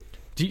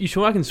You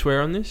sure I can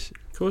swear on this?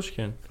 Of course you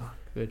can. Oh,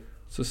 good.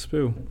 It's a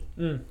spill.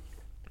 All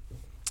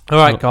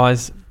right,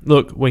 guys.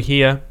 Look, we're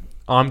here.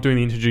 I'm doing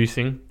the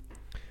introducing.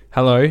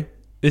 Hello.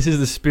 This is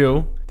the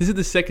spill. This is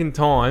the second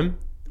time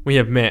we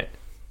have met.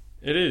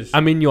 It is.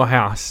 I'm in your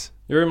house.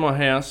 You're in my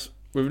house.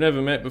 We've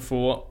never met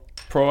before.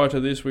 Prior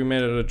to this, we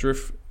met at a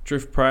drift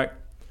prac.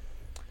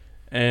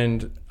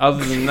 And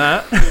other than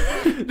that,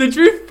 The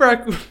drift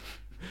prac.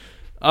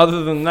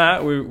 other than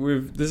that,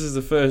 we've this is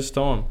the first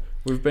time.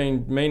 We've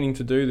been meaning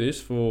to do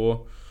this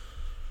for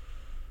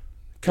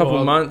a couple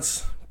of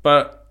months,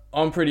 but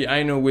I'm pretty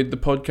anal with the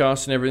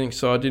podcast and everything,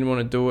 so I didn't want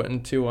to do it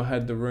until I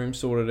had the room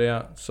sorted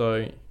out.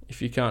 So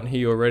if you can't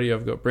hear already,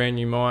 I've got brand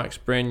new mics,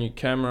 brand new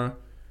camera,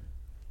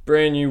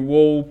 brand new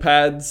wall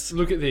pads.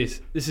 Look at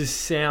this. This is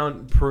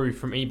soundproof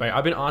from eBay.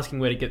 I've been asking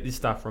where to get this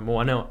stuff from. Well,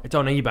 I know it's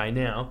on eBay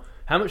now.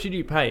 How much did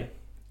you pay?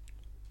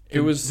 It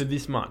was for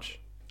this much.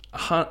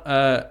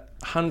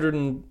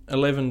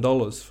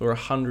 $111 for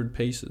 100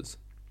 pieces.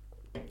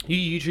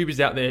 You YouTubers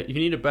out there, if you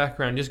need a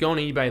background, just go on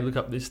eBay and look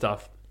up this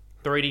stuff.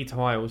 3D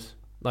tiles.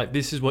 Like,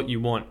 this is what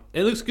you want.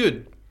 It looks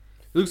good.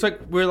 It looks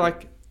like we're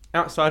like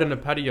outside in a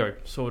patio,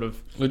 sort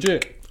of.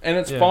 Legit. And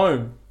it's Yeah.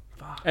 foam.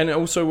 Fuck. And it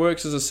also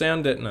works as a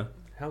sound deadener.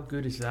 How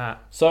good is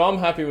that? So I'm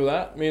happy with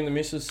that. Me and the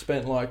missus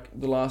spent like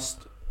the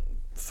last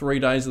 3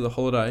 days of the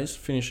holidays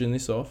finishing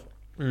this off.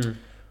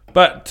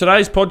 But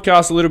today's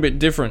podcast is a little bit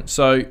different.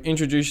 So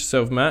introduce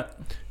yourself, Matt.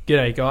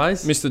 G'day,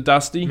 guys. Mr.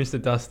 Dusty.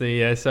 Mr. Dusty,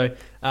 yeah. So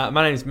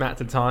my name's Matt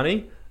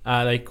Totani.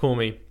 They call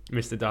me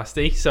Mr.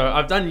 Dusty. So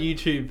I've done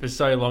YouTube for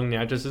so long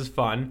now, just as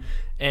fun.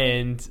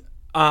 And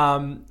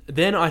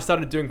then I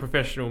started doing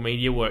professional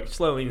media work.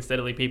 Slowly and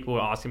steadily, people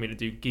were asking me to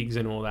do gigs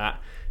and all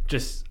that.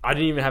 I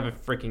didn't even have a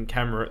freaking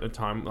camera at the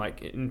time.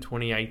 Like in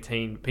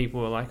 2018, people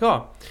were like,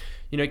 oh,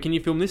 can you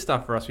film this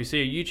stuff for us? We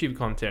see your YouTube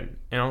content.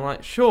 And I'm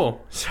like,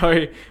 sure. So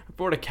I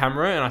brought a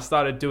camera and I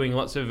started doing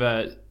lots of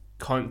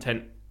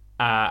content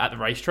at the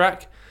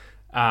racetrack.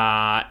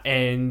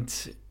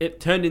 And it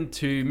turned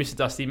into Mr.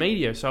 Dusty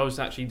Media. So I was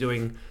actually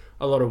doing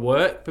a lot of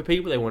work for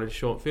people. They wanted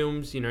short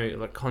films,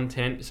 like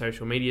content,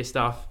 social media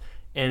stuff.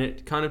 And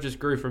it kind of just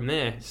grew from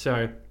there.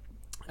 So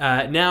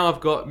now I've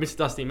got Mr.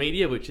 Dusty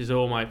Media, which is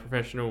all my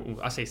professional,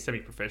 I say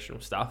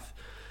semi-professional stuff.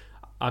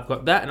 I've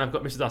got that, and I've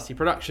got Mr. Dusty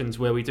Productions,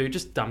 where we do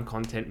just dumb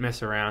content,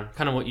 mess around,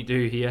 kind of what you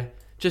do here.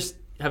 Just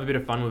have a bit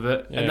of fun with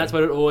it. Yeah. And that's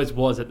what it always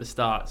was at the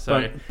start.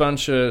 So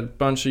bunch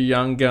of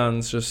young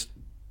guns just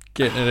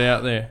getting it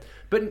out there.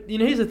 But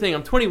here's the thing: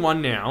 I'm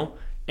 21 now,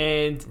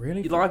 and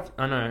really,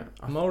 I know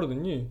I'm older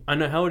than you. I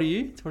know. How old are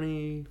you?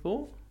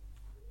 24?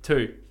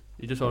 2.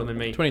 You're just older than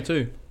me.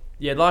 22.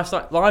 Yeah, life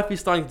is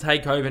starting to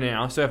take over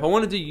now. So if I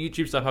want to do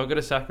YouTube stuff, I've got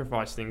to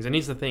sacrifice things. And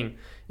here's the thing: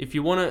 if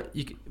you want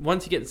to,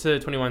 once you get to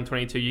 21,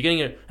 22, you're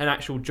getting an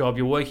actual job.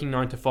 You're working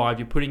 9 to 5.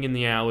 You're putting in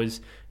the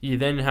hours. You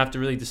then have to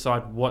really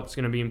decide what's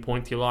going to be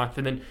important to your life.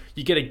 And then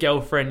you get a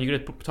girlfriend. You got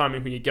to put time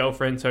in with your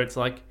girlfriend. So it's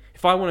like,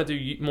 if I want to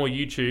do more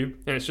YouTube,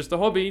 and it's just a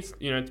hobby, it's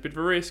a bit of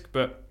a risk.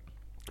 But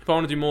if I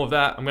want to do more of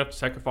that, I'm going to have to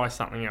sacrifice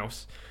something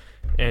else.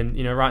 And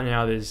right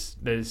now, there's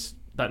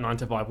that 9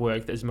 to 5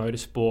 work. There's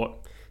motorsport.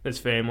 There's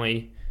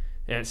family.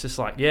 And it's just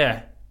like,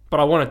 yeah,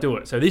 but I want to do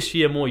it. So this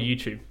year, more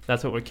YouTube.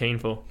 That's what we're keen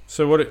for.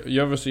 So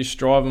you're obviously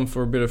striving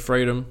for a bit of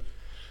freedom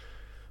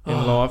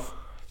in life.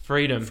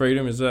 Freedom.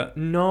 Freedom, is that?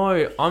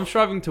 No, I'm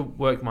striving to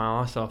work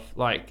my ass off.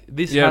 Like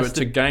this. Yeah, but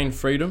to gain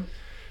freedom?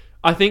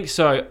 I think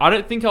so. I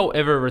don't think I'll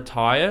ever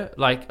retire.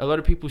 Like a lot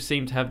of people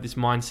seem to have this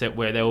mindset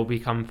where they will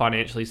become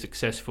financially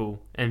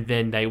successful and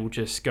then they will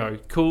just go,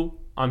 cool,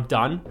 I'm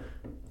done.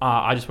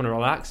 I just want to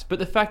relax. But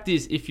the fact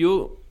is, if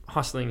you're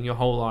hustling your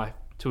whole life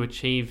to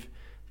achieve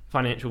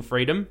financial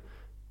freedom,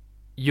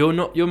 your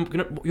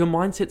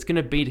mindset's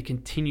gonna be to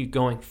continue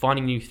going,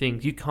 finding new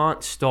things. You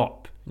can't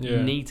stop. Yeah.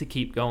 You need to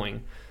keep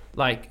going.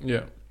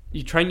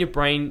 You train your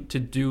brain to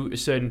do a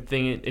certain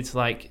thing. It's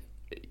like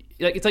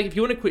if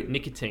you want to quit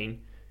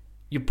nicotine,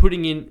 you're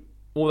putting in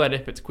all that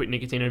effort to quit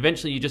nicotine, and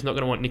eventually you're just not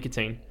gonna want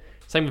nicotine.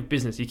 Same with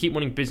business. You keep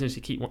wanting business.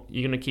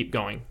 You're gonna keep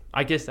going.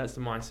 I guess that's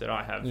the mindset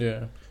I have.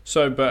 Yeah.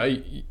 So, but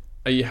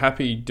are you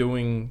happy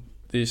doing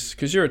this?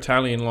 Because you're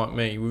Italian like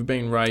me. We've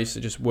been raised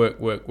to just work.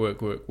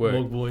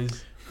 Log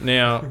boys.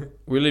 Now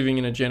we're living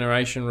in a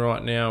generation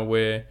right now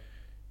where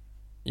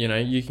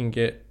you can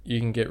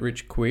get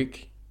rich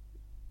quick.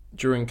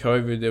 During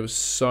COVID, there was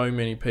so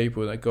many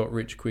people that got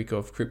rich quick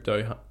off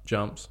crypto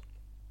jumps.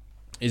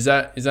 Is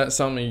that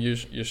something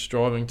you're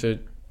striving to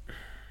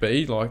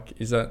be? Like,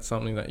 is that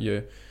something that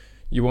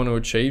you want to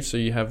achieve so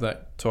you have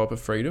that type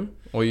of freedom,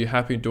 or are you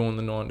happy doing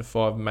the 9 to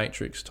 5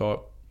 matrix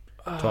type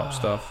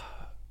stuff?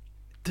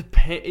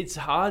 It's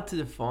hard to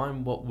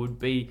define what would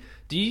be.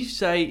 Do you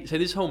say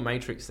this whole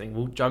matrix thing?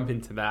 We'll jump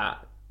into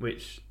that,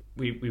 which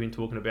we've been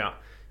talking about.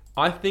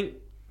 I think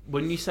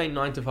when you say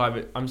 9 to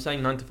 5, I'm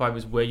saying 9 to 5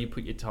 is where you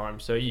put your time.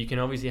 So you can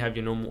obviously have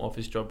your normal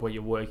office job where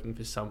you're working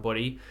for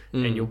somebody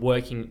and you're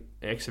working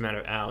X amount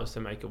of hours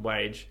to make a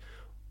wage,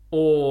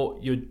 or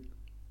you're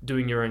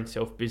doing your own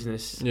self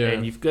business. Yeah.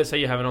 And you've got, say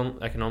you have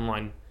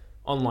an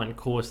online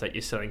course that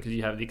you're selling because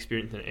you have the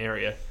experience in an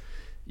area.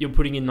 You're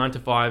putting in 9 to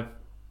 5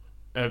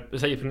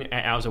 say you're putting 8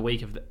 hours a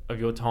week of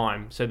your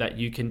time so that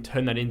you can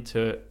turn that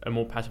into a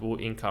more passive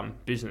income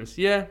business.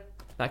 Yeah,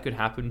 that could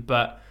happen,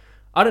 but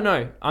I don't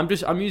know.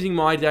 I'm using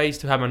my days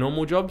to have my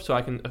normal job so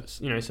I can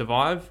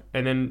survive,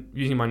 and then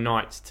using my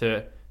nights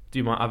to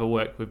do my other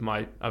work with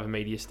my other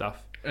media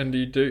stuff. And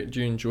do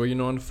you enjoy your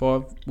 9 to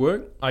 5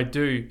 work? I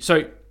do.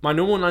 So my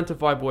normal 9 to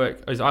 5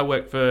 work is I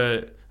work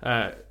for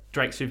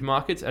Drake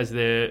Supermarkets as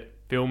their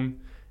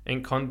film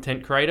and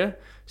content creator.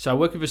 So I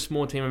work with a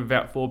small team of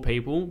about 4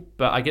 people,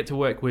 but I get to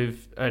work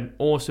with an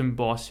awesome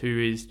boss who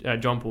is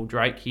John Paul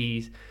Drake.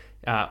 He's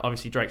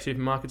obviously Drake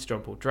Supermarkets,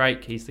 John Paul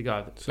Drake. He's the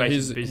guy that's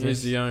based the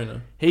business. He's the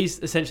owner. He's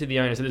essentially the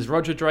owner. So there's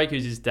Roger Drake,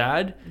 who's his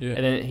dad, and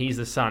then he's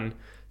the son.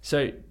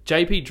 So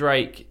JP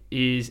Drake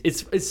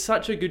it's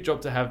such a good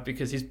job to have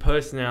because his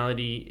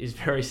personality is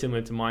very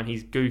similar to mine.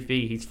 He's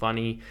goofy, he's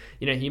funny.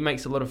 He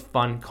makes a lot of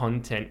fun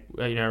content,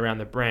 around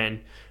the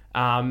brand.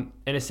 And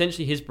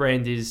essentially his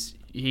brand is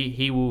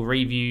he will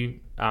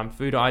review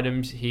food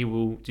items. He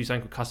will do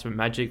something called Customer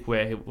Magic,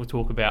 where he will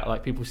talk about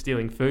like people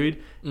stealing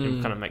food and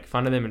kind of make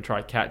fun of them and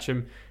try to catch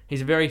them.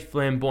 He's a very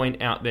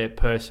flamboyant, out there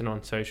person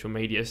on social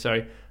media.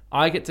 So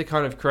I get to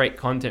kind of create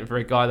content for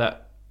a guy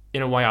that,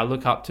 in a way, I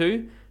look up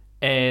to.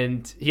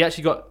 And he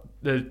actually got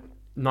the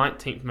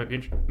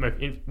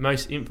 19th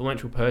most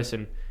influential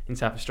person in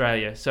South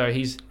Australia. So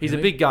he's a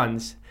big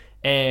guns.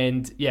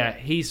 And yeah,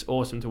 he's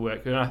awesome to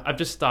work with. I've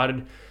just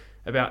started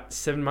about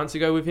 7 months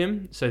ago with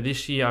him. So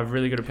this year I've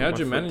really got to put my foot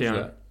down. How'd you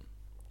manage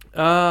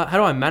that? How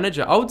do I manage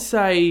it? I would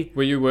say...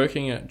 Were you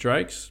working at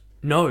Drake's?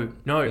 No.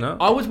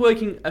 I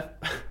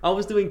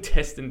was doing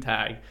test and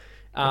tag.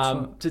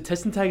 So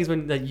test and tag is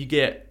when you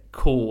get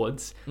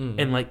cords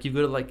and like you've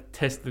got to like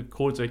test the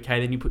cords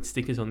okay, then you put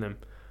stickers on them.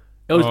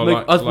 I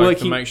was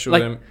working to make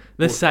sure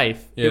they're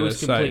safe. It was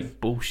complete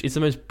bullshit. It's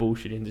the most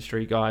bullshit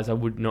industry, guys. I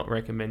would not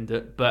recommend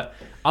it. But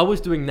I was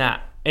doing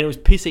that, and it was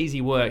piss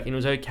easy work, and it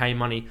was okay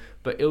money.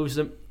 But it was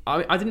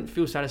I didn't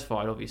feel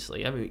satisfied.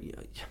 Obviously, I mean,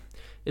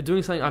 you're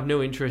doing something I've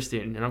no interest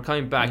in, and I'm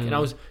coming back, and I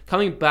was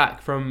coming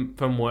back from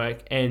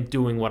work and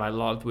doing what I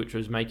loved, which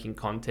was making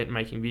content,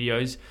 making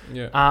videos.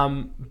 Yeah.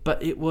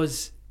 But it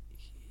was.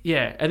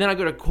 Yeah, and then I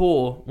got a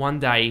call one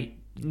day,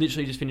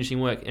 literally just finishing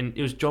work, and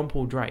it was John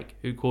Paul Drake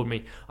who called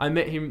me. I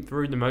met him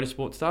through the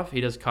motorsport stuff.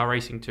 He does car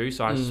racing too,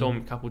 so I saw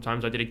him a couple of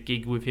times. I did a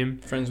gig with him.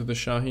 Friends with the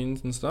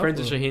Shahins and stuff? Friends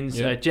with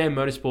Shahins, Jam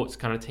Motorsports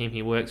kind of team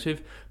he works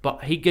with.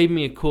 But he gave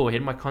me a call. He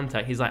had my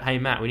contact. He's like, hey,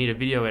 Matt, we need a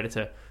video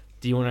editor.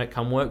 Do you want to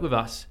come work with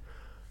us?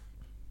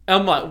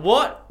 I'm like,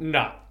 what?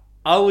 No.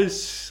 I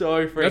was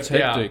so freaked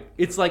out. Hectic.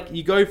 It's like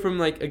you go from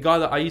like a guy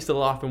that I used to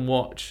laugh and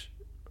watch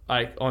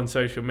like on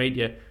social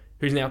media,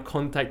 who's now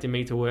contacting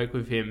me to work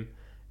with him,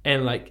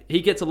 and like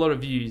he gets a lot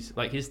of views.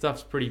 Like his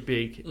stuff's pretty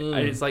big, and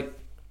it's like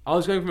I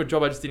was going from a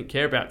job I just didn't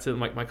care about to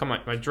like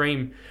my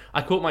dream.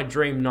 I call it my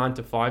dream 9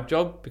 to 5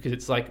 job because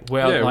it's like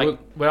where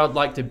I'd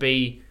like to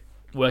be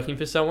working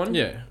for someone.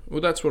 Yeah,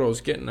 well, that's what I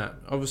was getting at.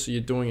 Obviously,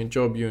 you're doing a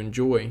job you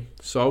enjoy,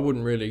 so I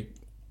wouldn't really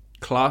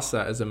class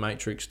that as a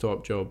matrix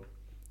type job.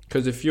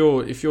 Because if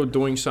you're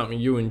doing something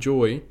you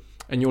enjoy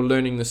and you're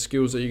learning the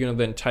skills that you're going to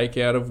then take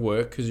out of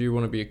work because you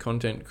want to be a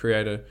content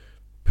creator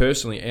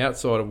personally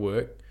outside of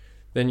work,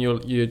 then you're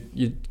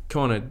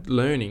kind of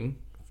learning,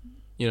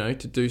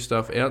 to do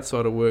stuff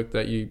outside of work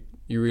that you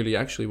really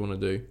actually want to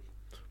do.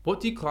 What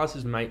do you class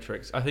as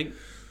matrix? I think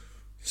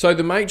so.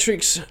 The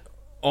matrix,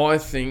 I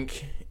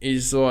think,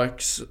 is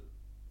like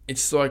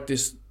it's like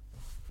this,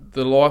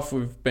 the life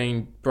we've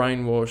been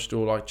brainwashed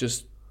or like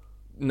just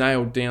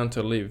nailed down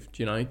to live.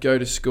 Go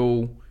to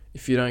school.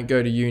 If you don't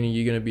go to uni,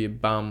 you're going to be a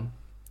bum.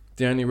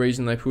 The only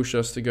reason they push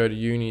us to go to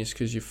uni is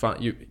because you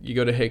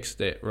got a HECS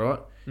debt, right?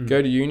 Go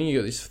to uni, you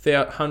got this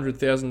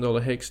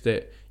 $100,000 HECS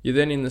debt. You're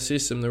then in the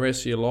system the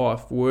rest of your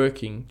life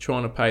working,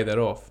 trying to pay that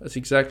off. That's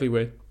exactly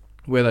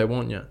where they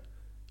want you.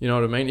 You know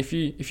what I mean? If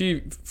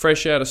you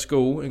fresh out of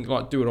school and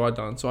like do what I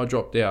done, so I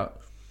dropped out.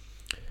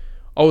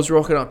 I was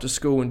rocking up to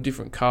school in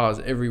different cars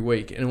every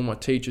week, and all my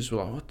teachers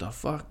were like, "What the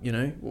fuck?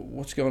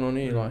 What's going on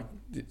here?" Like,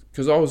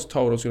 because I was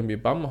told I was going to be a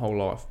bum my whole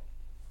life.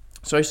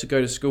 So I used to go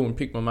to school and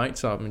pick my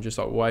mates up and just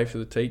like wave to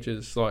the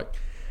teachers,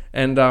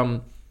 and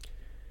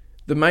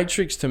the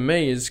matrix to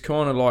me is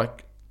kind of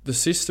like the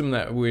system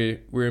that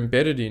we're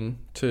embedded in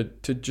to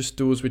just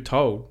do as we're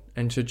told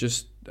and to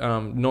just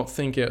not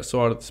think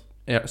outside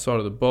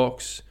of the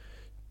box,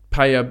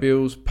 pay our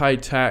bills, pay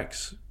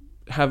tax,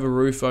 have a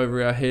roof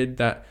over our head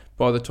that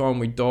by the time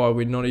we die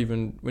we're not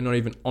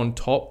even on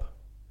top.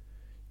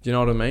 Do you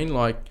know what I mean?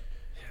 Like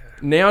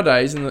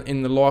nowadays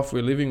in the life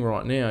we're living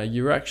right now,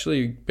 you're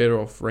actually better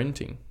off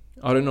renting.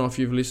 I don't know if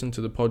you've listened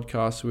to the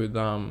podcast with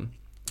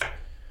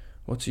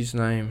what's his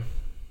name?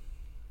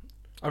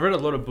 I've read a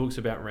lot of books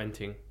about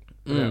renting.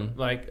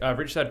 Like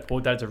Rich Dad Poor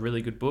Dad's a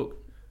really good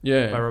book.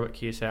 Yeah. By Robert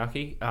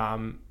Kiyosaki.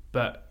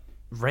 But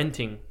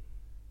renting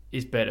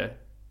is better.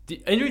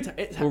 Andrew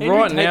Tate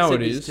now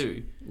said it this is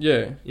too.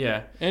 Yeah.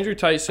 Yeah. Andrew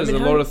Tate says a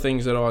lot of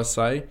things that I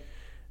say,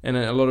 and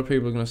a lot of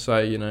people are going to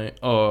say,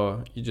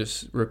 you're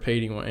just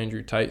repeating what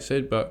Andrew Tate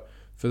said. But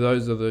for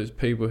those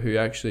people who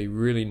actually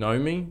really know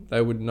me,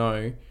 they would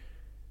know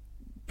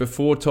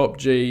before Top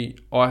G,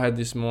 I had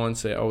this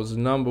mindset. I was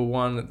number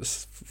one at the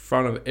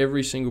front of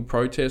every single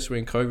protest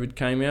when COVID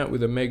came out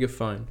with a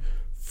megaphone.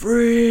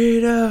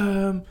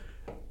 Freedom!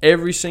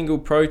 Every single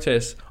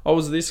protest. I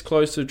was this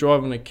close to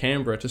driving to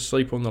Canberra to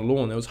sleep on the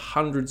lawn. There was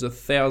hundreds of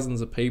thousands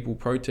of people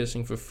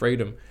protesting for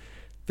freedom.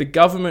 The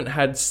government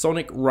had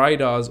sonic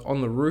radars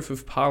on the roof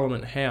of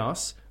Parliament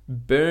House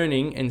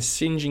burning and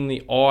singeing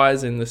the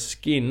eyes and the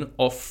skin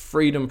off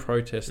freedom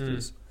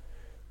protesters.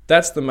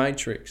 That's the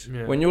matrix.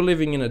 Yeah. When you're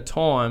living in a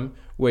time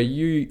where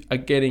you are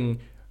getting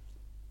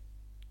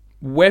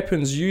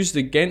weapons used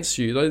against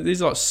you,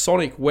 these are like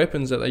sonic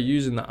weapons that they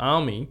use in the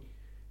army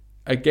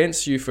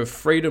against you for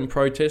freedom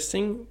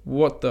protesting,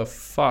 what the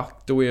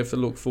fuck do we have to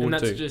look forward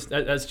and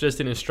that's just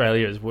in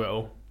Australia as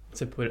well,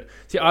 to put it.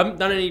 See, I haven't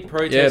done any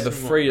protests. Yeah, the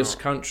freest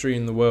country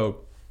in the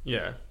world.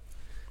 Yeah.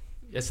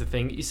 That's the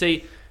thing. You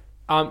see,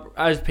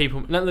 as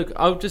people... Now, look,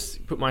 I'll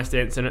just put my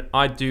stance in it.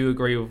 I do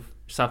agree with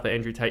stuff that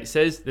Andrew Tate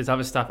says. There's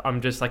other stuff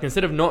I'm just like,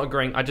 instead of not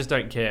agreeing, I just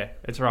don't care.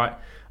 It's right.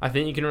 I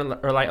think you can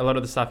relate a lot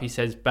of the stuff he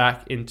says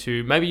back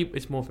into... Maybe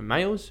it's more for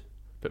males,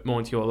 but more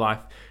into your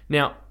life.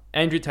 Now,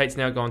 Andrew Tate's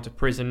now gone to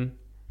prison.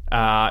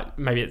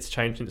 Maybe it's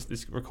changed since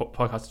this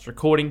podcast is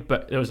recording,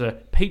 but there was a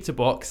pizza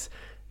box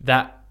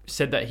that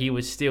said that he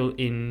was still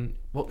in...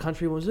 What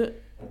country was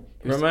it?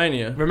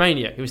 Romania.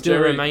 Romania. He was still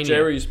in Romania.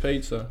 Jerry's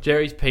Pizza.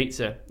 Jerry's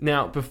Pizza.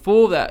 Now,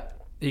 before that,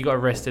 he got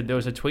arrested. There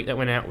was a tweet that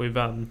went out with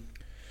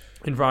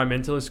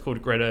environmentalist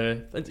called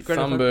Greta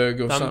Thunberg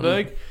or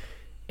something.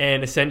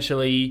 And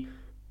essentially,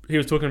 he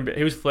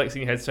was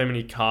flexing. He had so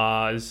many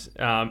cars.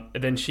 And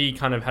then she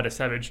kind of had a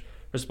savage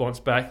response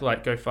back,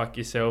 like, "Go fuck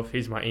yourself.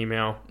 Here's my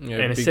email." Yeah,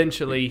 and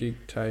essentially,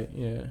 big Tate,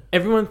 yeah.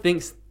 Everyone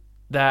thinks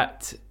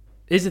that.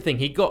 Here's the thing: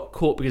 he got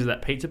caught because of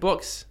that pizza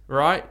box,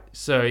 right?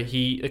 So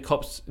the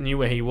cops knew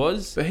where he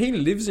was. But he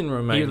lives in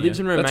Romania. He lives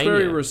in Romania. That's where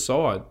he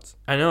resides.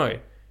 I know.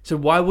 So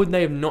why wouldn't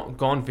they have not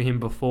gone for him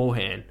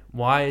beforehand?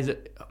 Why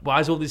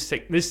is all this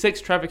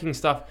sex trafficking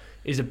stuff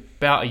is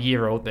about a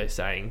year old? They're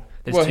saying.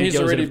 Well, he's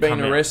already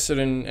been arrested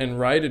and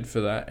raided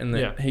for that,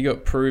 and he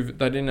got proved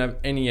they didn't have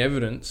any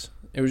evidence.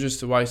 It was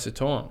just a waste of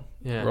time,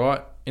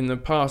 right? In the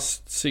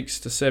past 6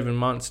 to 7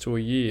 months to a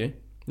year,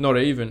 not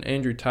even,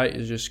 Andrew Tate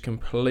has just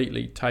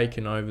completely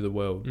taken over the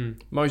world.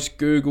 Most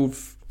Googled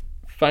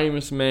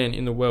famous man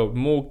in the world.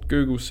 More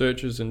Google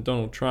searches than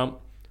Donald Trump.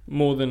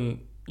 More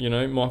than,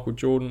 Michael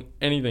Jordan,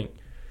 anything.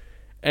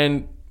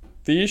 And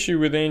the issue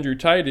with Andrew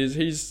Tate is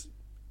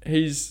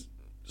he's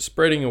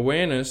spreading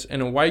awareness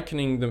and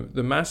awakening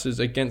the masses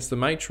against the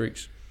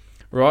Matrix,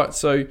 right?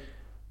 So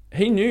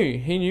he knew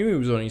he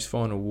was on his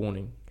final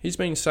warning. He's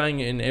been saying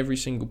it in every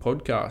single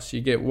podcast.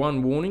 You get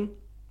one warning,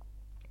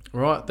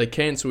 right? They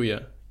cancel you.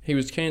 He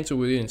was cancelled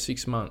within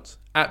 6 months.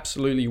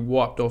 Absolutely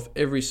wiped off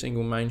every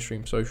single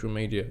mainstream social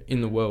media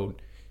in the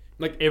world.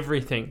 Like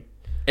everything.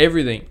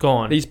 Everything.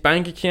 Gone. His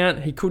bank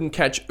account, he couldn't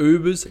catch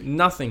Ubers,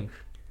 nothing.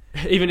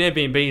 Even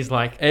Airbnb's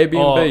like,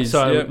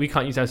 we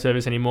can't use our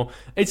service anymore.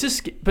 It's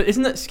just, but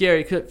isn't that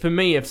scary? 'Cause for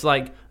me, it's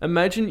like,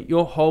 imagine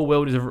your whole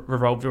world is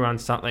revolved around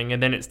something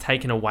and then it's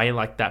taken away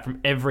like that from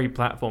every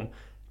platform.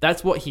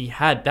 That's what he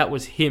had. That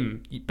was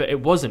him. But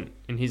it wasn't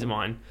in his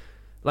mind.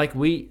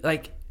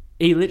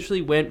 He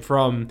literally went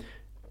from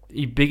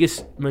the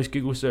biggest, most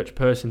Google search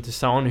person to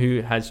someone who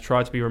has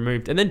tried to be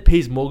removed. And then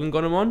Piers Morgan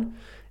got him on.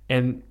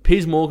 And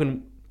Piers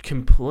Morgan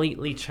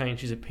completely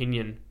changed his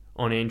opinion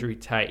on Andrew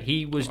Tate.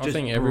 He was just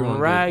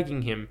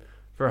dragging him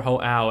for a whole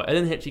hour. And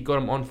then he actually got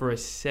him on for a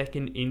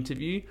second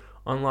interview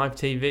on live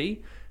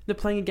TV. They're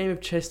playing a game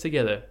of chess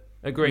together,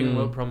 agreeing on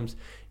world problems.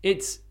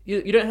 It's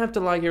you don't have to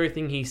like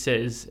everything he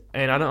says.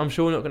 And I'm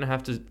sure we're not going to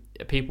have to...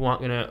 People aren't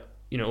going to...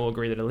 all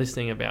agree that are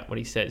listening about what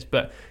he says.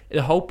 But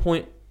the whole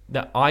point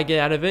that I get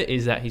out of it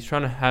is that he's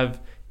trying to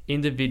have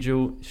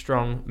individual,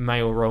 strong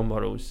male role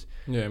models.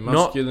 Yeah,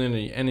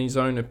 masculinity and his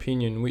own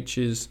opinion, which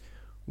is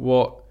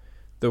what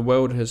the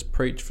world has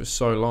preached for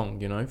so long,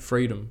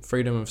 freedom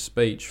of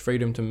speech,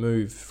 freedom to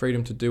move,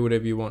 freedom to do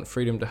whatever you want,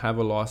 freedom to have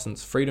a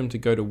license, freedom to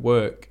go to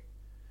work.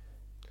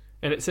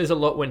 And it says a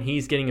lot when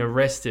he's getting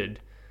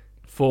arrested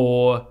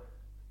for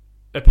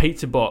a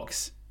pizza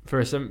box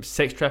for some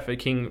sex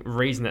trafficking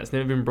reason that's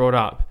never been brought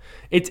up.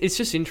 It's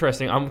just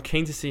interesting. I'm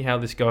keen to see how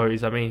this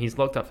goes. I mean, he's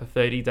locked up for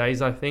 30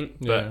 days, I think.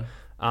 But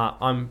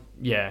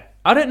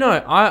I don't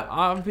know.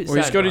 I'm a bit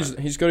sad.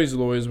 He's got his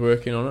lawyers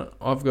working on it.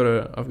 I've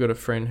got a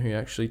friend who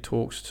actually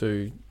talks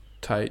to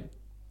Tate.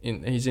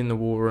 He's in the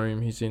war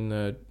room. He's in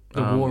the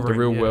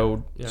real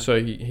world. Yeah.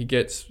 So he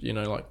gets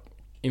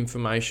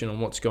information on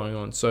what's going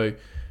on. So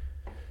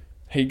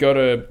he got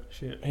a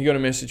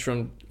message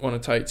from one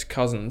of Tate's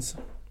cousins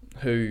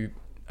who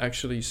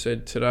actually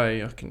said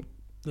today,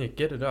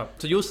 get it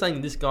up. So you're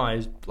saying this guy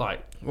is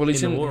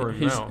he's in the war room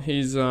now?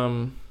 He's in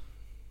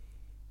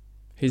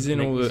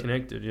all the... He's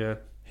connected, yeah.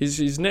 He's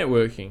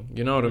networking,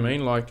 you know what I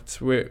mean? It's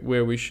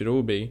where we should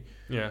all be.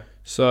 Yeah.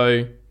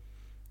 So,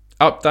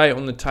 update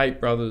on the Tate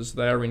brothers.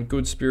 They are in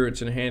good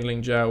spirits and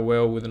handling jail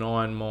well with an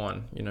iron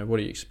mind. What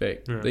do you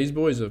expect? Yeah. These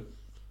boys are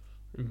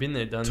Been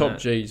there, done Top that.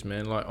 G's,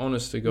 man. Like,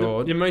 honest to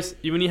God.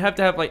 When you have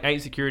to have like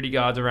 8 security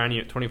guards around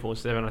you at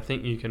 24/7, I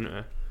think you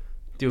can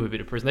deal with a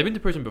bit of prison. They've been to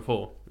prison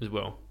before as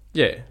well.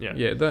 Yeah. They've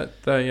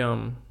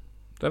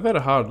had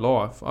a hard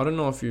life. I don't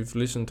know if you've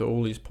listened to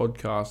all these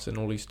podcasts and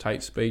all these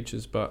Tate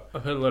speeches, but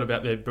I've heard a lot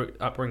about their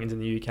upbringings in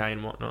the UK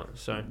and whatnot.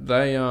 So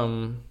they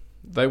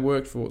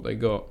worked for what they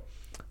got.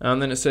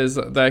 And then it says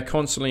that they're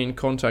constantly in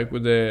contact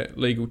with their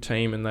legal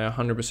team and they are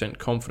 100%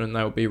 confident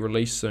they will be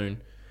released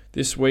soon.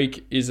 This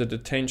week is a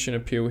detention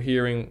appeal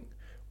hearing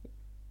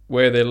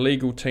where their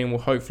legal team will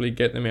hopefully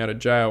get them out of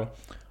jail.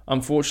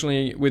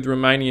 Unfortunately, with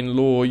Romanian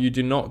law, you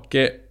do not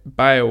get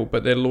bail,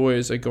 but their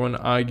lawyers are going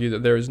to argue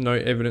that there is no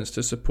evidence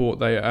to support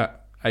they are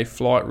at a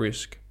flight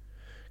risk.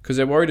 Because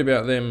they're worried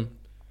about them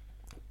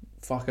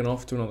fucking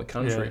off to another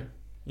country,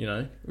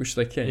 which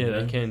they can.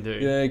 Yeah, they can do.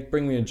 Yeah,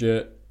 bring me a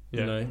jet,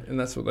 and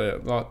that's what they're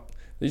like.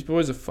 These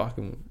boys are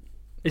fucking...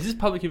 Is this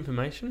public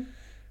information?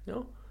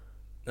 No?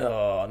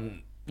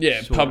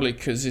 Yeah, Sort public,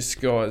 because this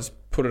guy's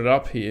put it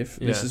up here.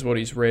 This is what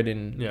he's read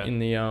in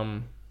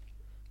the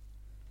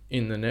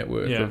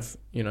network of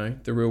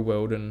the real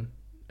world and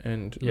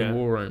the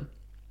war room.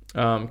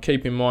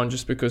 Keep in mind,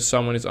 just because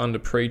someone is under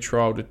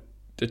pre-trial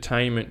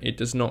detainment, it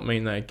does not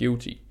mean they are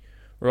guilty.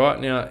 Right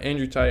now,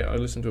 Andrew Tate, I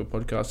listened to a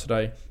podcast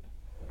today.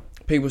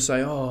 People say,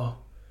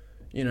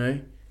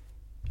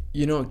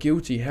 you're not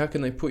guilty. How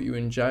can they put you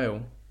in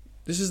jail?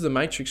 This is the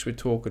Matrix we're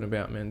talking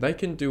about, man. They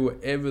can do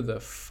whatever the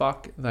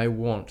fuck they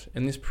want,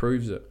 and this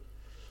proves it.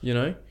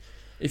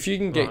 If you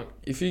can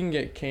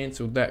get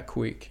cancelled that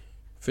quick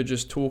for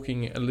just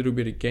talking a little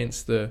bit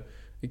against the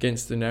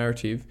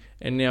narrative,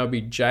 and now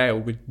be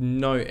jailed with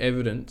no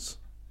evidence,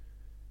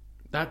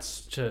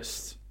 that's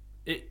just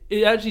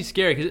it's actually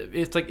scary, because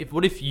it's like,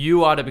 what if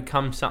you are to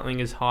become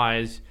something as high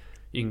as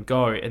you can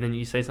go, and then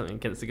you say something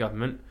against the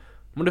government?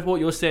 What if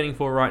what you're standing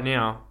for right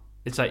now?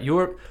 It's like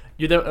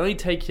they'll only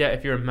take you out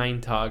if you're a main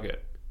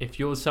target. If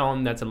you're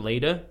someone that's a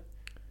leader,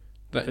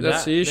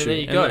 that's the issue. There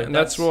you go. And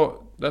that's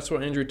what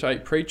Andrew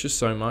Tate preaches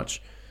so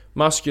much.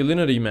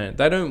 Masculinity, man.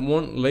 They don't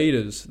want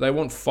leaders. They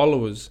want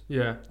followers.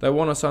 Yeah. They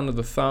want us under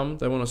the thumb.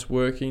 They want us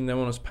working. They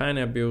want us paying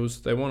our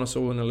bills. They want us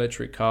all in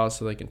electric cars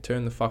so they can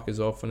turn the fuckers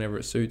off whenever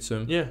it suits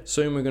them. Yeah.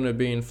 Soon we're going to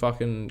be in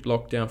fucking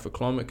lockdown for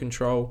climate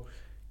control.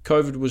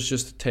 COVID was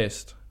just a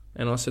test.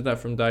 And I said that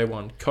from day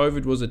one.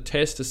 COVID was a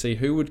test to see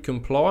who would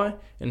comply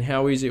and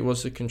how easy it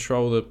was to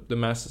control the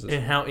masses.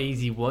 And how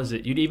easy was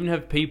it? You'd even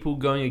have people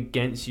going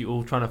against you,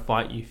 all trying to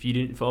fight you if you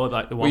didn't follow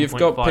like the 1.5 meter gap.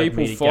 Well, you've got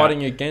people fighting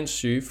gap.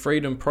 against you,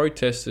 freedom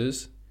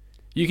protesters.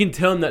 You can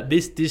tell them that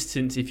this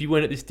distance, if you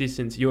went at this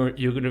distance, you're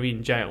going to be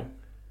in jail.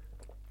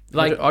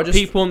 Like,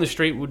 people on the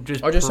street would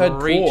just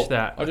preach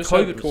that. I just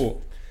had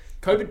court.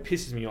 COVID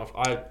pisses me off.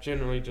 I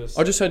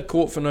just had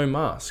court for no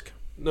mask.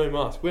 No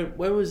mask.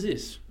 Where was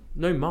this?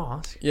 No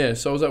mask? Yeah,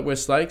 so I was at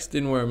West Lakes,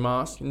 didn't wear a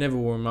mask, never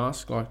wore a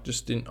mask, I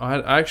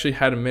actually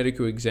had a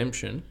medical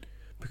exemption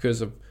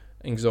because of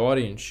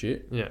anxiety and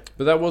shit. Yeah.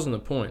 But that wasn't the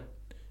point.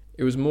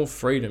 It was more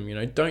freedom,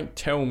 Don't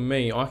tell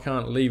me I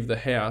can't leave the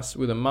house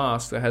with a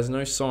mask that has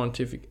no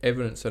scientific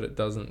evidence that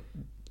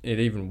it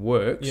even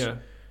works. Yeah.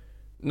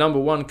 Number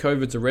one,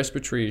 COVID's a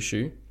respiratory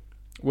issue.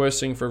 Worst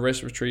thing for a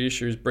respiratory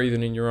issue is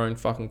breathing in your own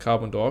fucking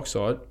carbon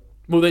dioxide.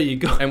 Well, there you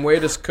go. And where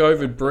does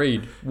COVID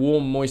breed?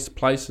 Warm, moist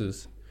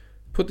places.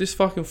 Put this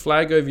fucking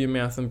flag over your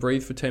mouth and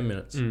breathe for 10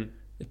 minutes.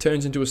 It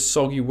turns into a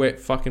soggy, wet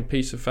fucking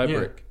piece of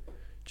fabric. Yeah.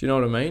 Do you know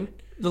what I mean?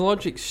 The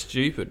logic's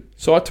stupid.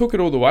 So I took it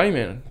all the way,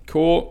 man.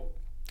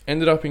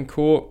 Ended up in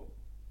court.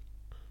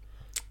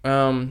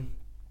 You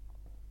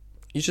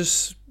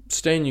just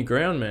stand your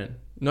ground, man.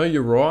 Know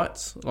your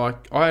rights.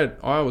 Like,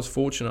 I was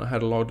fortunate. I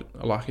had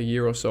a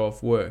year or so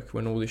off work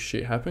when all this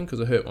shit happened because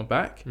I hurt my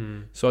back.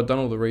 So I'd done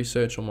all the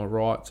research on my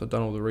rights. I'd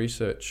done all the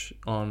research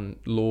on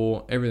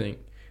law, everything.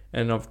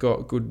 And I've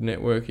got good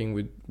networking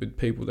with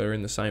people that are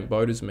in the same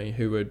boat as me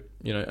who are,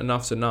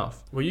 enough's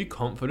enough. Were you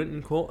confident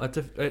in court?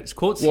 It's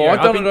court's Well,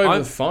 I've done it over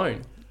the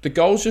phone. The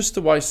goal's just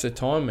to waste their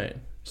time,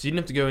 man. So you didn't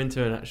have to go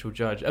into an actual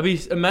judge.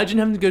 Imagine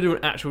having to go to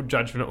an actual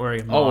judge for not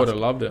wearing a mask. I would have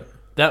loved it.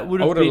 That would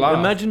have been...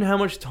 Imagine how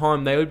much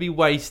time they would be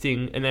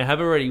wasting, and they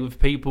have already, with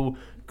people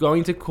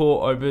going to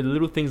court over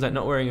little things like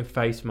not wearing a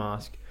face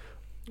mask.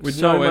 With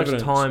so much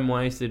evidence. Time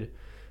wasted.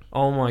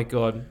 Oh my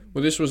God.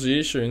 Well, this was the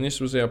issue, and this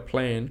was our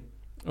plan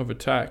of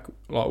attack,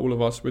 like all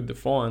of us with the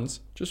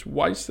fines. Just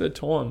waste their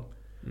time.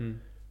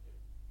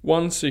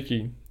 One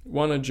sickie,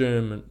 one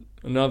adjournment,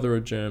 another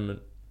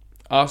adjournment.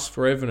 Ask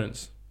for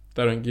evidence.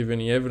 They don't give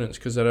any evidence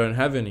because they don't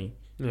have any.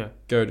 Yeah.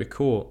 Go to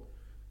court.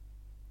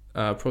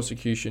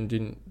 Prosecution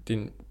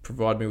didn't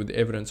provide me with the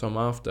evidence I'm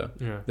after.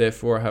 Yeah.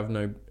 Therefore,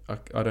 I'm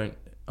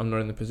not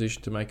in the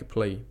position to make a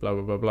plea. Blah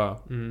blah blah blah.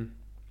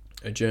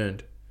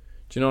 Adjourned.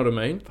 Do you know what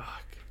I mean?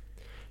 Fuck.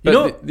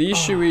 But the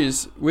issue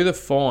is with a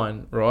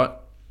fine, right?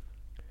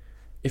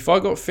 If I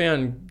got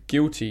found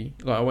guilty,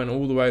 like I went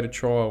all the way to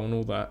trial and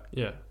all that,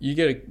 yeah, you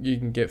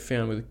can get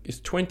found with it's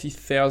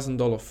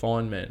 $20,000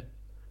 fine, man.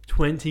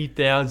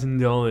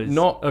 $20,000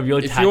 not of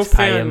your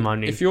taxpayer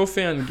money. If you're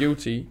found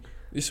guilty,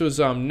 this was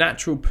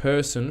natural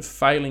person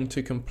failing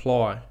to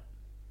comply.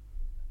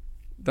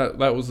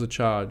 That was the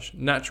charge.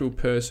 Natural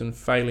person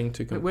failing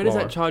to comply. Where does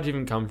that charge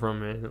even come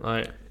from, man?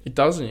 Like, it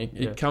doesn't.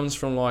 It comes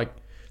from like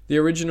the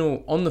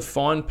original on the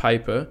fine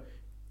paper.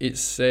 It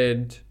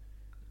said,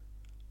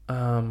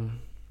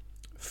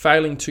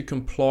 failing to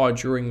comply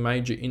during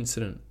major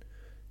incident.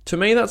 To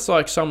me, that's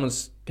like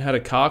someone's had a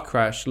car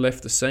crash,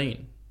 left the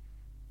scene.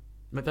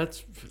 But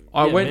that's...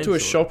 I went to a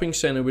shopping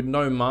centre with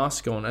no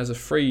mask on as a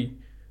free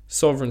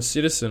sovereign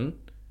citizen,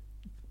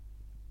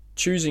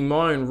 choosing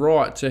my own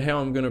right to how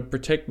I'm going to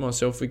protect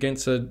myself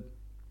against a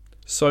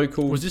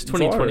so-called Was this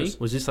 2020? virus.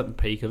 Was this like the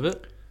peak of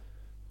it?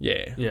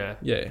 Yeah.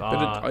 Yeah.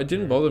 But it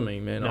didn't bother me,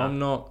 man. No. I'm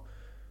not...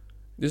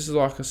 This is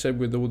like I said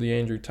with all the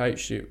Andrew Tate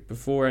shit.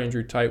 Before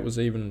Andrew Tate was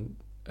even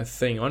a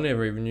thing, I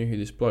never even knew who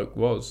this bloke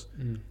was.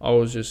 I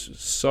was just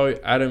so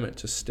adamant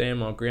to stand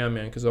my ground,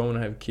 man, because I want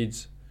to have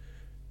kids.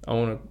 I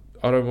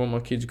don't want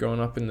my kids growing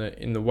up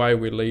in the way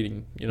we're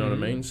leading. You know what I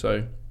mean?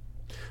 So,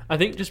 I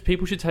think just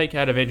people should take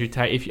out of Andrew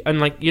Tate.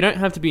 You don't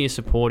have to be a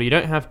supporter. You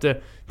don't have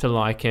to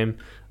like him.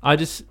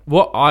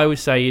 What I would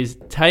say is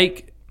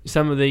take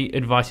some of the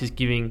advice he's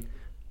giving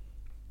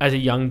as a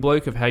young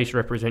bloke of how you should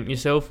represent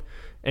yourself,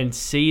 and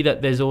see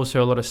that there's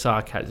also a lot of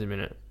sarcasm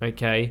in it.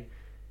 Okay.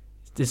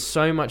 There's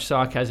so much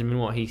sarcasm in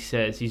what he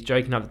says. He's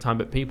joking at the time,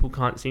 but people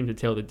can't seem to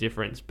tell the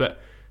difference.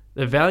 But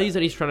the values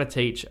that he's trying to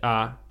teach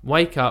are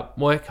wake up,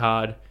 work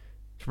hard,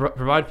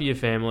 provide for your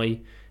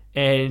family,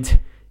 and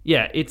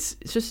it's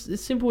just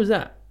as simple as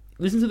that.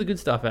 Listen to the good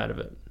stuff out of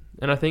it,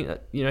 and I think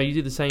that, you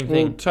do the same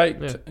thing.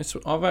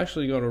 I've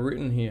actually got it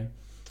written here.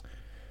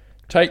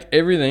 Take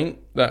everything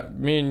that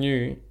me and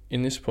you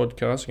in this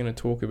podcast are going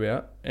to talk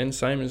about, and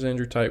same as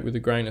Andrew Tate, with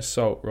a grain of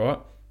salt, right?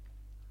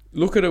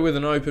 Look at it with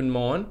an open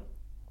mind.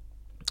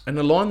 And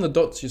align the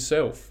dots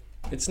yourself.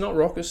 It's not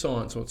rocket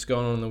science what's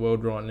going on in the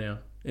world right now.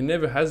 It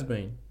never has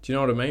been. Do you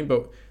know what I mean?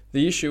 But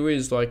the issue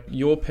is, like,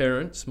 your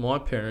parents, my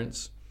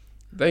parents,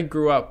 they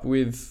grew up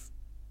with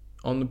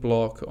on the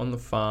block, on the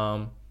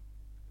farm.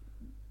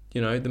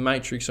 The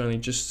Matrix only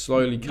just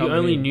slowly coming in. You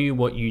only knew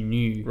what you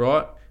knew.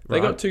 Right?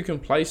 They got too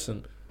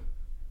complacent.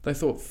 They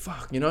thought,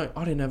 fuck, I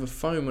didn't have a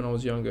phone when I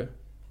was younger.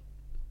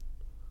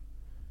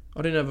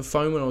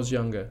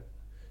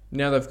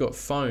 Now they've got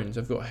phones,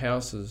 they've got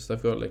houses,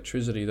 they've got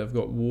electricity, they've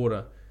got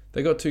water.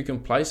 They got too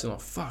complacent,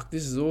 like, fuck,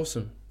 this is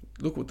awesome.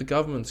 Look what the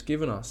government's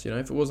given us.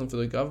 If it wasn't for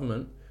the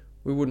government,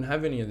 we wouldn't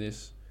have any of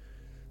this.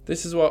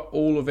 This is why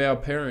all of our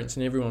parents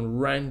and everyone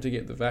ran to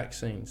get the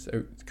vaccines.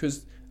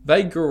 Because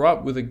they grew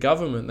up with a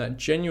government that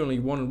genuinely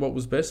wanted what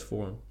was best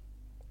for them.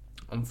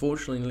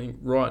 Unfortunately,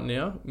 right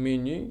now, me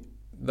and you,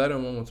 they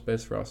don't want what's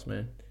best for us,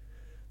 man.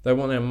 They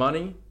want our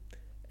money,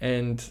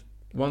 and...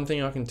 one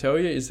thing I can tell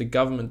you is the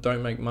government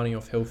don't make money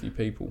off healthy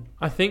people.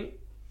 I think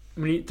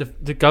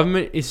the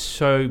government is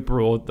so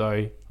broad,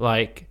 though.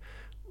 Like,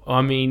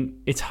 I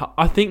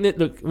think that,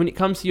 look, when it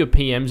comes to your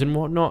PMs and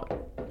whatnot,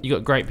 you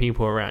got great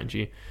people around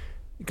you.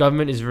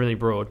 Government is really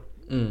broad.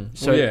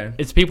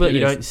 It's people that you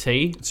don't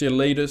see. It's your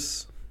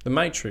leaders, the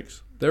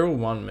Matrix. They're all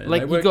one, man.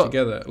 They work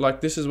together.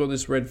 Like, this is what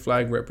this red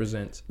flag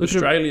represents.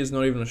 Australia is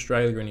not even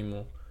Australia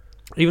anymore.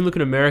 Even look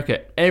at America.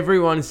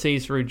 Everyone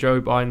sees through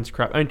Joe Biden's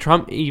crap. And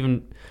Trump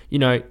even...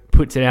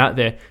 puts it out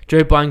there.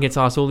 Joe Biden gets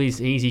asked all these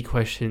easy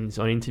questions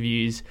on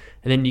interviews,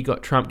 and then you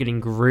got Trump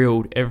getting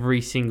grilled every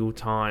single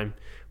time.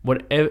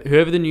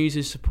 Whoever the news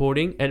is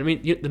supporting, and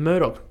the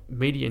Murdoch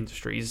media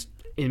industry is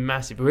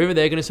massive. Whoever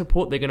they're going to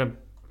support, they're going to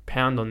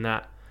pound on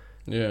that.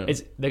 Yeah,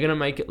 they're going to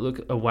make it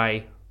look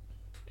away,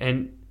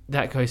 and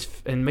that goes.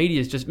 And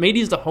media's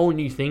the whole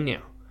new thing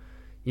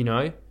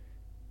now.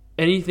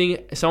 Anything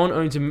someone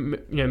owns a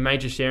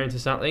major share into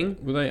something,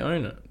 well, they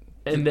own it.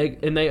 And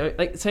they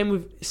like same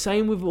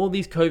with all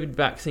these COVID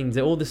vaccines.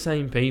 They're all the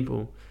same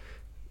people.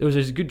 There was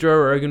this good Joe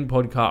Rogan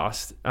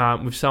podcast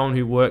with someone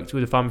who worked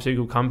with the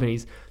pharmaceutical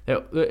companies.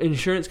 The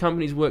insurance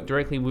companies work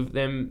directly with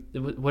them.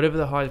 Whatever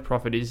the highest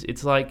profit is,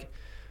 it's like,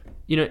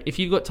 if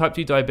you've got type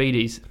 2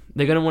 diabetes,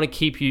 they're going to want to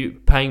keep you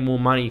paying more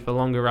money for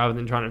longer rather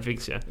than trying to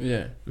fix you.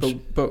 Yeah,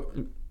 but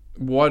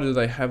why do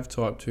they have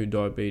type 2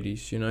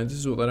 diabetes? This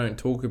is what they don't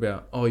talk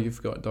about. Oh,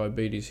 you've got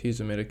diabetes. Here's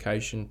a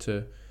medication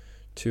to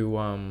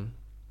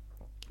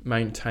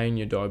maintain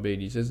your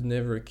diabetes. There's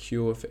never a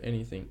cure for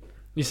anything.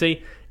 You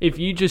see, if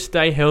you just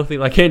stay healthy,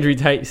 like Andrew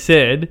Tate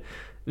said,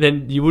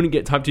 then you wouldn't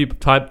get type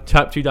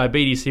 2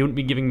 diabetes, so you wouldn't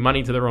be giving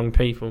money to the wrong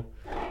people.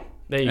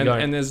 There you go.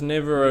 And there's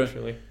never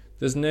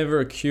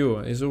a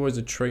cure. There's always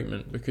a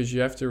treatment, because you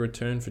have to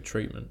return for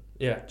treatment.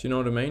 Yeah. Do you know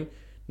what I mean?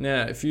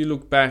 Now, if you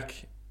look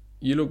back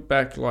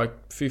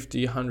like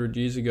 50, 100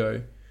 years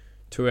ago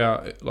to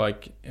our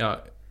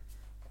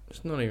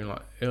it's not even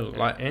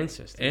like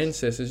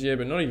ancestors, yeah,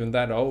 but not even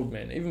that old,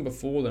 man. Even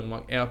before them,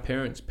 like our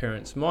parents.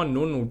 My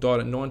nonno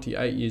died at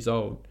 98 years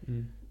old.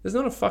 There's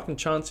not a fucking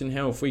chance in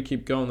hell, if we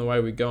keep going the way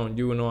we're going,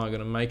 you and I are going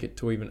to make it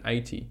to even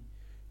 80.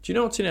 Do you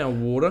know what's in our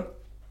water?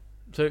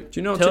 So do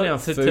you know what's in our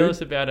food? Tell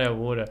us about our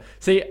water.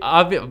 See,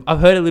 I've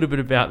heard a little bit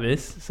about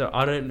this, so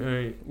I don't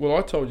know. Well,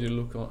 I told you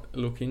to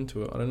look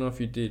into it. I don't know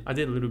if you did. I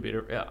did a little bit.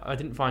 I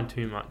didn't find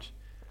too much.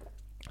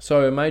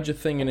 So a major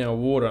thing in our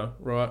water,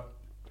 right?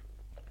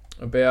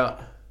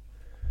 about.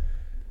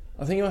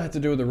 I think it had to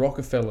do with the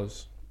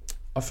Rockefellers.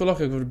 I feel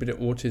like I've got a bit of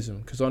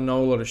autism because I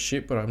know a lot of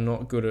shit, but I'm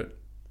not good at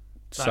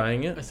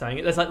saying it. Saying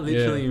it. That's like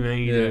literally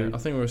me. Yeah, Dude. I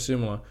think we're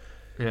similar.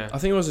 Yeah. I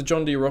think it was the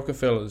John D.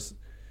 Rockefellers.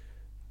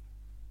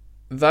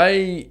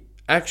 They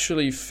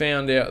actually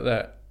found out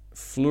that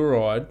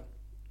fluoride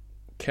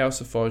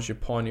calcifies your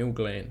pineal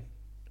gland,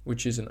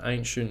 which is an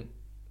ancient.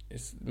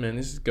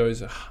 This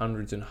goes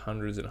hundreds and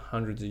hundreds and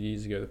hundreds of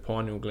years ago. The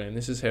pineal gland.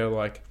 This is how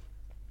like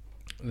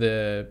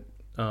the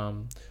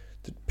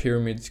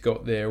pyramids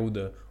got there.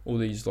 All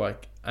these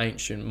like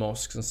ancient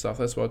mosques and stuff.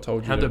 That's what I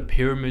told you. How the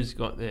pyramids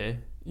got there.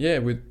 Yeah,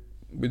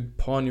 with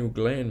pineal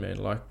gland, man.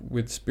 Like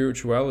with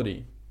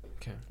spirituality.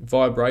 Okay.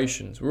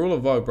 Vibrations. We're all a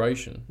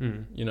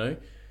vibration. You know.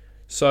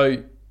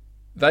 So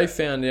they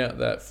found out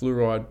that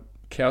fluoride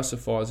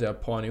calcifies our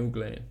pineal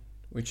gland,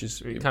 which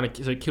is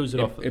it kills it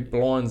off. It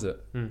blinds it.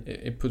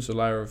 It puts a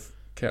layer of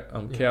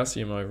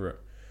calcium over it,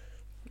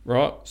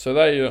 right? So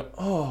they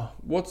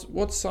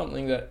what's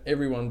something that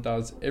everyone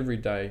does every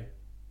day?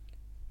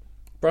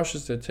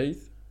 Brushes their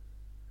teeth,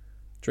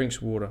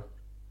 drinks water.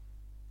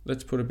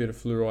 Let's put a bit of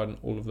fluoride in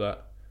all of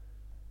that.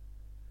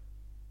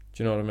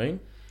 Do you know what I mean?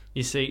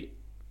 You see,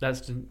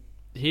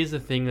 here's the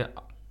thing that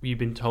you've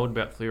been told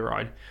about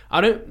fluoride.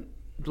 I don't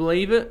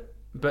believe it,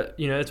 but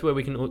that's where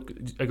we can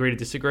agree to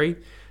disagree.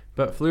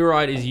 But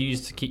fluoride is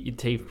used to keep your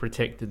teeth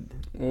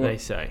protected. They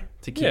say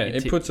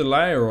it puts a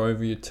layer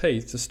over your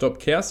teeth to stop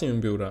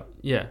calcium build-up.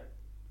 Yeah,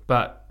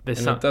 but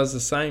it does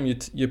the same.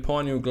 Your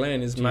pineal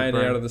gland is made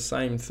out of the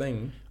same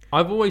thing.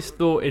 I've always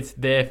thought it's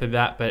there for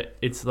that, but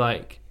it's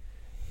like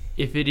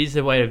if it is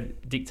a way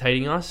of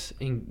dictating us,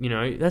 and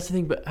that's the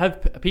thing. But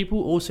have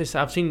people also say?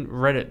 I've seen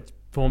Reddit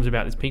forums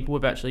about this. People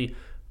have actually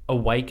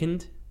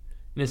awakened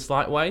in a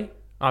slight way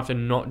after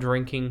not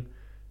drinking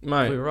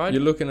fluoride.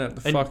 You're looking at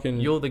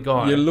you're the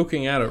guy. You're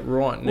looking at it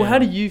right now. Well, how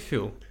do you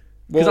feel?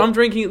 Because I'm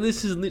drinking it.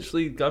 This is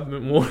literally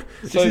government water.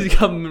 This is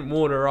government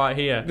water right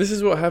here. This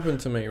is what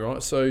happened to me,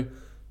 right? So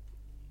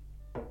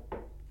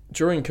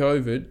during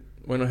COVID,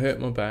 when I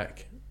hurt my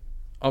back,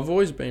 I've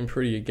always been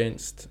pretty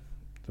against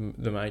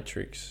the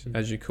Matrix,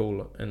 as you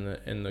call it,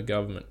 and the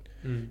government.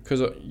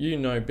 Because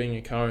being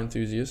a car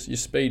enthusiast, you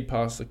speed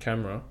past the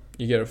camera,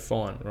 you get a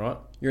fine, right?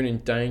 You're in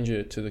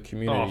danger to the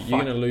community.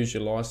 You're going to lose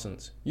your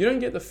license. You don't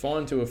get the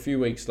fine till a few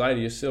weeks later.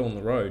 You're still on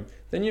the road.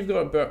 Then you've got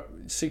about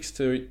 6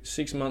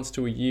 months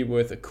to a year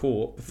worth of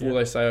court before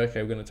they say,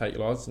 okay, we're going to take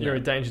your license. You're a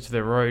danger to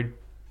the road.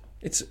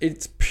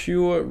 It's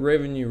pure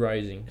revenue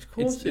raising. Of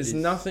course it's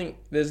nothing.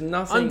 There's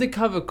nothing.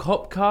 Undercover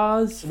cop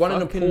cars. One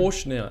in a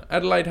Porsche now.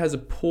 Adelaide has a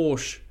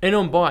Porsche. And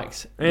on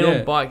bikes.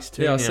 On bikes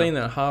too. Yeah, I've seen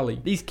that Harley.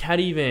 These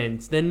caddy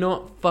vans, they're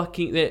not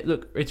fucking.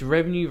 Look, it's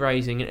revenue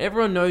raising, and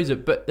everyone knows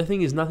it. But the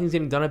thing is, nothing's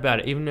getting done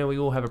about it, even though we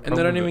all have a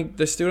problem. And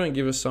they still don't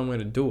give us somewhere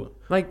to do it.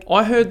 Like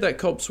I heard that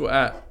cops were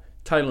at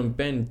Taylor and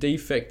Ben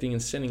defecting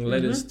and sending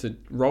letters to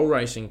roll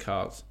racing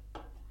cars.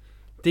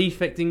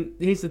 Defecting.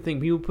 Here's the thing: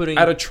 people putting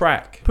at a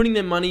track, putting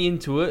their money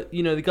into it.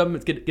 The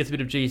government gets a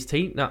bit of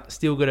GST.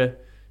 Still gotta.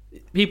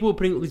 People are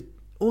putting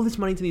all this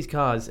money into these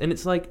cars, and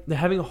it's like they're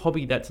having a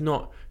hobby that's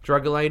not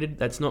drug related.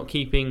 That's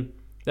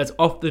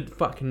off the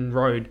fucking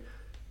road,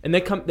 and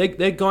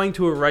they're going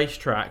to a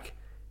racetrack,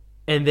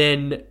 and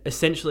then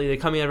essentially they're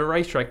coming out of a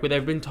racetrack where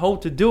they've been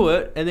told to do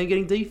it, and they're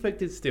getting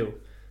defected still.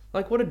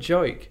 Like what a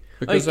joke.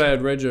 Because they had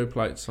rego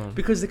plates on.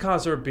 Because the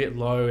cars are a bit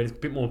low, and it's a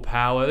bit more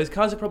power. Those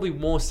cars are probably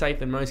more safe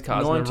than most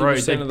cars on the road.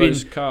 90% of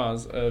those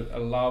cars are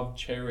loved,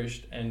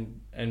 cherished,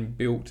 and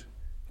built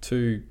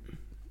to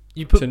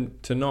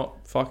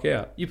not fuck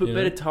out. You put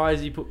better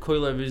tyres, you put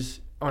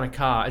coilovers on a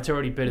car. It's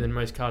already better than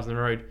most cars on the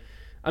road.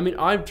 I mean,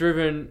 I've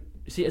driven.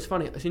 See, it's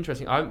funny. It's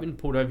interesting. I haven't been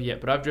pulled over yet,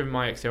 but I've driven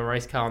my XL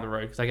race car on the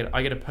road because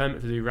I get a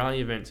permit to do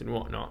rally events and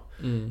whatnot.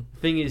 The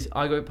thing is,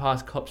 I go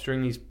past cops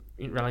during these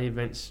rally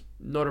events.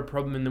 Not a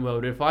problem in the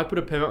world. If I put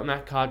a permit on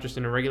that car just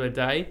in a regular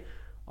day,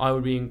 I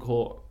would be in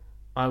court.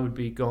 I would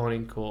be gone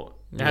in court.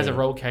 It has a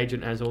roll cage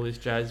and it has all this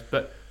jazz.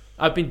 But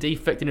I've been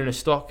defected in a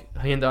stock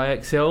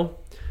Hyundai XL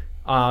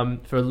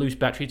for a loose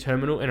battery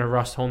terminal and a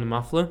rust hole in the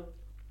muffler.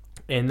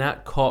 And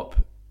that cop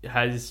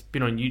has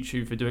been on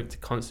YouTube for doing it to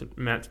constant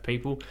amounts of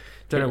people.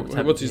 Don't know what's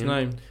happening. What's his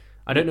name?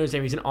 I don't know his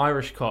name. He's an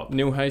Irish cop.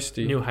 Neil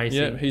Hasty.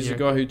 Yeah, he's the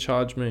guy who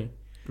charged me.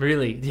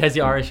 Really? He has the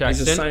Irish accent?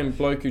 He's the same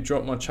bloke who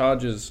dropped my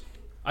charges.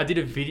 I've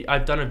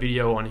done a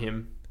video on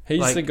him.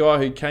 He's the guy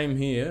who came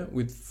here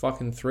with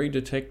fucking 3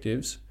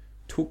 detectives,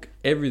 took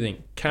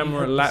everything.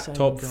 Camera,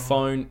 laptop,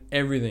 phone,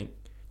 everything.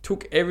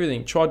 Took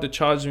everything. Tried to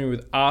charge me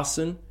with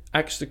arson,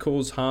 acts to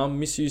cause harm,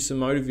 misuse of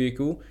motor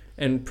vehicle,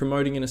 and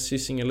promoting and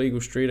assisting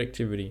illegal street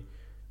activity.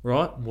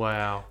 Right?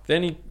 Wow.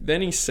 Then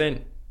he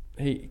sent...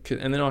 and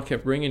then I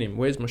kept ringing him.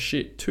 Where's my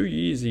shit? 2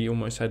 years he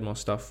almost had my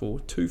stuff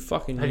for. 2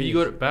 fucking years. Have you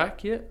got it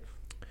back yet?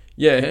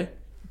 Yeah.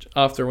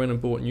 After I went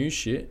and bought new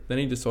shit, then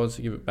he decides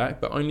to give it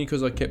back, but only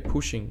because I kept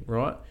pushing,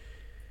 right?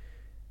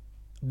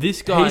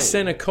 This guy... He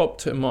sent a cop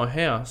to my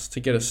house to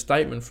get a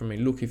statement from me.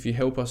 Look, if you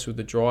help us with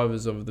the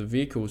drivers of the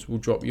vehicles, we'll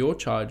drop your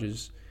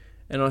charges.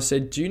 And I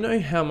said, do you know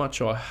how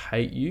much I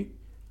hate you?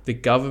 The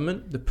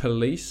government, the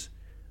police.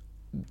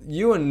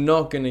 You are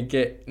not going to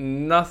get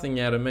nothing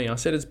out of me. I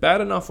said, it's bad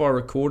enough I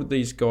recorded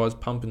these guys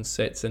pumping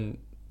sets and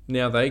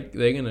now they're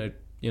going to,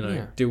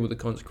 deal with the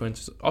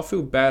consequences. I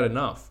feel bad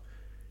enough.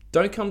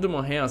 Don't come to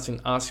my house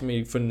and ask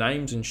me for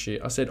names and shit.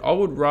 I said, I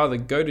would rather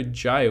go to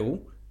jail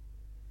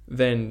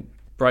than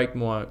break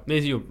my...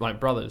 These are your,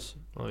 brothers,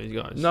 all these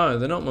guys? No,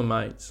 they're not my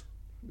mates.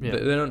 Yeah.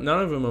 None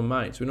of them are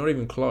mates. We're not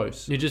even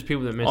close. You're just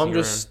people that messing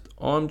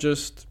around.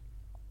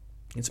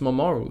 It's my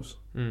morals.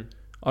 Mm.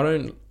 I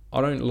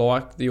don't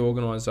like the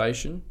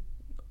organisation,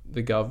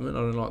 the government.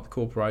 I don't like the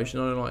corporation.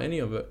 I don't like any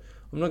of it.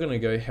 I'm not going to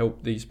go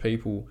help these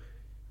people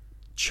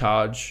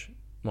charge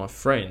my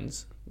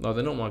friends. No,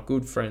 they're not my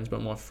good friends,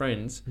 but my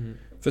friends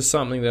for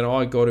something that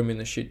I got them in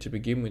the shit to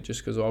begin with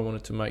just because I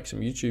wanted to make some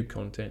YouTube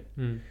content.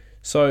 Mm.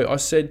 So I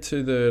said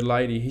to the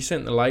lady, he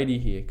sent the lady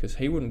here because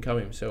he wouldn't come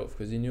himself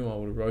because he knew I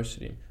would have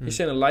roasted him. He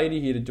sent a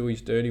lady here to do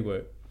his dirty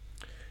work.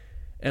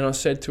 And I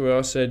said to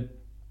her,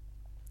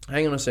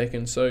 hang on a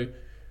second. So,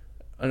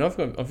 and I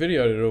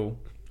videoed it all.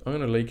 I'm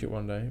going to leak it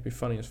one day. It'd be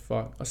funny as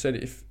fuck. I said,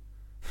 if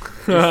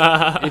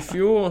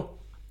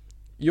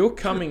you're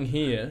coming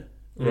here,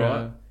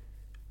 right,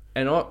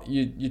 and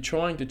you're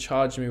trying to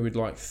charge me with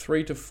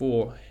 3 to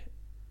 4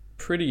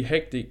 pretty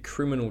hectic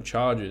criminal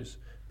charges,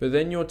 but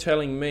then you're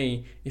telling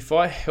me if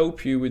I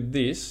help you with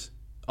this,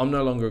 I'm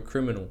no longer a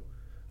criminal.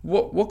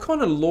 What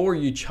kind of law are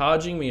you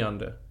charging me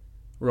under,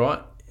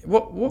 right?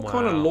 What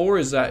kind of law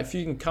is that? If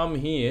you can come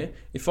here,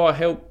 if I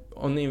help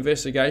on the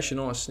investigation,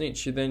 I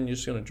snitch, then you're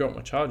just going to drop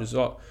my charges.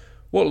 Like,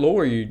 what law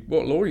are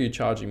you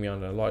charging me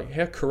under? Like,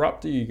 how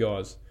corrupt are you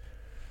guys?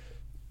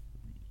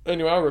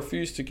 Anyway, I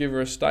refused to give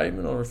her a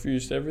statement. I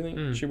refused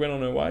everything. She went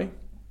on her way.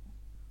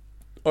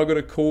 I got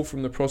a call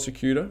from the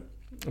prosecutor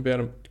about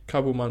a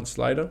couple months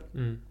later,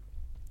 and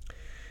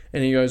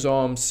he goes, "Oh,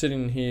 I'm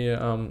sitting here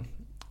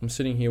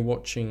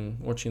watching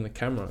the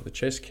camera, the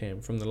chest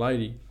cam from the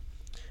lady,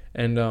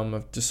 and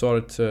I'm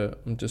deciding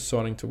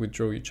to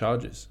withdraw your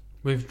charges."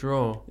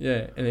 Withdraw?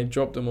 Yeah, and he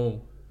dropped them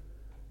all.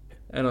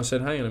 And I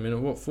said, "Hang on a minute,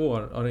 what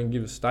for? I didn't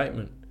give a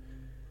statement.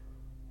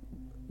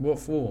 What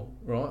for?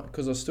 Right?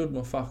 Because I stood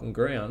my fucking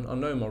ground. I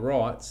know my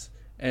rights,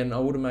 and I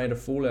would have made a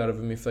fool out of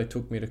them if they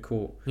took me to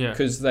court. Yeah.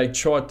 Because they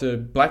tried to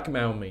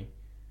blackmail me.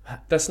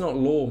 That's not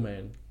law,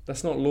 man.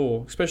 That's not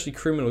law, especially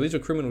criminal. These are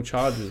criminal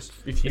charges.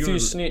 If you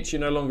snitch,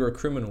 you're no longer a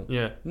criminal.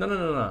 Yeah.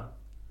 No.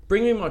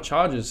 Bring me my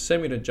charges.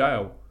 Send me to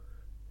jail.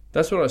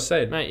 That's what I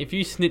said. Mate, if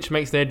you snitch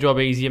makes their job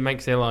easier,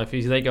 makes their life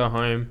easier. They go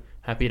home,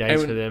 happy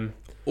days for them.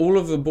 All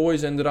of the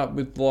boys ended up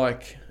with I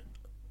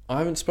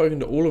haven't spoken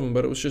to all of them,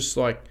 but it was just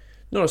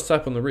not a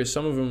slap on the wrist.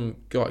 Some of them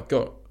got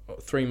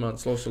 3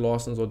 months loss of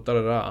license or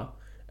da-da-da,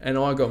 and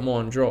I got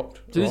mine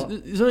dropped. So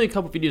there's only a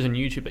couple of videos on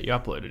YouTube that you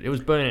uploaded. It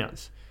was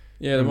burnouts.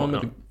 Yeah, the one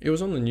with it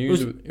was on the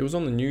news. It was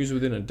on the news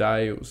within a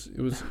day. It was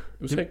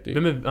hectic.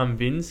 Remember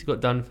Vince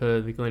got done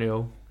for the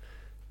Glenelg?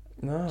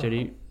 No.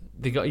 Jetty.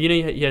 The guy,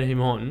 you had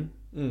him on.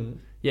 Mm.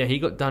 Yeah, he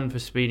got done for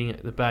speeding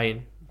at the bay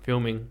and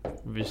filming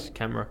with his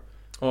camera.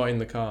 Oh, in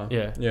the car.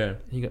 Yeah. Yeah.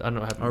 I don't know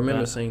what happened. I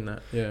remember seeing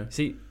that. Yeah.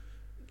 See,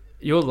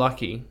 you're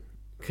lucky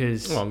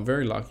because. Oh, I'm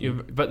very lucky.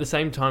 But at the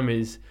same time,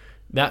 is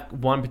that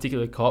one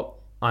particular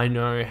cop? I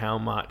know how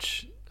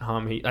much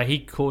harm he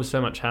caused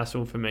so much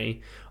hassle for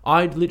me.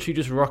 I literally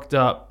just rocked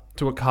up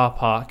to a car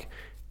park,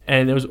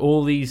 and there was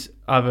all these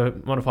other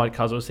modified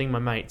cars. I was seeing my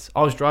mates.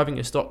 I was driving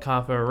a stock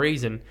car for a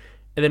reason,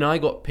 and then I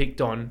got picked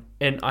on.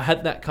 And I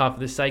had that car for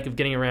the sake of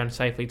getting around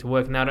safely to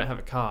work. Now I don't have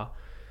a car.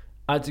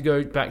 I had to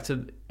go back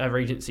to our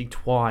agency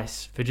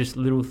twice for just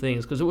little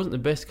things because it wasn't the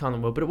best car in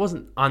the world, but it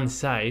wasn't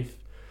unsafe.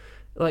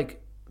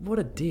 What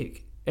a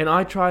dick. And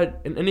I tried,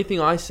 and anything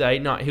I say,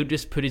 no, he'll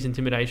just put his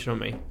intimidation on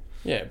me.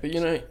 Yeah, but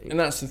and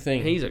that's the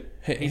thing. He's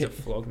a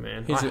flog,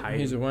 man. He's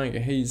a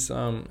wanker. He's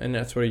and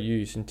that's what he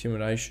used,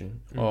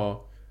 intimidation.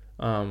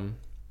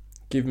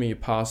 Give me your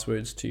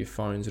passwords to your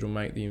phones. It'll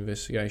make the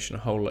investigation a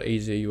whole lot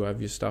easier. You'll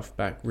have your stuff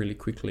back really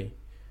quickly.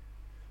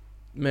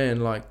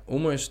 Man,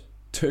 almost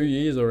 2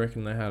 years, I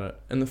reckon they had it,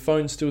 and the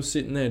phone's still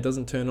sitting there. It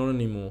doesn't turn on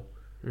anymore.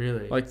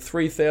 Really?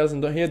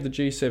 $3,000. He had the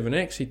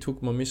G7X. He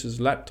took my missus'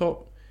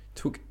 laptop.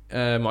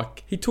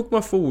 He took my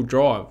 4-wheel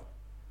drive.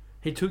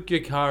 He took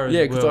your car as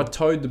well. Yeah, because I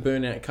towed the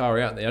burnout car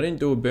out there. I didn't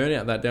do a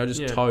burnout that day. I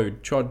just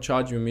towed. Tried to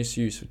charge him a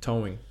misuse for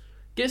towing.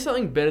 Get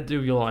something better to do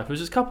with your life. It was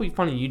just a couple of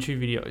funny YouTube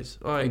videos.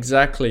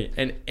 Exactly.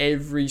 And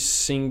every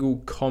single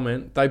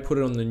comment, they put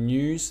it on the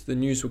news. The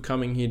news were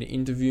coming here to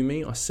interview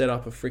me. I set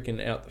up a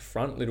freaking out the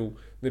front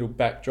little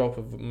backdrop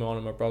of one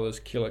of my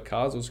brother's killer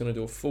cars. I was going to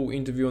do a full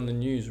interview on the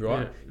news,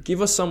 right? Yeah.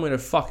 Give us somewhere to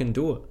fucking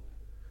do it.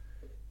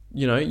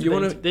 They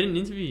didn't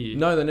interview you?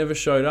 No, they never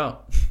showed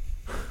up.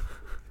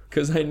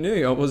 Because they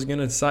knew I was going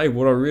to say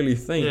what I really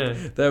think.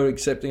 Yeah. They were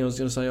accepting I was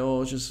going to say,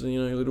 it's just, a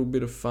little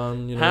bit of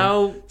fun.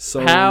 How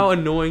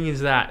annoying is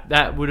that?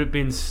 That would have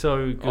been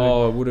so good.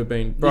 Oh, it would have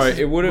been. Bro,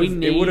 it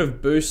would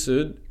have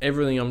boosted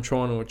everything I'm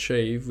trying to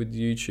achieve with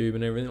YouTube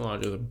and everything.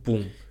 Just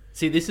boom.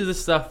 See, this is the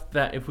stuff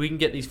that if we can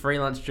get these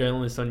freelance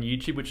journalists on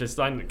YouTube, which are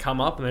starting to come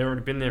up and they've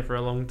already been there for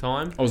a long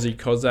time. Aussie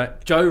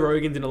Kozak. Joe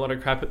Rogan's in a lot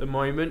of crap at the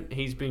moment.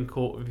 He's been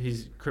caught with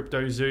his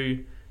Crypto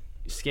Zoo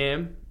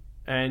scam.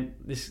 And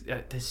there's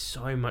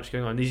so much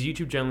going on. These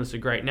YouTube journalists are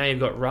great. Now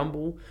you've got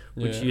Rumble,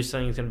 which you're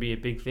saying is going to be a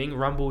big thing.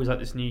 Rumble is like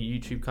this new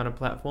YouTube kind of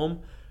platform.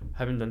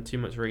 Haven't done too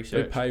much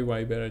research. They pay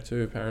way better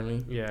too,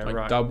 apparently. Yeah, like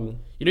right. double.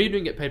 You know you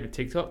don't get paid with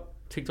TikTok?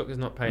 TikTok does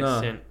not pay a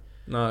cent.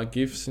 Nah,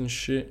 gifts and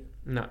shit.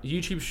 No,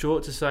 YouTube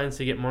Shorts are starting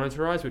to get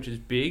monetized, which is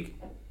big.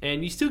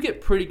 And you still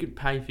get pretty good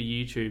pay for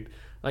YouTube.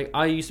 Like,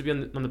 I used to be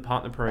on the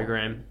partner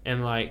program,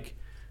 and like...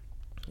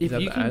 Is that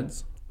the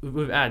ads?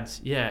 With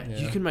ads, yeah,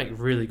 you can make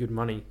really good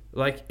money.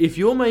 Like, if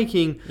you're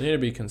making... You need to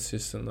be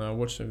consistent, though. I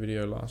watched a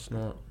video last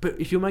night. But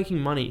if you're making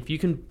money, if you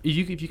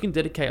can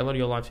dedicate a lot of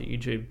your life to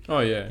YouTube... Oh,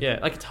 yeah. Yeah,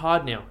 like, it's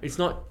hard now. It's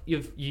not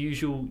your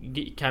usual, you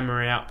get your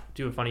camera out,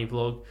 do a funny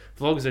vlog.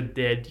 Vlogs are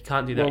dead. You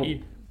can't do that.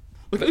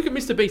 Well, look at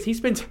Mr. Beast. He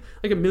spent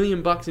like $1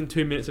 million in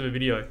 2 minutes of a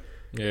video.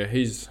 Yeah,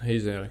 he's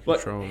out of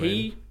control,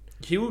 man.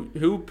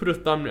 He'll put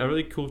a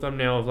really cool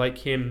thumbnail of like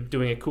him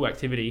doing a cool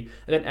activity,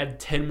 and then add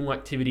 10 more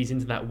activities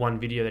into that one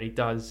video that he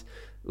does.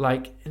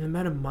 Like, an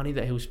amount of money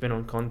that he'll spend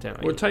on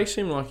content. Well, it takes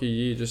him like a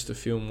year just to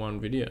film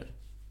one video.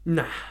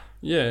 Nah.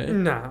 Yeah.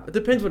 Nah. It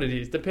depends what it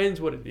is.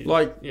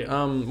 Like,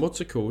 what's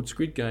it called?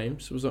 Squid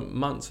Games. It was like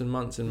months and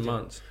months and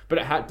months. But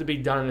it had to be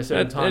done in a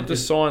certain time. They had to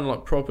sign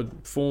like proper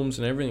forms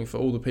and everything for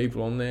all the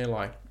people on there,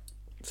 like,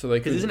 so they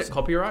could. Because isn't it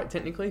copyright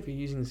technically if you're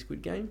using the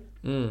Squid Game?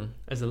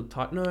 As a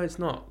type? No, it's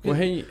not. Well,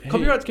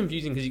 copyright's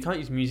confusing because you can't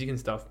use music and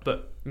stuff.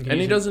 But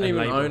he doesn't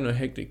even own a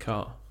hectic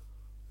car.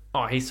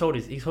 Oh, he sold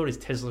his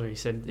Tesla. He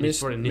said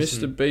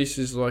Mr. Beast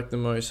is like the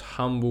most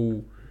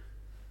humble.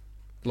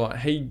 Like,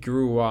 he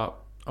grew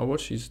up. I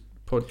watched his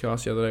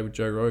podcast the other day with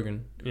Joe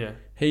Rogan. Yeah.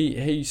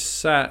 He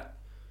sat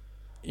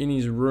in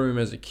his room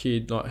as a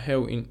kid, like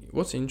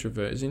what's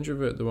introvert? Is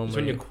introvert the one it's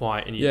when you're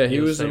quiet and he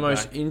was the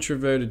most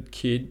introverted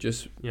kid,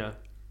 just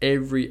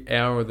every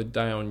hour of the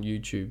day on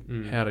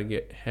YouTube. How to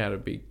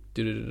be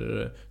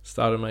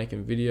started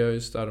making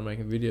videos.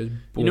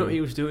 Boom. You know what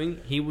he was doing?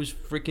 He was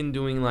freaking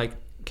doing like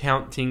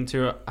counting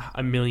to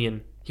 1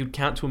 million. He would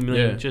count to 1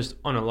 million just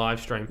on a live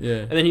stream. Yeah.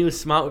 And then he was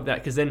smart with that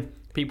because then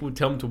people would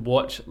tell him to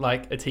watch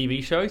like a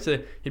TV show. So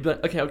he'd be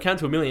like, okay, I'll count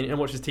to 1 million and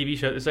watch this TV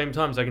show at the same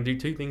time so I can do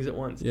 2 things at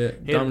once. Yeah,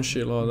 dumb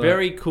shit like that.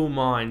 Very cool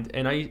mind.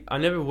 And I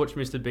never watched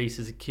Mr. Beast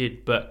as a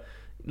kid, but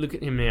look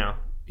at him now.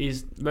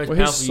 He's the most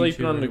powerful YouTuber. He's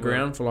sleeping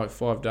underground for like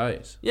 5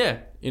 days. Yeah.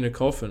 In a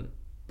coffin.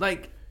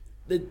 Like,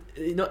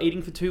 not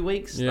eating for 2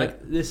 weeks. Yeah.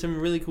 Like, there's some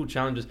really cool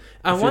challenges.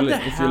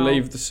 If you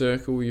leave the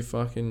circle, you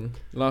fucking...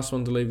 Last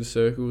one to leave the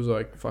circle was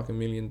like fucking $1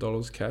 million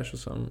cash or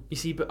something. You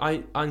see, but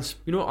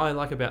you know what I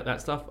like about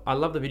that stuff? I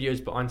love the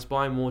videos, but I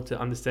inspire more to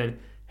understand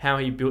how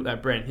he built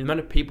that brand. The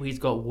amount of people he's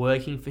got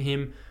working for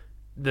him,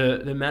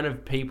 the amount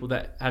of people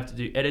that have to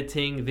do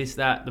editing, this,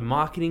 that, the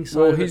marketing side.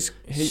 Well, he's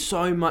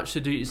so much to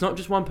do. It's not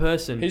just one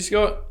person. He's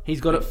got it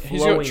flowing. He's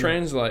got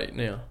Translate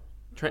now.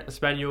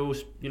 Spaniel,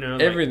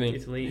 everything.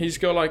 Like Italy. He's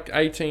got like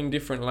 18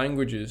 different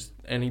languages,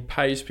 and he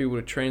pays people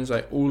to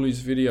translate all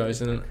his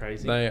videos, and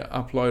they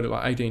upload it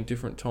like 18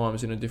 different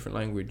times in a different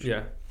language.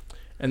 Yeah.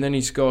 And then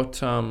he's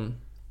got what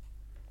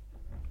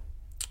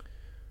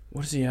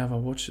does he have? I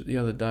watched it the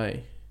other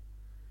day.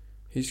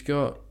 He's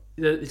got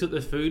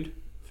the food.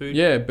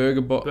 Yeah,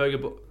 Beast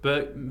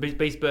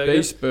Burger.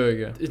 Beast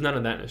Burger. There's none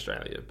of that in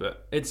Australia,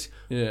 but it's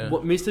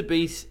what Mr.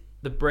 Beast,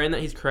 the brand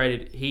that he's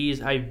created. He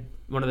is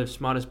one of the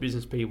smartest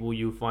business people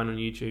you'll find on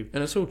YouTube.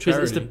 And it's all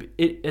charity.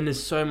 And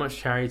there's so much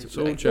charity. It's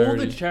all charity. All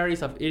the charity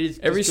stuff. It is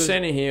every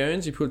cent he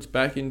earns, he puts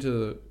back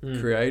into the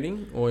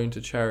creating or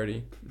into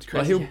charity. It's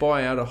crazy. Like, he'll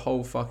buy out a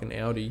whole fucking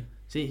Audi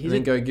and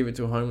then go give it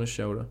to a homeless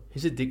shelter.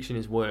 His addiction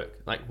is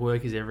work. Like,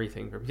 work is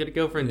everything for him. He's got a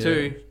girlfriend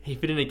too. He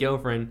fit in a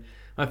girlfriend.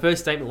 My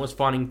first statement was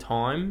finding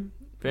time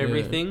for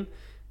everything.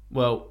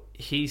 Well,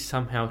 he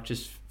somehow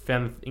just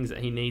found the things that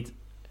he needs.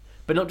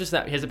 But not just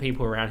that, he has the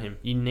people around him.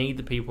 You need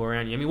the people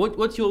around you. I mean,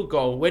 what's your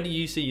goal? Where do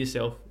you see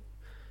yourself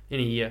in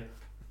a year?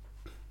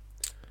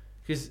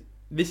 Because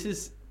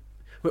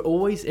we're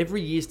always,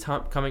 every year's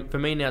time coming, for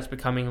me now it's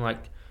becoming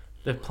like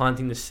the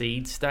planting the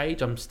seed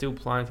stage. I'm still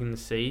planting the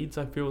seeds,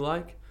 I feel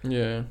like.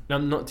 Yeah. And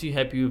I'm not too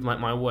happy with my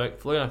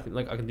workflow. I feel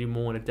like I can do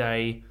more in a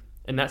day.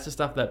 And that's the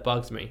stuff that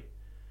bugs me.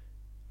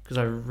 Because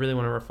I really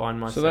want to refine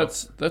myself.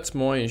 So that's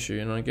my issue,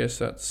 and I guess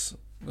that's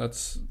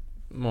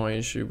my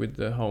issue with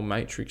the whole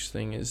Matrix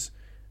thing is,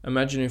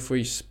 imagine if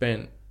we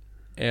spent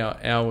our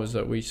hours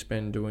that we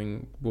spend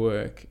doing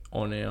work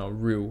on our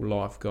real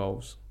life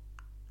goals.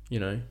 You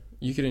know,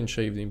 you could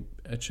achieve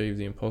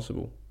the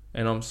impossible,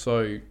 and I'm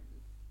so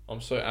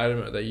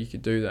adamant that you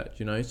could do that.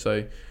 You know,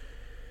 so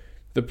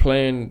the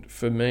plan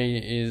for me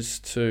is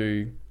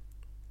to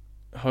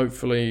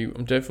hopefully,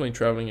 I'm definitely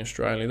traveling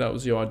Australia. That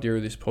was the idea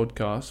of this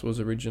podcast, was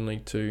originally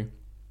to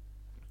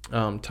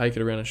take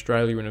it around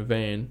Australia in a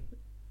van.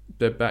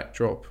 The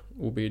backdrop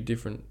will be a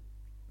different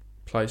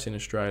place in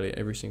Australia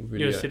every single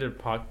video. You'll sit at a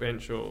park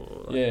bench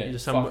or... I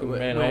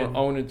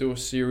want to do a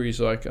series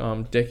like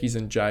Deckies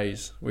and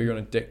Jays, where you're on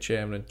a deck chair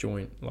having a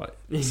joint, like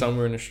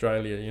somewhere in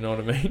Australia, you know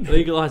what I mean?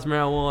 Legalise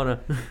marijuana.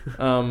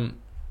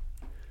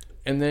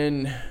 And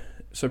then,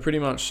 so pretty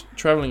much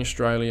travelling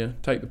Australia,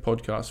 take the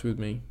podcast with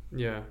me.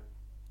 Yeah.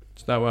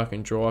 So that way I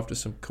can drive to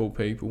some cool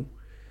people.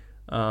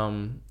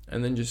 And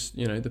then just,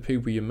 the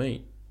people you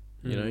meet.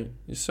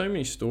 There's so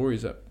many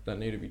stories that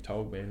need to be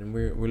told, man. And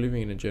we're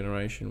living in a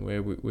generation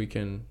where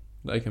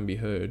they can be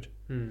heard.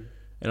 Mm.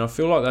 And I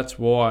feel like that's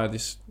why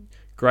this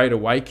great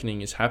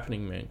awakening is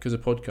happening, man, because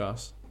of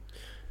podcasts.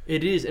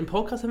 It is, and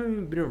podcasts haven't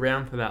even been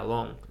around for that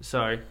long.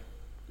 So,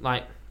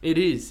 it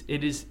is.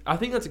 I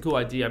think that's a cool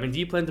idea. I mean, do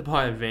you plan to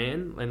buy a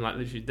van and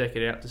literally deck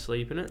it out to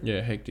sleep in it?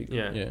 Yeah, hectic.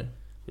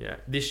 Yeah.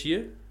 This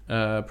year?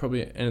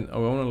 Probably, and I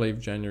want to leave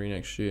January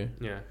next year.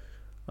 Yeah.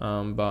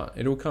 But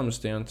it all comes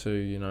down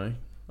to,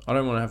 I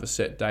don't want to have a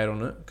set date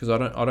on it because I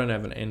don't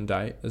have an end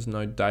date. There's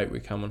no date.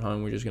 We're coming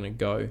home. We're just going to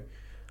go.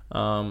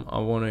 I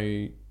want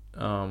to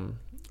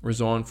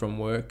resign from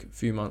work a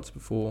few months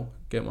before,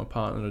 get my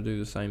partner to do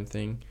the same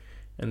thing,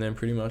 and then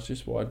pretty much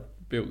just why I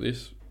built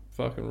this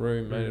fucking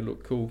room, made it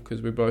look cool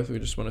because we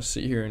just want to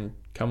sit here and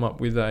come up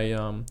with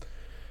an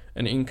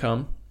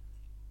income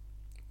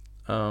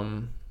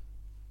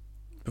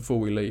before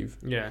we leave.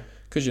 Yeah.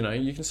 Because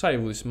you can save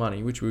all this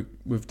money, which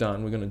we've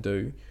done. We're going to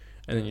do,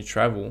 and then you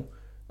travel.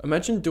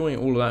 Imagine doing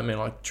all of that, man.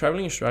 Like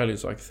traveling Australia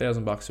is like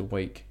 $1,000 a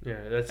week.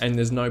 Yeah, and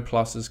there's no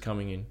pluses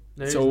coming in.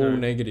 It's all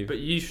negative. But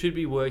you should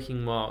be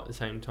working well at the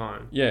same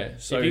time. Yeah,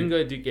 so if you can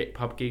go get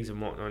pub gigs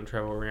and whatnot and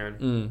travel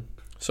around.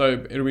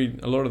 So it'll be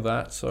a lot of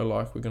that. So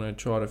we're gonna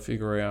try to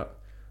figure out,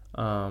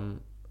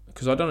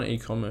 because I done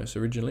e-commerce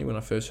originally when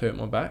I first hurt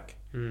my back.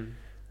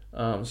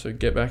 So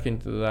get back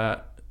into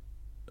that.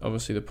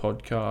 Obviously the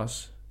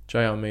podcast,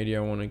 JL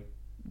Media.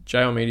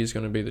 JL Media is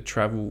going to be the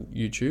travel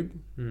YouTube.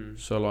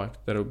 So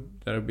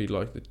that'll be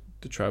like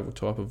the travel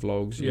type of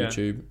vlogs,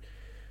 YouTube.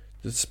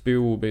 The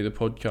Spill will be the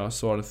podcast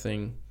side of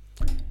thing,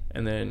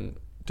 and then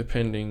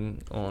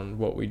depending on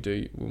what we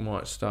do, we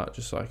might start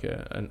just like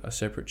a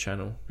separate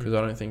channel because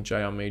I don't think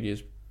JL Media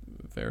is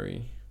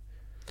very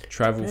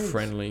travel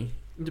friendly.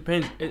 It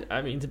depends.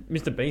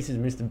 Mr. Beast is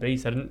Mr.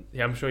 Beast.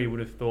 I'm sure you would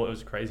have thought it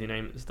was a crazy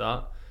name at the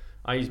start.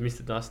 I use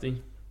Mr.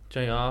 Dusty.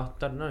 JR,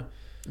 don't know.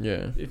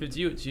 Yeah. If it's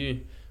you, it's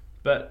you.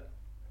 But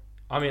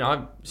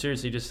I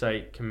seriously just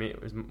say commit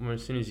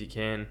as soon as you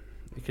can,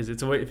 because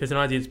if it's an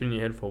idea that's been in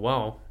your head for a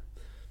while,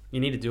 you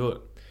need to do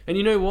it. And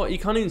you know what? You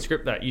can't even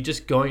script that. You're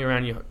just going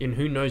around, and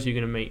who knows who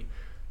you're going to meet.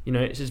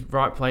 It's just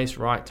right place,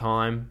 right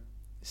time.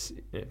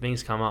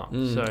 Things come up.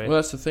 So well,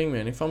 that's the thing,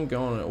 man. If I'm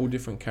going to all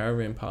different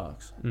caravan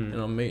parks and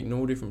I'm meeting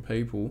all different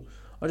people,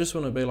 I just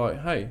want to be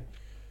like, hey,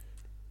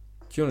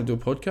 do you want to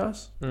do a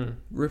podcast?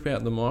 Rip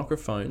out the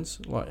microphones.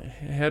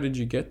 How did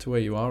you get to where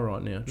you are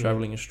right now,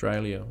 traveling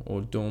Australia or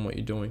doing what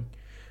you're doing?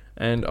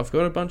 And I've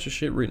got a bunch of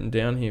shit written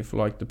down here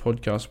for the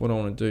podcast, what I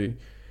want to do.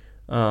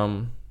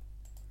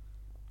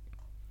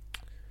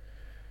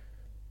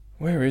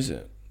 Where is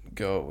it?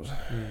 Goals.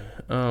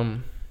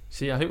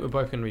 See, I think we're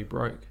both going to be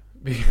broke.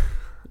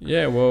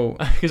 Yeah, well,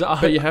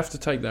 but you have to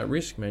take that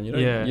risk, man. You're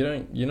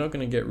not going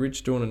to get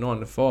rich doing a 9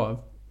 to 5.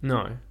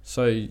 No.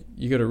 So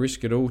you got to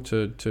risk it all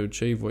to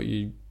achieve what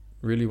you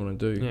really want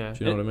to do. Yeah.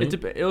 Do you know what I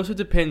mean? It also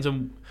depends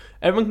on...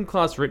 Everyone can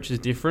class rich as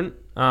different.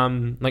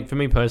 For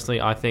me personally,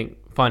 I think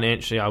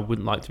financially I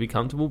wouldn't like to be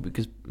comfortable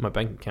because my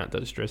bank account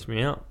does stress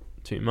me out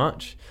too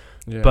much.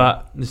 Yeah.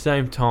 But at the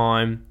same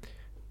time,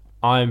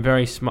 I'm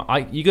very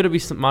smart. You got to be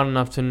smart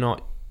enough to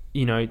not,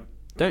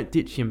 don't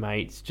ditch your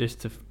mates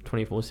just to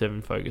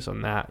 24/7 focus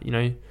on that.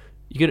 You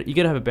got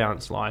to have a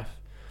balanced life.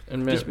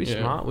 And just be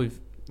smart with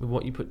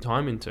what you put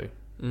time into.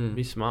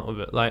 Be smart with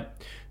it.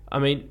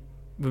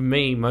 With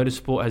me,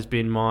 motorsport has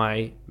been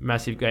my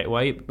massive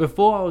gateway.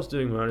 Before I was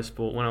doing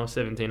motorsport, when I was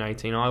 17,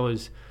 18, I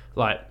was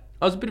a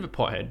bit of a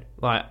pothead.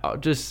 I'll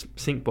just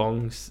sink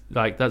bongs.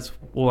 That's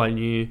all I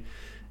knew.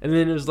 And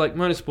then it was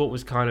motorsport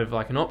was kind of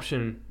an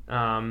option.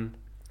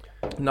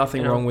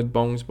 Nothing wrong with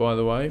bongs, by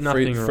the way.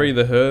 Free wrong.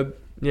 the herb.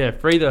 Yeah,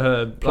 free the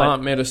herb.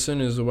 Plant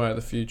medicine is the way of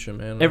the future,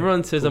 man.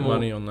 Everyone says I'm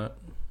money on that.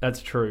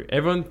 That's true.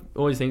 Everyone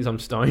always thinks I'm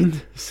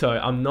stoned, so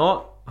I'm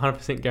not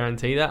 100%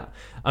 guarantee that.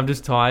 I'm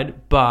just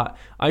tired. But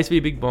I used to be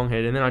a big bong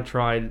head, and then I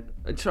tried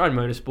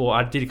motorsport.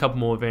 I did a couple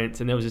more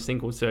events, and there was this thing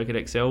called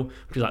Circuit XL,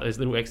 which is those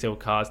little XL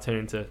cars turn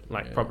into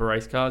proper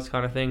race cars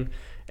kind of thing.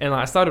 And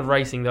I started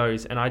racing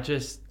those, and I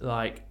just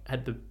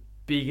had the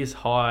biggest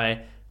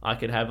high I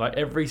could have.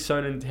 Every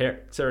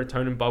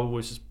serotonin bubble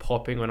was just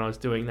popping when I was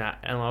doing that,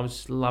 and I was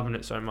just loving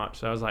it so much.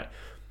 So I was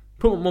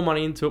put more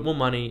money into it,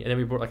 and then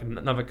we brought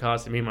another car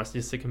so me and my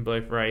sister can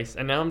both race,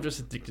 and now I'm just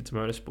addicted to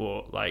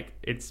motorsport.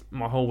 It's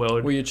my whole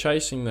world. Well, you're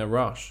chasing the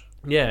rush.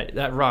 Yeah,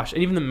 that rush,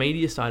 and even the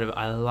media side of it,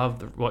 I love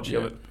the watching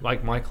of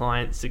it. My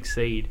clients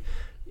succeed.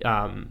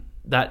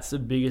 That's the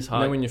biggest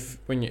high. And then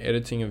when you're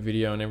editing a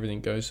video and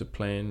everything goes to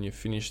plan, you're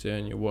finished there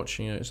and you're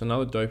watching it. It's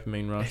another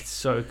dopamine rush. It's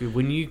so good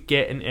when you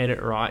get an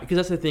edit right, because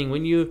that's the thing.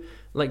 When you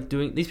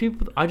doing these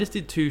people, I just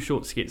did 2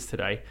 short skits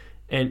today,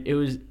 and it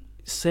was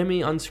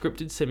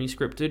semi-unscripted,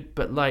 semi-scripted,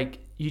 but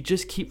you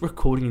just keep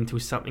recording until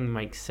something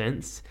makes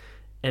sense,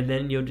 and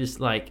then you're just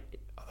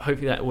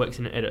hopefully that works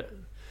in an edit.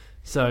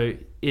 So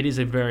it is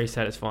a very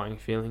satisfying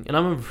feeling, and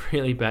I'm a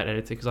really bad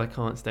editor because I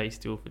can't stay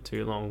still for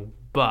too long,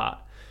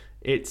 but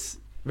it's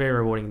very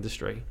rewarding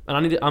industry.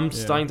 And I'm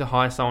starting to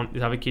hire someone to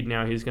have a kid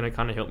now who's going to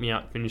kind of help me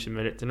out finish some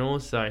edits and all.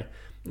 So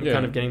I'm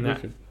kind of getting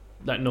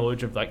that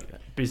knowledge of like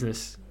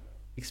business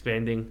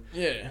expanding,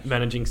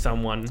 managing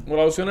someone. Well,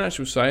 I was going to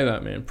actually say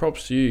that, man.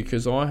 Props to you,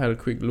 because I had a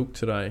quick look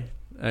today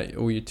at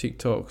all your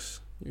TikToks.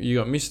 You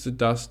got Mr.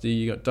 Dusty,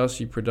 you got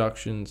Dusty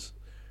Productions.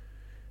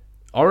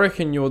 I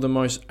reckon you're the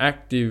most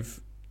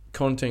active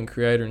content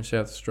creator in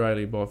South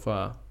Australia by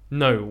far.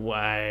 No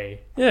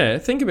way. Yeah,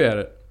 think about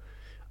it.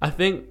 I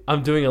think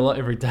I'm doing a lot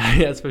every day,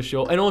 that's for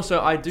sure. And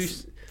also, I do...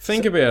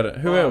 Think about it.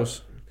 Who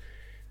else?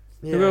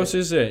 Yeah. Who else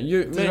is there?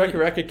 Does Raka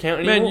Raka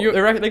count anymore?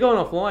 They're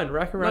going offline.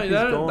 Raka Raka's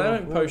gone. They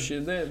don't post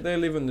shit. They're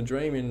living the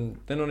dream, and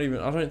they're not even...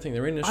 I don't think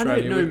they're in Australia.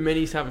 I don't know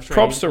many South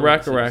Australian... Props to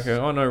Raka Raka.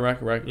 I know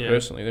Raka Raka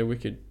personally. They're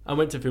wicked. I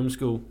went to film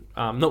school.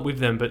 Not with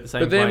them, but the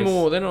same place.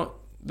 But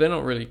they're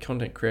not really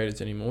content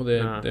creators anymore.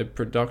 They're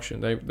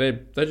production.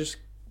 They just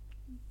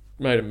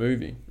made a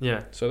movie.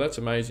 Yeah. So that's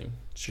amazing.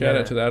 Shout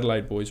out to the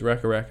Adelaide boys,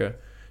 Raka Raka,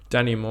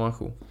 Danny and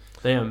Michael.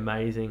 They're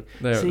amazing.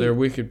 They're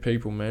wicked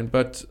people, man.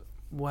 But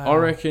I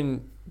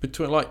reckon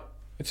between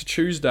it's a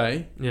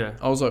Tuesday. Yeah.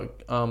 I was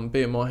like,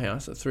 be at my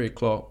house at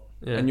 3:00,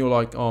 and you're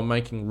like, I'm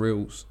making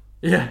reels.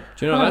 Yeah.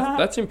 Do you know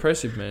that's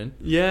impressive, man?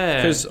 Yeah.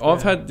 Because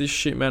I've had this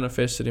shit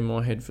manifested in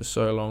my head for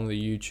so long, the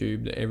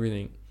YouTube, the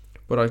everything,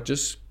 but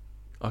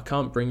I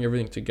can't bring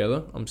everything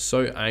together. I'm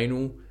so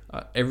anal.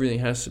 Everything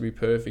has to be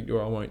perfect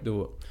or I won't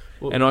do it.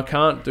 Well, and I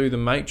can't do the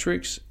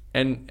matrix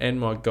and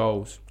my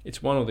goals.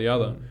 It's one or the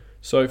other.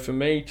 So for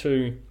me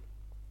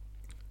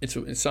it's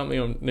something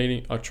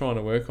I'm trying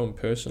to work on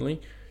personally.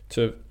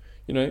 To,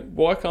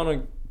 why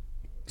can't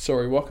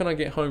I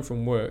get home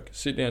from work,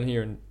 sit down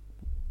here and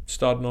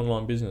start an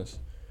online business?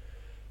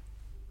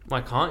 Why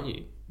can't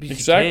you? Because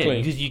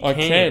exactly. You can. I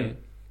can,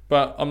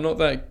 but I'm not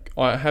that.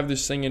 I have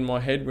this thing in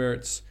my head where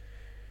it's,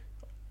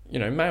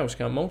 males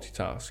can't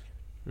multitask.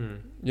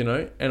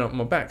 And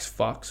my back's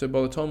fucked. So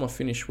by the time I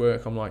finish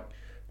work, I'm like,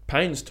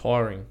 pain's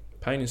tiring.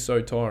 Pain is so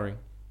tiring.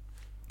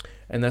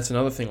 And that's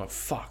another thing. Like,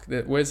 fuck.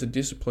 Where's the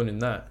discipline in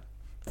that?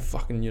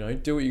 Fucking,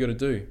 do what you got to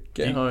do.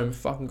 Get home,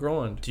 fucking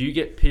grind. Do you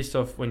get pissed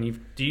off when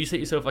do you set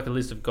yourself like a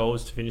list of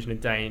goals to finish in a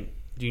day, and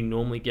do you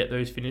normally get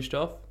those finished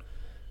off?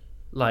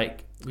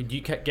 Like, when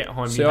you get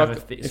home, you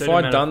have if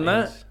I'd done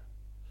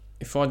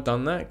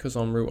that, because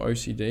I'm real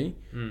OCD,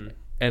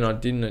 and I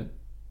didn't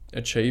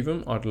achieve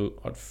them,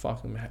 I'd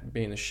fucking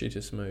be in the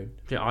shittest mood.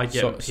 Yeah, I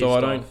get pissed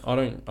off.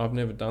 I've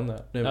never done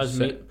that.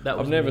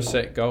 I've never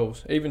set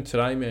goals. Even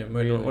today, man,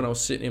 when I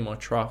was sitting in my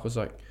truck, I was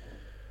like,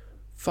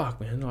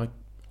 fuck, man, like,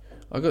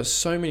 I got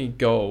so many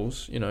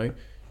goals,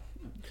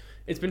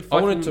 It's been I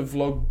wanted to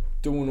vlog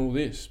doing all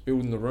this,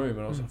 building the room,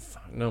 and I was like,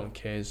 fuck, no one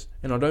cares.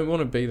 And I don't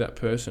want to be that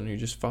person who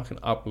just fucking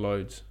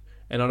uploads.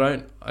 And I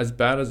don't, as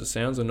bad as it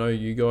sounds, I know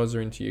you guys are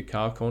into your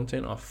car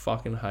content, I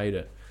fucking hate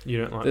it. You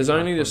don't like. There's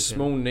only this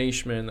small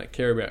niche, man, that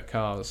care about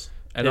cars.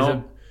 And there's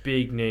a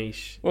big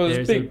niche. Well,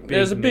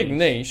 there's a big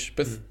niche,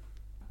 but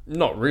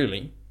not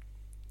really.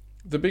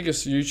 The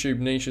biggest YouTube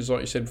niche is,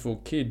 like you said before,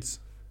 kids.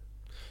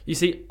 You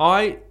see,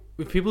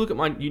 if people look at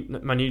my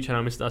new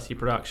channel, Mr. Dusty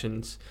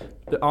Productions,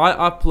 I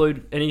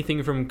upload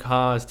anything from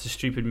cars to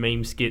stupid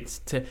meme skits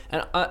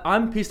and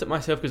I'm pissed at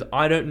myself because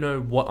I don't know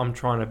what I'm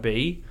trying to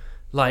be.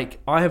 Like,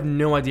 I have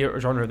no idea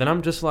what genre. Then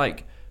I'm just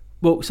like,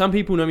 well, some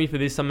people know me for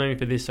this, some know me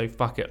for this, so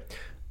fuck it.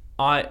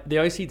 The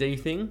OCD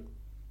thing,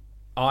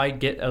 I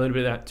get a little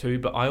bit of that too,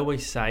 but I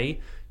always say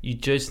you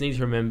just need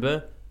to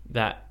remember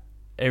that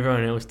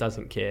everyone else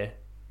doesn't care.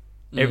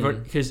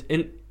 Because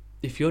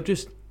if you're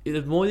just,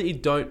 the more that you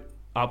don't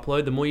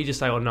upload, the more you just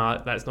say, oh, nah,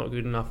 that's not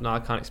good enough, nah, I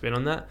can't expand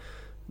on that,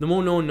 the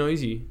more no one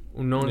knows you,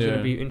 or no one's going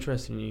to be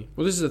interested in you.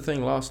 Well, this is the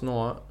thing. Last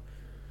night,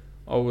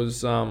 I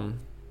was,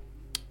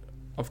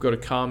 I've got a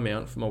car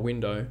mount for my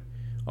window.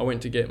 I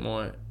went to get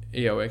my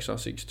EOX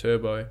R6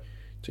 Turbo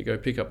to go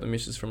pick up the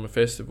missus from a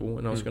festival,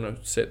 and I was going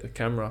to set the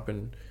camera up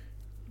and,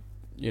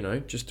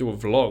 just do a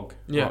vlog,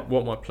 like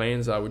what my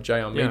plans are with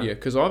JR Media,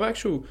 because I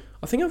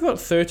think I've got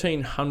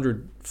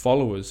 1,300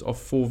 followers of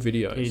 4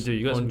 videos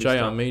you got on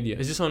JR Media.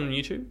 Is this on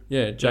YouTube?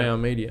 Yeah, JR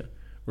Media,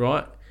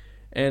 right?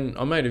 And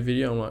I made a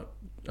video, I'm like,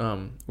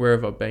 where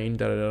have I been,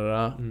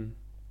 da-da-da-da-da.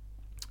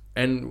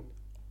 And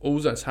all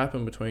that's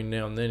happened between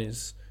now and then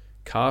is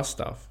car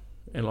stuff.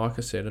 And like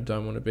I said, I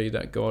don't want to be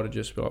that guy to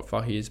just be like,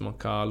 fuck, here's my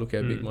car, look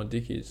how big my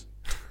dick is.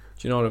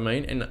 Do you know what I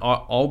mean? And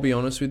I'll be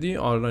honest with you,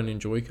 I don't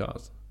enjoy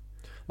cars.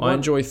 I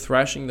enjoy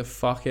thrashing the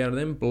fuck out of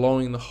them,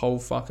 blowing the whole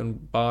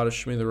fucking bar to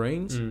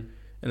smithereens, and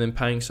then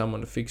paying someone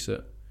to fix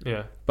it.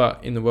 Yeah.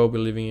 But in the world we're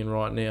living in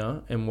right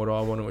now, and what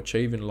I want to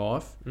achieve in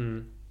life,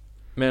 man,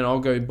 I'll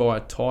go buy a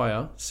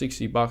tyre,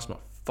 $60. I'm like,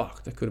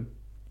 fuck, that could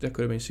have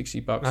been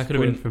 $60. That could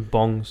have been for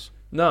bongs.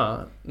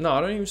 No,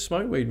 I don't even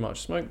smoke weed much.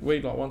 I smoke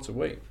weed like once a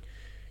week,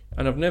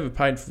 and I've never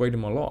paid for weed in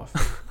my life.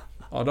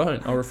 I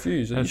don't. I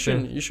refuse. And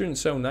you shouldn't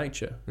sell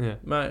nature. Yeah,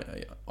 mate.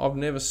 I've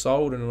never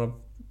sold, and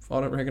I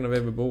don't reckon I've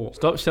ever bought.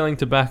 Stop selling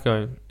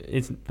tobacco.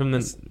 It's from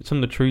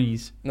the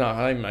trees. No,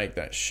 they make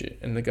that shit,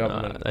 and the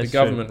government. The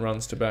government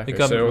runs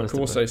tobacco, so of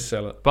course they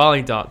sell it.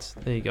 Barley darts.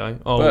 There you go.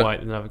 Oh,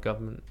 wait, another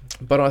government.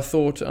 But I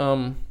thought,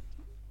 I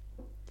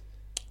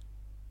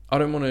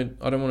don't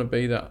want to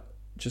be that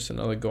just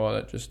another guy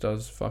that just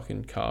does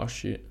fucking car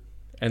shit,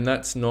 and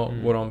that's not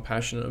what I'm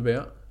passionate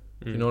about.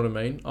 You know what I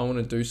mean? I want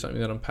to do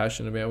something that I'm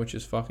passionate about, which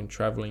is fucking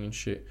traveling and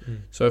shit.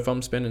 So if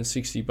I'm spending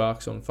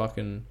 $60 on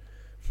fucking,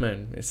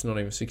 man, it's not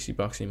even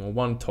 $60 anymore.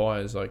 One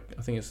tire is like,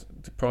 I think it's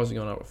the price has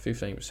gone up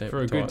 15%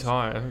 for a good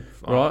tire,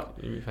 right?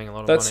 You'd be paying a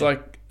lot of That's money.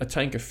 like a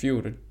tank of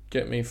fuel to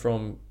get me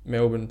from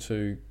Melbourne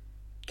to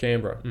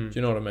Canberra. Do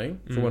you know what I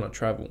mean? For when I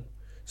travel.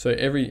 So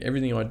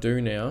everything I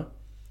do now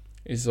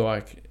is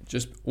like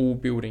just all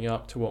building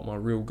up to what my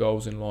real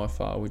goals in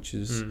life are, which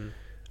is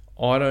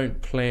I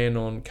don't plan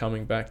on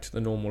coming back to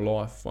the normal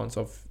life once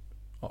I've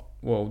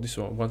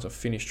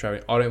finished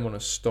traveling. I don't want to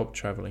stop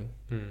traveling.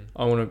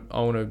 I want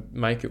to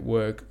make it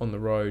work on the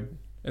road,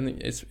 and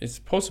it's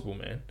possible,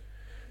 man.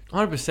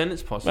 100%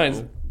 it's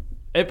possible.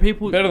 Mate,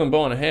 People better than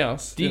buying a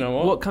house. You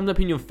know what comes up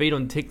in your feed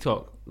on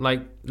TikTok?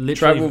 Like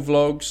literally travel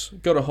vlogs.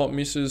 Got a hot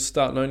missus.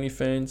 Starting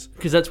OnlyFans.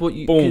 Because that's what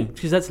you. Boom.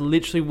 Because that's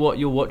literally what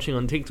you're watching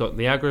on TikTok.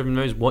 The algorithm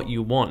knows what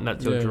you want. And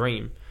that's your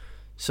dream.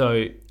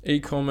 So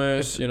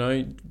e-commerce,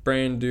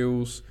 brand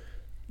deals,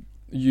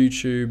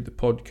 YouTube, the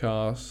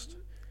podcast,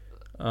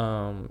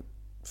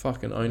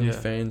 fucking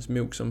OnlyFans,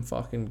 milk some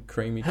fucking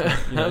creamy.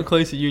 How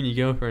close are you and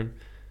your girlfriend?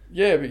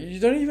 Yeah, but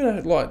you don't even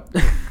have, like.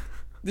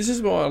 This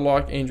is why I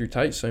like Andrew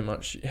Tate so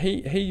much.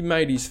 He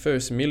made his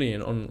first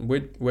million on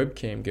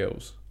webcam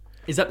girls.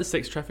 Is that the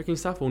sex trafficking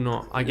stuff or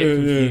not? I get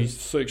confused.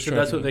 Sex so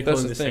that's what they're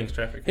calling the sex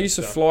trafficking. He used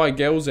to fly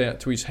girls out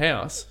to his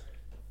house.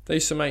 They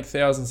used to make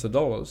thousands of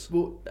dollars.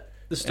 Well,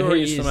 the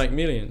story he used to make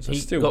millions.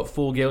 He got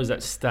 4 girls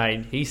that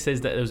stayed. He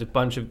says that there was a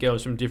bunch of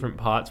girls from different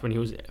parts when he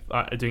was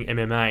doing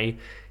MMA.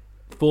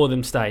 4 of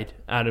them stayed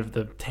out of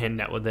the 10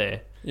 that were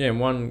there. Yeah, and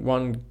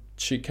one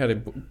chick had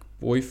a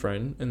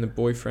boyfriend, and the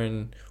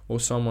boyfriend or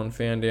someone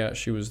found out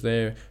she was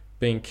there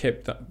being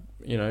kept up,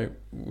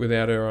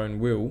 without her own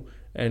will,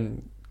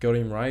 and got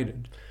him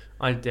raided.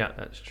 I doubt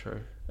that's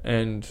true.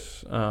 And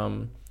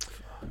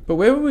but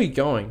where were we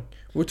going?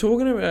 We're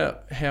talking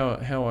about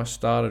how I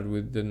started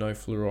with the no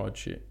fluoride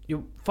shit.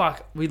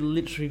 We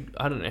literally,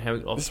 I don't know how we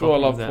got off. This is why I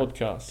love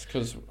podcasts,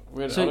 because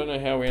I don't know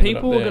how we ended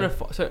up there. People are going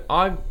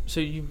to... So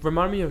you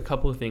remind me of a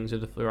couple of things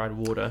of the fluoride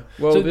water.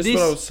 Well, so this is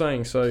what I was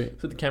saying. So Well,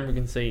 it's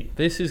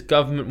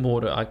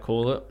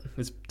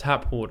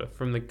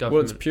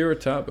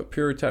Puritap, but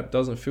Puritap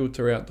doesn't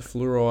filter out the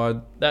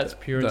fluoride. That's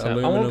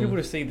Puritap. I want people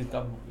to see the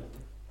government water.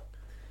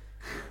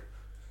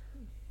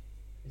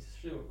 Is this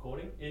still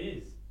recording? It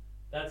is.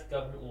 That's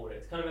government water.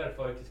 It's kind of out of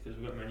focus because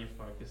we've got manual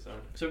focus on.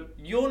 So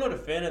you're not a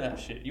fan of that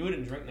shit. You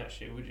wouldn't drink that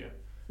shit, would you?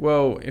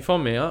 Well, if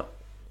I'm out,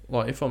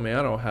 I'll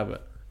have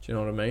it. Do you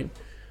know what I mean?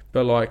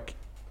 But like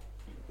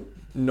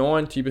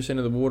 90%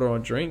 of the water I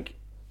drink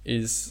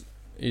is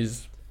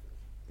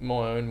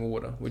my own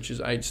water, which is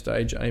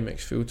 8-stage Amex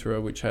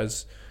filterer, which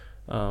has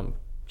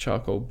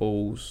charcoal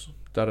balls,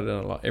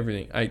 like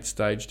everything.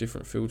 8-stage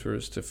different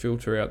filters to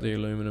filter out the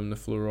aluminum, the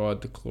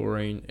fluoride, the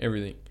chlorine,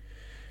 everything.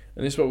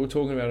 And this is what we were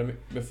talking about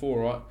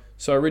before, right?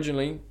 So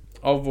originally,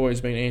 I've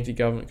always been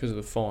anti-government because of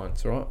the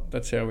fines, right?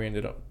 That's how we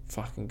ended up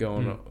fucking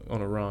going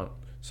on a run.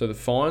 So the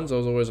fines, I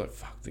was always like,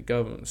 fuck the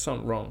government. There's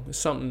something wrong. There's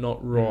something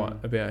not right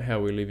about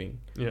how we're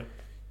living. Yeah.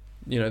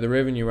 The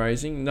revenue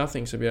raising,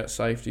 nothing's about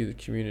safety of the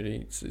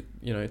community. It's,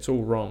 it's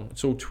all wrong.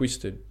 It's all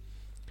twisted.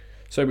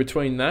 So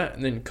between that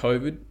and then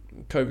COVID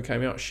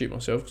came out, I shit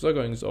myself because I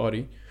got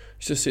anxiety. I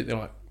used to sit there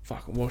like,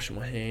 fucking washing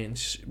my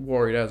hands,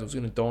 worried as I was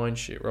going to die and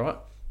shit, right?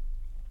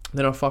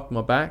 Then I fucked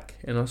my back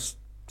and I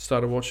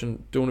started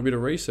doing a bit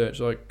of research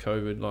like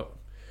COVID, like,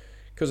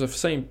 because I've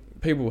seen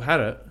people who had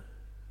it.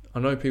 I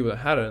know people that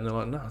had it and they're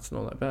like, no, it's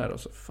not that bad. I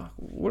was like, fuck,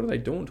 what are they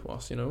doing to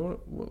us?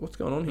 What's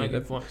going on here?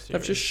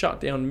 They've just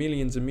shut down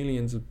millions and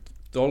millions of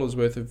dollars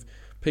worth of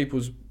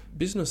people's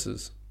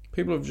businesses.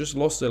 People have just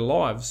lost their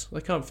lives.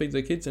 They can't feed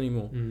their kids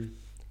anymore.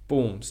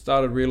 Boom.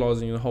 Started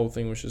realising the whole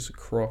thing was just a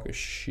crock of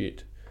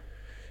shit.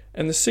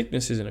 And the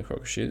sickness isn't a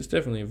crock of shit. It's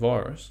definitely a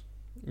virus,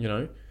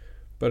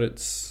 but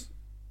it's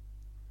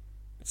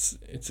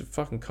a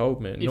fucking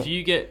cold, man. If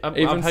you get...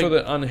 Even for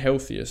the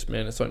unhealthiest,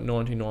 man, it's like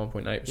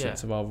 99.8%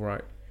 survival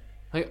rate.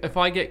 If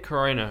I get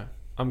corona,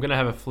 I'm going to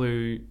have a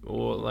flu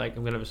or like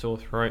I'm going to have a sore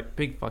throat.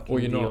 Big fucking deal. Or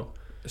you're not.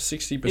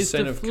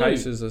 60% of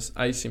cases are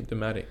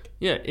asymptomatic.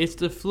 Yeah, it's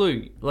the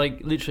flu.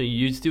 Like, literally,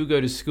 you'd still go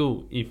to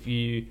school if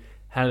you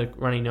had a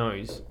runny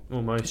nose.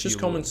 Or most it's just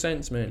common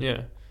sense, man.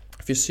 Yeah.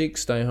 If you're sick,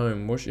 stay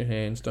home. Wash your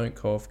hands. Don't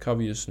cough.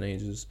 Cover your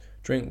sneezes.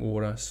 Drink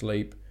water.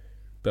 Sleep.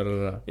 Da,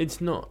 da, da.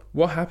 It's not.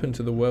 What happened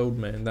to the world,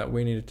 man, that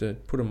we needed to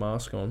put a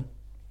mask on,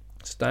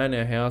 stay in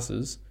our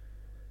houses?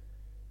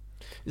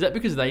 Is that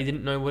because they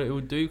didn't know what it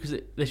would do? Because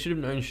they should have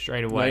known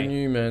straight away. They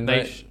knew, man.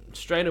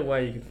 Straight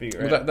away you could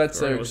figure it out. That's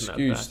their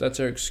excuse. That's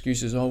their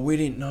excuse is, we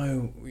didn't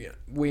know.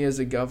 We as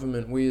a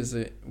government, we as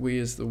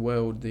the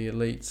world, the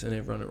elites and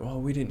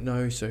everyone, we didn't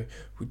know, so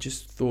we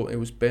just thought it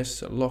was best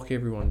to lock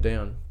everyone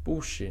down.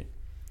 Bullshit.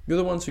 You're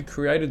the ones who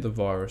created the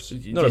virus.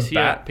 Not a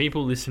bat.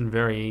 People listen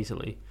very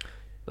easily.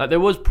 Like, there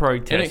was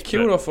protest. And it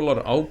killed off a lot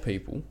of old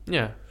people.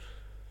 Yeah.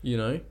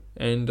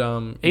 And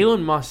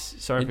Elon Musk,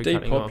 sorry it for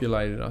cutting off.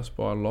 depopulated us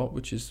by a lot,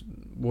 which was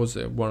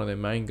one of their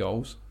main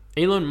goals.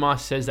 Elon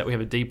Musk says that we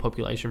have a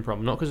depopulation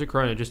problem, not because of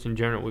Corona, just in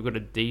general. We've got a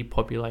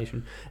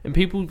depopulation. And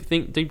people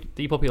think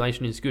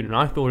depopulation is good, and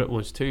I thought it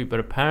was too, but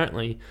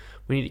apparently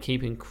we need to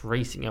keep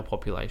increasing our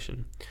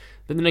population.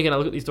 But then again, I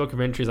look at these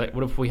documentaries, like,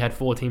 what if we had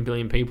 14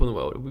 billion people in the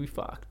world? We'd be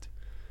fucked.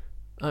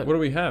 What do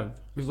we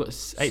have? We've got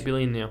 8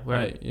 billion now. We're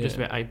at just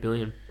about 8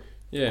 billion.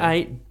 Yeah.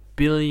 8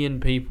 billion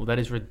people. That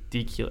is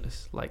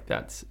ridiculous. Like,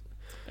 that's...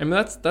 I mean,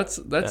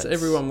 that's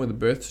everyone with a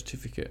birth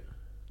certificate.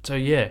 So,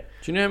 yeah.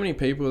 Do you know how many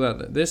people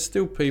there's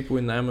still people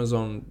in the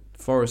Amazon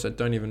forest that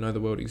don't even know the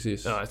world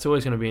exists? Oh, it's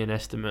always going to be an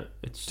estimate.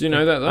 Do you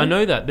know that, though? I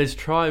know that. There's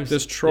tribes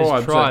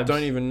that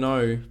don't even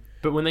know.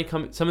 But when they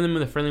come, some of them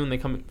are friendly when they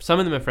come. Some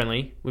of them are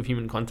friendly with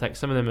human contact.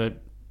 Some of them are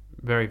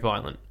very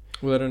violent.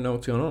 Well, they don't know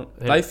what's going on.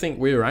 They think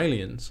we're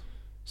aliens.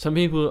 Some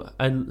people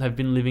have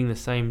been living the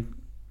same.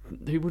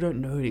 People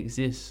don't know it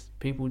exists.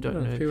 People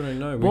don't know. People don't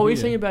know. What were you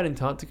saying about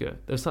Antarctica?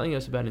 There was something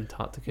else about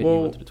Antarctica you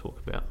wanted to talk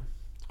about.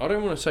 I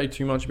don't want to say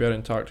too much about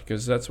Antarctica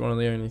because that's one of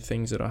the only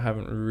things that I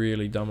haven't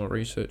really done my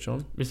research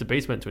on. Mr.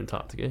 Beast went to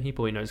Antarctica. He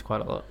probably knows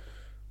quite a lot.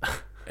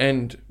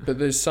 But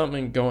there's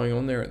something going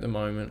on there at the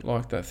moment,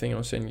 like that thing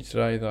I sent you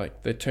today.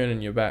 Like they're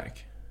turning your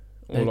back,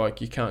 or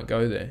like you can't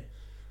go there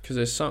because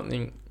there's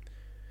something.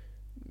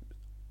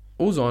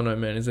 All I know,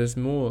 man, is there's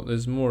more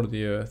to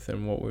the Earth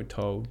than what we're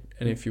told.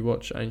 And if you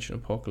watch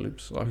Ancient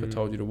Apocalypse, like I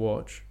told you to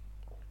watch,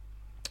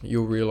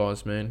 you'll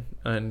realise, man.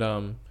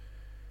 And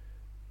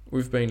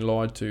we've been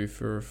lied to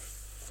for a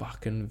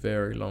fucking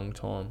very long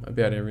time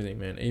about everything,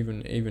 man.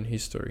 Even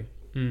history.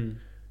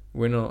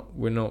 We're not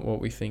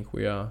what we think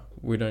we are.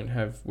 We don't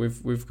have.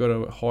 We've got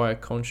a higher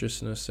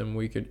consciousness than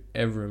we could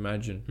ever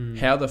imagine.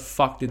 How the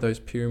fuck did those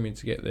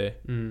pyramids get there?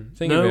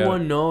 No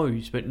one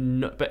knows, but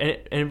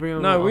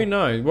everyone. No, we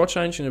know. Watch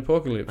Ancient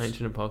Apocalypse.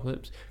 Ancient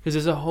Apocalypse, because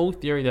there's a whole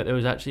theory that there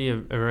was actually a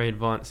very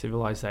advanced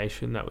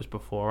civilization that was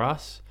before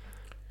us.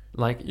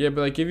 Like, yeah,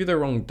 but they give you the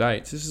wrong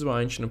dates. This is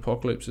why Ancient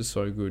Apocalypse is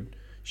so good.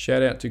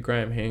 Shout out to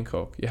Graham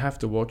Hancock. You have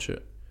to watch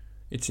it.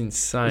 It's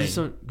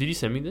insane. Did you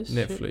send me this?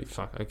 Netflix. Shit?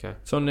 Fuck, okay.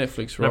 It's on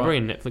Netflix, Can right? I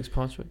bring a Netflix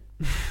password?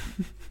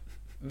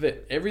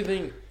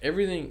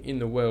 Everything in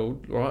the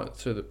world, right?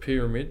 So the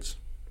pyramids.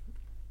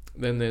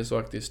 Then there's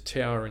like this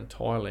tower in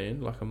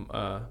Thailand, like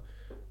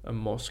a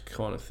mosque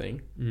kind of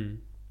thing.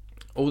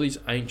 All these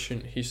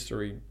ancient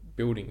history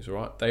buildings,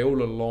 right? They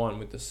all align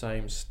with the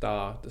same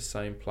star, the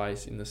same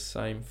place, in the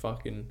same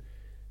fucking...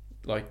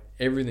 Like,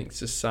 everything's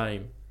the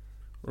same,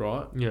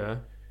 right? Yeah.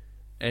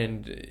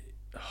 And...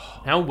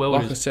 How well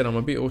like I said, I'm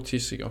a bit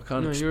autistic. I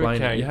can't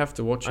explain it. You have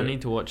to watch it. I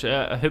need to watch it.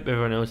 I hope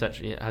everyone else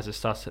actually has a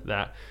suss at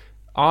that.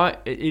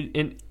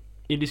 It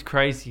is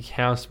crazy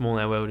how small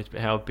our world is,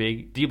 but how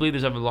big. Do you believe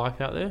there's other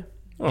life out there?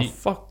 Oh,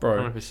 fuck,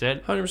 bro.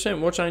 100%. 100%.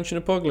 Watch Ancient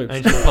Apocalypse.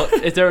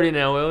 It's already in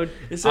our world.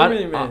 It's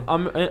everything, man.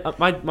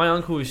 My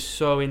uncle is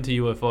so into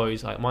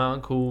UFOs. Like, my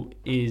uncle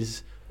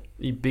is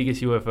the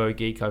biggest UFO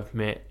geek I've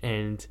met,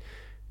 and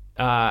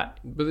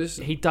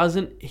he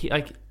doesn't.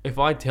 If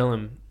I tell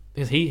him.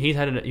 Because he's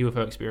had a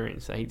UFO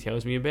experience that he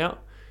tells me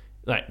about,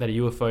 like that a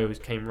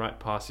UFO came right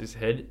past his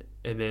head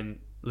and then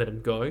let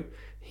him go.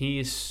 He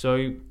is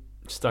so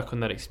stuck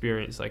on that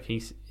experience. Like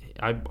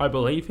I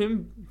believe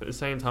him, but at the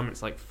same time,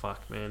 it's like,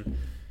 fuck, man.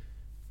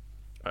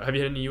 Have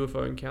you had any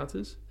UFO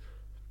encounters?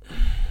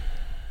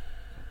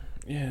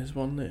 Yeah, there's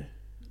one there.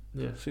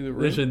 Yeah, see the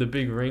ring? Literally the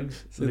big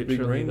rings. See the big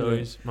ring,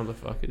 those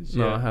motherfuckers.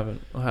 No, yeah.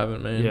 I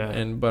haven't, man.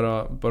 Yeah, but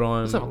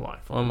I'm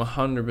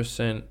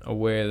 100%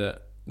 aware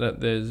that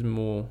there's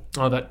more.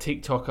 Oh, that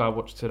TikTok I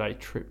watched today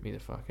tripped me the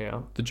fuck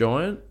out. The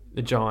giant?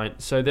 The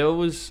giant. So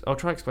I'll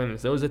try to explain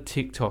this. There was a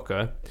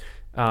TikToker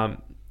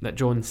that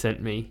Jordan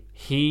sent me.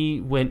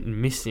 He went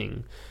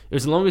missing. It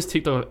was the longest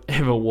TikTok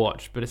I've ever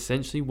watched, but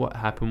essentially what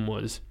happened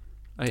was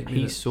 8 minutes.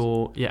 He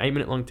saw,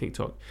 8-minute long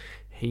TikTok.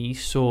 He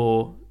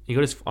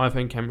got his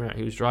iPhone camera out.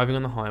 He was driving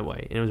on the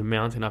highway and there was a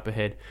mountain up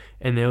ahead,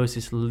 and there was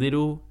this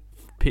little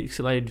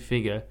pixelated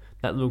figure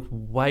that looked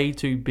way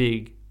too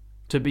big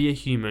to be a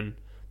human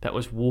that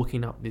was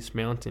walking up this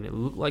mountain. It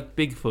looked like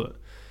Bigfoot.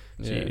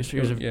 So it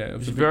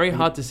was very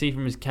hard to see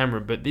from his camera,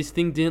 but this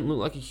thing didn't look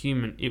like a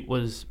human. It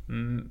was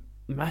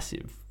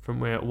massive from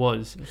where it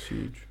was. It's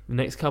huge. The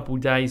next couple of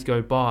days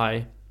go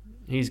by.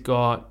 He's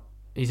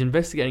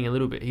investigating a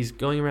little bit. He's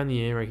going around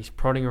the area. He's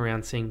prodding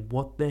around, seeing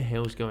what the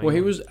hell's going on. Well,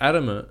 he was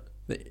adamant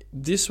that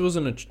this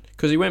wasn't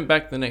because he went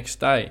back the next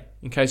day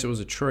in case it was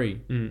a tree.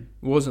 It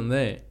wasn't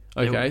there.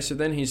 Okay, so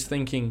then he's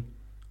thinking,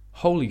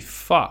 holy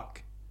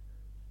fuck.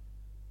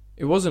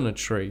 It wasn't a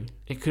tree.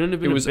 It couldn't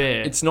have been a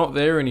bear. It's not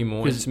there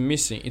anymore. It's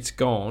missing. It's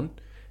gone.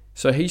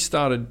 So he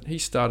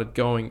started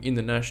going in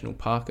the national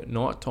park at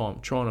night time,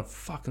 trying to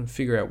fucking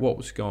figure out what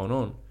was going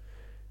on.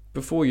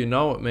 Before you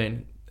know it,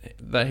 man,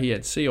 that he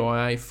had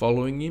CIA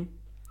following him.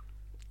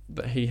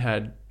 That he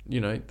had,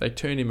 they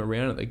turned him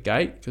around at the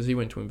gate because he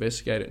went to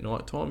investigate at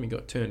night time. He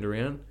got turned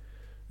around.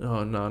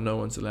 Oh, no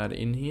one's allowed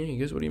in here. He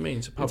goes, what do you mean?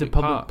 It's a public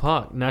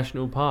park,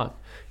 national park.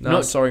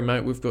 No, sorry,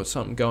 mate. We've got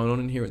something going on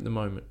in here at the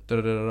moment.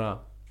 Da-da-da-da-da.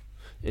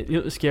 You know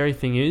what the scary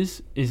thing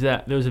is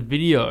that there was a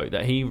video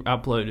that he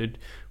uploaded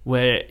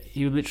where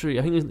he literally,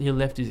 I think he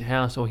left his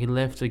house or he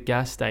left a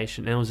gas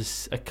station, and it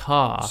was a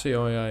car,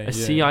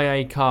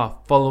 CIA car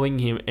following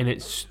him, and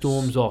it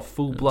storms off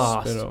full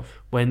blast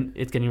when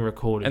it's getting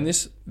recorded. And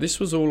this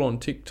was all on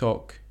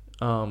TikTok.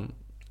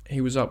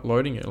 He was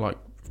uploading it like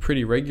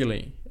pretty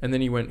regularly, and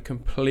then he went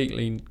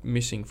completely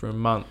missing for a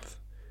month.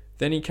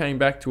 Then he came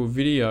back to a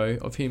video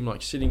of him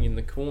like sitting in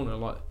the corner,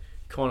 like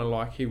kind of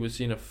like he was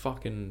in a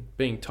fucking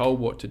being told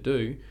what to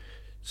do.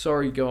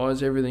 Sorry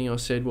guys, everything I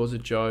said was a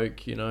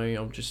joke, you know,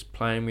 I'm just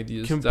playing with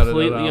you.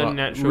 Completely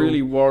unnatural. Like,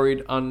 really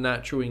worried,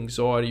 unnatural,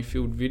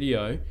 anxiety-filled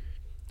video.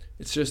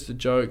 It's just a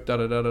joke,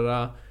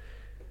 da-da-da-da-da.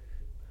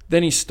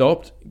 Then he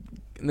stopped,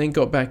 and then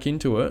got back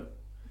into it.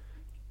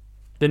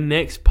 The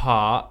next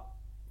part,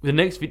 I think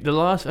it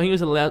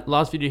was the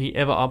last video he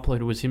ever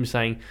uploaded was him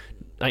saying,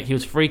 like, he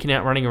was freaking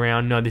out, running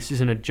around, no, this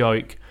isn't a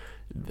joke.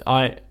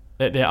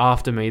 They're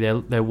after me.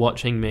 They're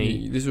watching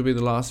me. This will be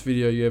the last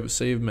video you ever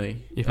see of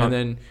me.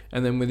 And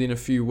then within a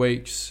few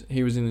weeks,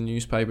 he was in the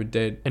newspaper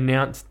dead.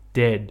 Announced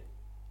dead.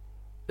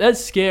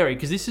 That's scary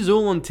because this is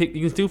all on TikTok.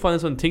 You can still find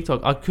this on TikTok.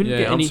 I couldn't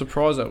get any. I'm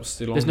surprised that was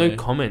still on. There's no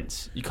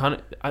comments. You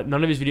can't.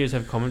 None of his videos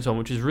have comments on,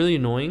 which is really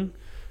annoying.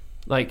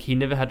 Like, he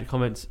never had the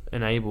comments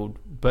enabled.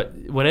 But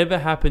whatever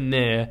happened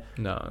there,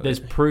 there's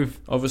proof.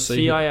 Obviously,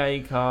 CIA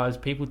cars,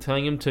 people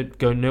telling him to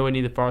go nowhere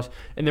near the forest.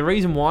 And the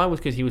reason why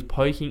was because he was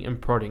poking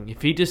and prodding.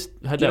 If he just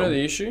had Do you know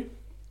the issue?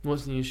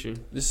 What's the issue?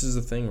 This is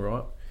the thing,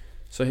 right?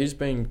 So he's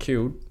been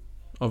killed,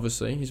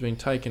 obviously. He's been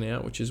taken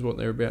out, which is what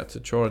they're about to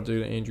try to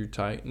do to Andrew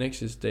Tate.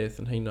 Next is death,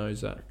 and he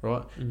knows that,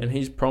 right? Mm-hmm. And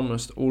he's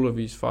promised all of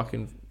his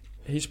fucking...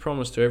 He's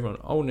promised to everyone,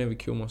 I'll never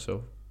kill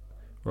myself,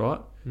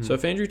 right? Mm. So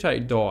if Andrew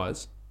Tate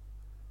dies...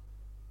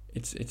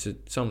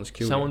 Someone's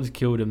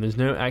killed him. There's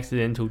no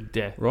accidental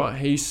death. Right?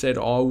 He said,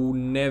 I will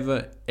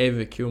never,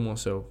 ever kill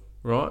myself.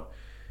 Right?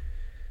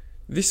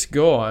 This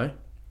guy,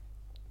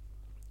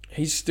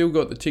 he's still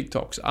got the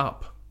TikToks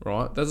up.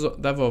 Right?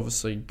 They've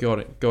obviously got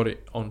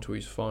it onto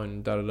his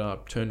phone and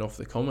turned off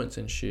the comments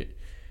and shit.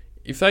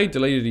 If they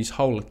deleted his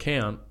whole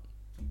account,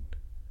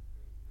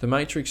 the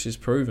Matrix is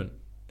proven.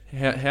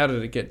 How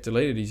did it get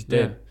deleted? He's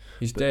dead. Yeah.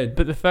 He's dead.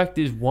 But the fact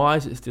is, why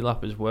is it still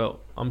up as well?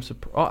 I'm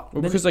surprised.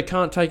 Well, because they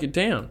can't take it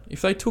down.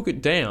 If they took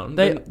it down,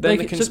 then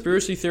the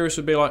conspiracy theorists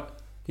would be like,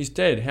 he's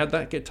dead. How'd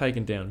that get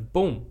taken down?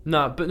 Boom.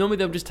 No, but normally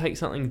they'll just take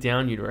something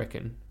down, you'd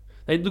reckon.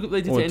 They look at what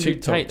they did to Andrew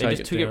Tate. They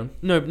just took it.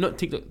 No, not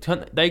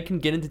TikTok. They can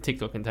get into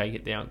TikTok and take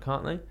it down,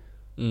 can't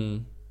they?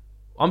 Mm.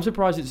 I'm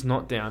surprised it's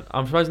not down.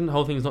 I'm surprised the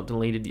whole thing's not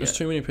deleted yet. There's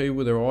too many people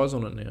with their eyes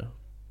on it now.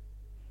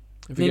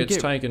 If it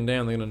gets taken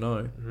down, they're going to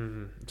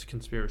know. It's a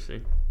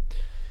conspiracy.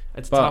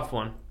 It's a tough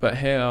one. But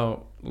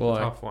how, like... It's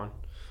a tough one.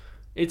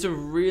 It's a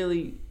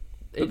really...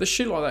 But the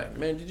shit like that,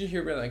 man, did you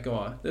hear about that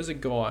guy? There's a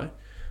guy,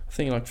 I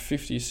think like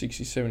 50,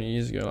 60, 70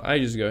 years ago, like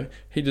ages ago,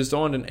 he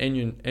designed an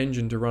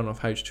engine to run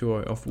off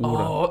H2O, off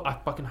water. Oh, I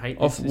fucking hate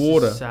this. Off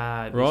water. This is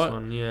sad, right? This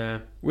one, yeah.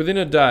 Within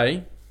a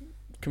day,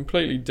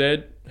 completely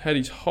dead, had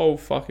his whole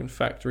fucking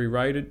factory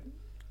raided,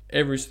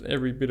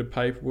 every bit of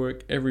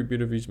paperwork, every bit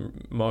of his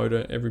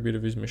motor, every bit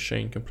of his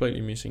machine,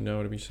 completely missing,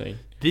 nowhere to be seen.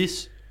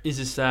 This is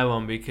a sad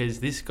one because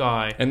this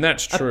guy... And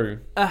that's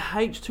true. A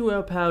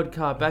H2O powered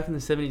car back in the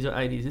 70s or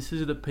 80s, this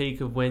is at the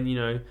peak of when, you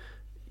know...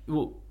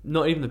 Well,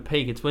 not even the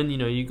peak, it's when, you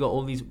know, you got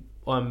all these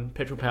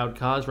petrol powered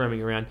cars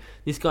roaming around.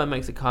 This guy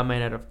makes a car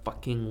made out of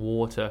fucking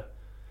water.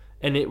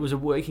 And it was a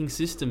working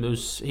system.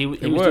 He was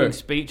doing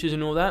speeches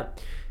and all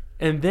that.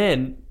 And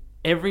then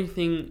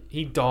everything...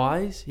 He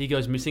dies, he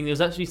goes missing. There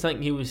was actually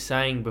something he was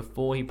saying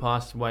before he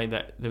passed away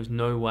that there was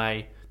no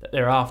way that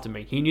they're after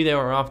me. He knew they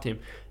were after him.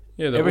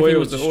 Yeah, the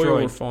oil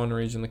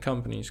refineries and the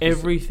companies.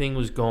 Everything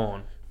was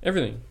gone.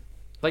 Everything.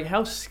 Like,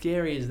 how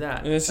scary is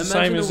that? And it's the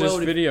same as this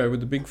video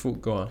with the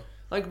Bigfoot guy.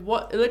 Like,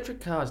 what?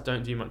 Electric cars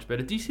don't do much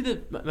better. Do you see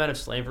the amount of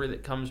slavery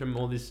that comes from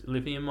all this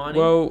lithium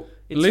mining? Well,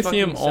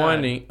 lithium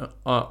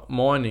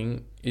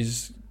mining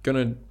is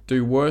going to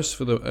do worse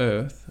for the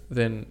earth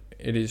than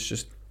it is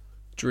just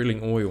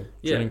drilling oil,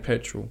 drilling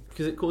petrol.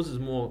 Because it causes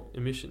more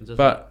emissions,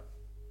 doesn't it?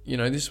 You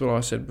know, this is what I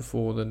said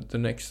before. The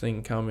next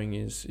thing coming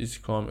is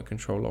climate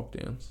control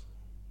lockdowns.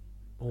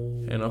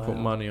 Oh, and I put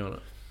money on it.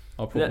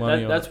 I'll put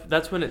money on it.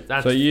 That's when it...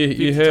 That's so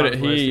you heard it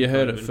here, you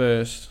heard it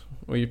first.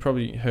 Well, you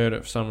probably heard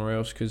it somewhere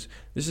else, because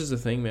this is the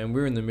thing, man.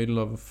 We're in the middle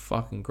of a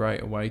fucking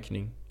great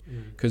awakening.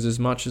 Because as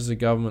much as the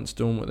government's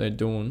doing what they're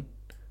doing,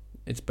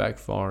 it's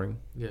backfiring.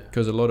 Yeah.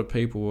 Because a lot of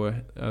people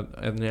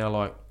are now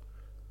like,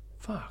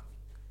 fuck,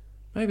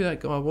 maybe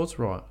that guy was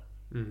right.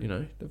 You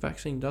know, the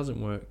vaccine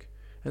doesn't work.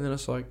 And then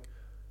it's like,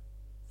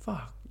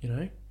 fuck, you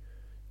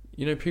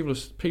know, people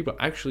are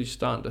actually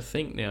starting to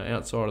think now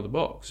outside of the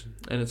box,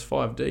 and it's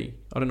 5D.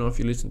 I don't know if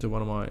you listened to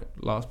one of my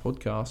last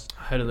podcasts.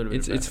 I heard a little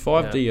bit. It's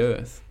 5D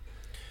Earth,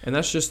 and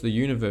that's just the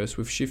universe.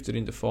 We've shifted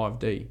into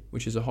 5D,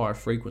 which is a higher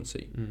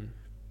frequency.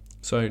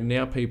 So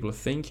now people are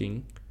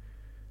thinking.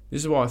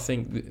 This is why I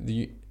think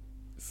the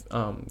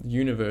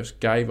universe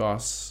gave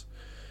us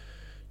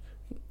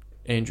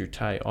Andrew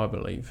Tate. I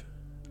believe,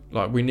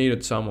 like, we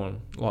needed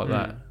someone like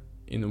that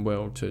in the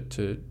world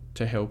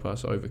to help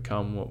us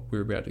overcome what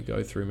we're about to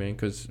go through, man.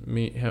 Because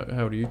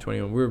how old are you?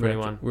 21.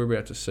 We're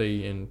about to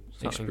see and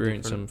Something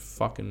experience different. some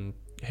fucking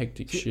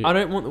hectic shit. I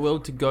don't want the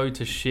world to go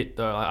to shit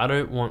though. Like, I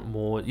don't want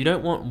war. You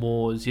don't want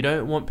wars. You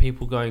don't want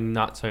people going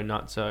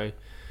nutso.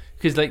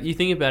 Because like you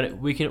think about it,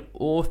 we can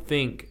all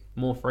think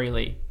more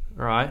freely,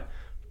 right?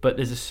 But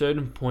there's a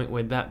certain point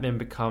where that then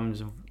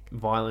becomes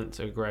violence,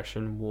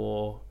 aggression,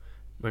 war,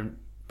 when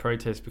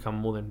protests become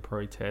more than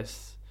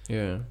protests.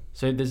 Yeah.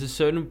 So there's a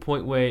certain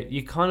point where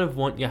you kind of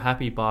want your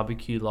happy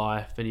barbecue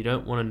life and you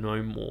don't want to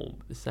know more.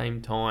 At the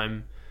same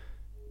time,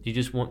 you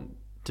just want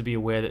to be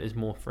aware that there's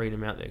more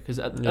freedom out there. Because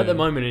at the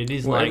moment, it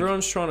is like...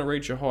 everyone's trying to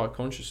reach a higher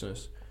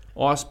consciousness.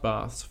 Ice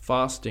baths,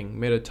 fasting,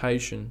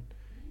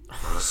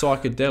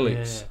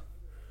 psychedelics. Yeah.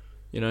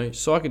 You know,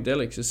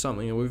 psychedelics is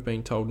something that we've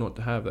been told not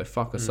to have. They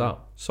fuck us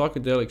up.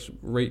 Psychedelics,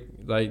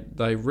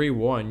 they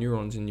rewire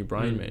neurons in your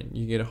brain, man.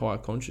 You get a higher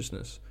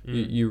consciousness.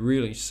 You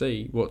really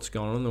see what's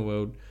going on in the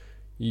world.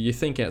 You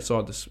think out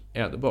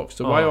the box.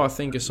 The way I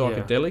think of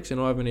psychedelics, and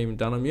I haven't even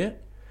done them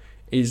yet,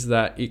 is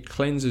that it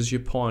cleanses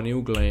your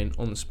pineal gland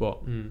on the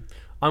spot.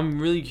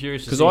 I'm really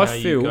curious to see how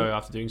you go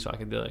after doing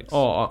psychedelics.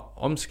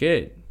 I'm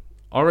scared.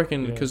 I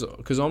reckon because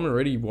I'm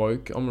already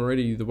woke. I'm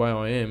already the way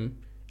I am.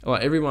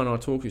 Like, everyone I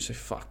talk to say,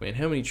 fuck, man,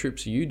 how many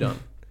trips have you done?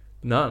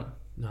 None.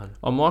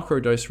 I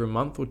microdose for a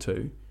month or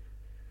two,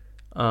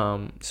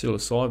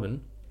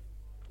 psilocybin,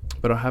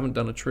 but I haven't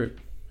done a trip.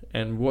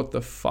 And what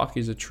the fuck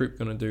is a trip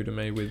going to do to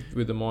me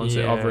with the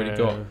mindset I've already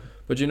got?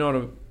 But you know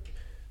what?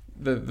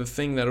 The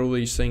thing that all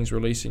these things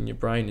release in your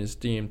brain is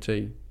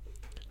DMT,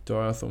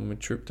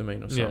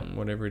 diethylmethyltryptamine or something,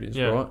 whatever it is,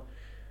 right?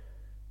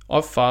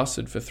 I've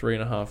fasted for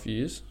 3.5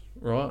 years,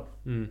 right?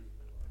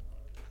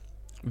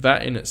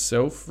 That in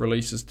itself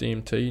releases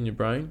DMT in your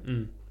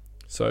brain.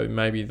 So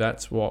maybe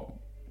that's what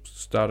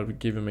started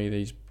giving me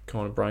these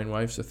kind of brain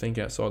waves to think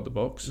outside the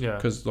box.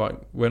 Because like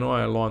when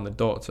I align the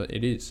dots,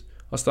 it is.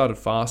 I started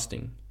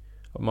fasting.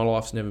 My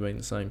life's never been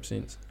the same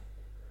since.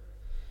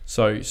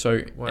 So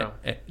wow.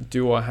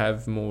 Do I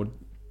have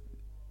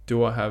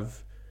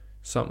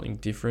something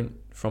different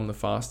from the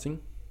fasting?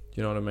 Do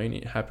you know what I mean?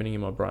 It happening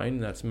in my brain.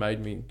 That's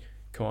made me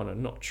kind of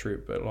not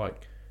trip, but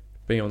like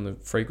be on the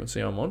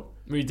frequency I'm on.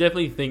 We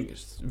definitely think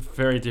it's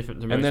very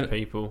different to most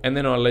people. And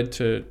then I led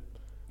to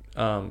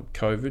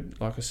COVID,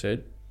 like I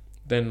said.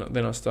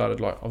 Then I started,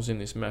 like, I was in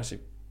this massive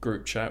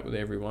group chat with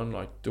everyone,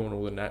 like doing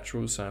all the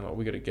naturals, saying like,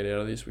 we got to get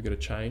out of this, we got to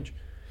change.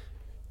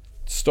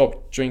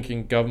 Stopped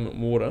drinking government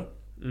water.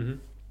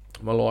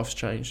 My life's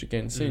changed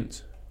again since.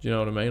 Do you know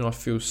what I mean? I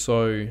feel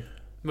so...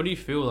 What do you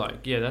feel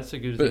like? Yeah, that's a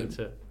good thing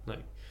to... like.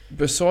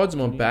 Besides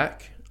my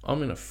back,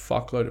 I'm in a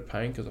fuckload of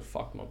pain because I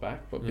fucked my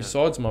back. But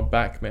besides my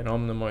back, man,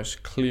 I'm the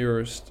most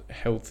clearest,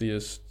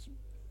 healthiest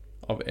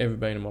I've ever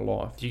been in my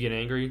life. Do you get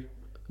angry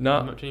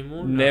much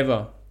anymore?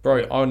 Never.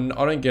 Bro, I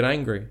don't get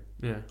angry.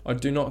 Yeah. I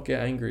do not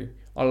get angry.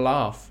 I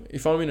laugh.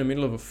 If I'm in the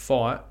middle of a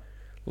fight,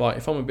 like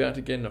if I'm about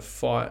to get in a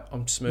fight,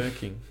 I'm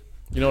smirking.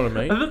 You know what I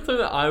mean? That's something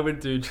that I would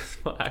do just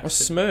for accident. I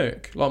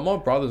smirk. Like, my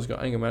brother's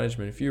got anger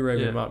management. If you rev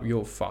him up,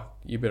 you're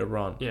fucked. You better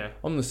run. Yeah.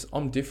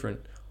 I'm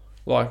different.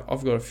 Like,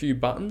 I've got a few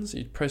buttons.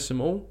 You press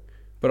them all.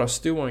 But I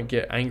still won't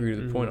get angry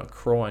to the point I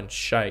cry and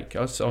shake.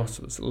 I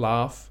just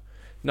laugh.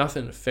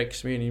 Nothing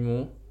affects me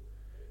anymore.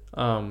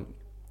 I'm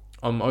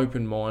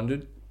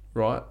open-minded,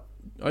 right?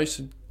 I used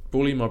to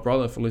bully my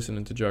brother for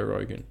listening to Joe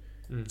Rogan.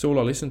 It's all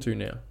I listen to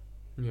now.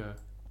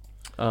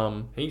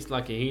 Yeah. He's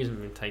lucky he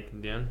hasn't been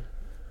taken down.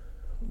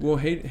 Well,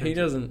 he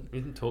doesn't... He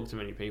doesn't talk to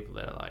many people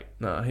that are like...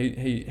 No,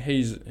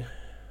 he's...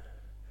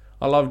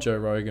 I love Joe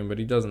Rogan, but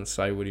he doesn't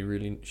say what he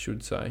really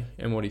should say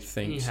and what he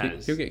thinks.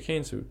 He'll get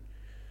cancelled.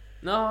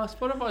 No,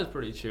 Spotify's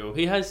pretty chill.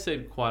 He has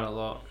said quite a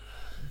lot.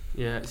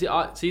 Yeah. See,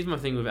 here's my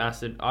thing with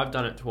acid. I've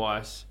done it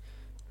twice.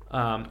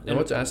 And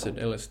what's acid?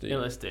 LSD.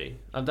 LSD.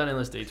 I've done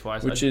LSD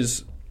twice. Which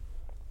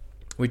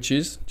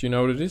is? Do you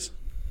know what it is?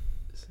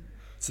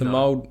 It's a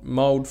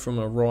mold from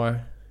a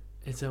rye.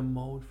 It's a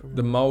mold from...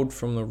 The mold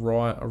from a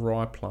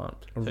rye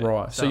plant.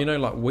 Rye. So you know,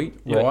 like wheat,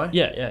 rye?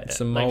 Yeah.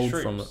 It's a mold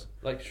like from it.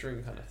 Like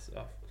shroom kind of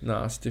stuff.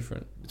 No, it's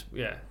different.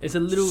 It's a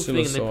little thing,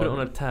 and they put it on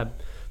a tab.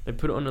 They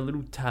put it on a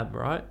little tab,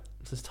 right?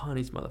 It's this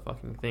tiniest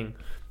motherfucking thing.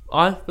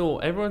 I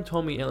thought... Everyone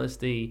told me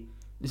LSD...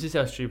 This is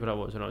how stupid I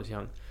was when I was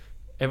young.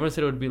 Everyone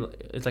said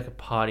it's like a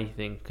party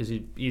thing because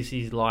you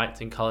see lights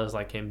and colours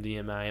like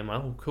MDMA. I'm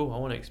like, oh, cool, I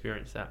want to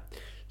experience that.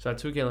 So I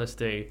took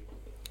LSD.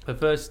 The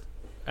first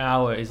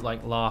hour is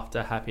like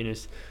laughter,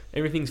 happiness.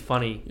 Everything's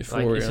funny.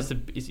 Euphoria. Like,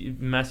 it's a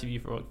massive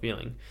euphoric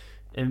feeling.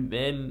 And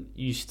then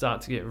you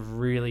start to get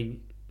really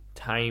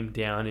tamed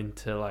down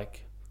into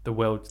like the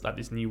world, like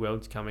this new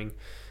world's coming.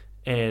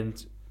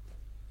 And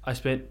I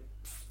spent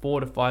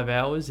 4 to 5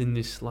 hours in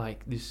this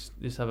like this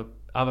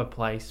other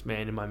place,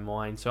 man, in my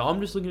mind. So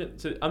I'm just looking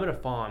at... I'm at a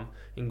farm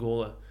in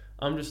Gawler.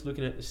 I'm just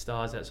looking at the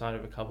stars outside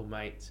of a couple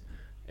mates,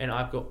 and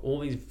I've got all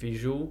these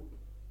visual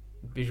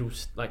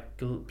like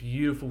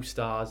beautiful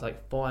stars,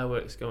 like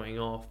fireworks going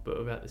off, but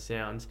without the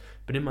sounds.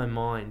 But in my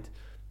mind,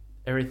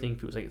 everything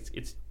feels like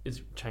it's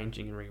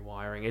changing and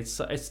rewiring.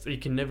 It's you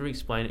can never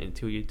explain it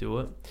until you do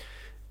it.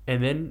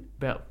 And then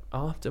about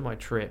after my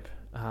trip,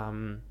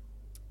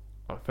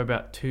 for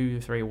about 2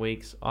 to 3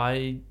 weeks,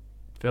 I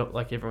felt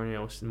like everyone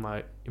else in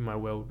my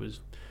world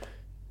was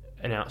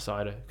an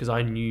outsider because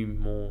I knew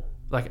more.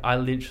 Like I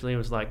literally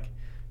was like,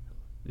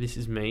 this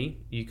is me.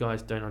 You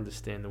guys don't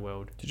understand the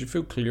world. Did you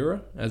feel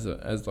clearer as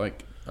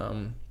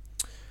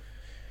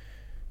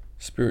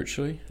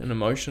spiritually and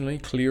emotionally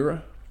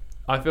clearer?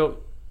 I felt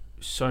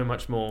so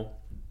much more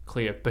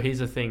clear. But here's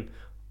the thing.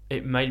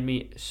 It made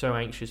me so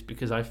anxious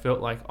because I felt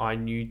like I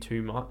knew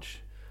too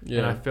much. Yeah.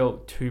 And I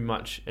felt too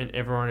much and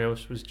everyone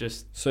else was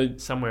just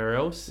somewhere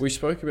else. We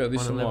spoke about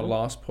this in our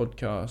last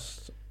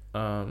podcast.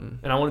 And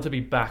I wanted to be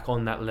back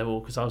on that level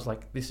because I was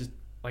like, this is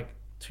like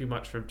too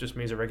much for just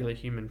me as a regular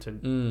human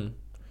to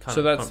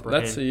So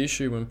that's the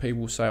issue when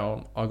people say,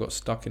 "Oh, I got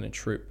stuck in a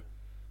trip."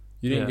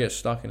 You didn't get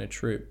stuck in a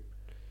trip.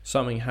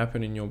 Something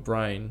happened in your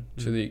brain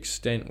to the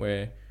extent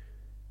where,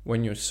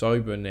 when you're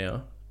sober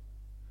now,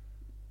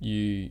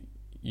 you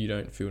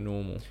don't feel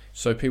normal.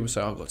 So people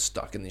say, "I got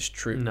stuck in this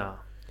trip." Nah.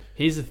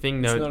 Here's the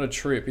thing, though. It's not a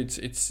trip.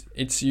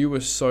 It's you were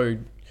so,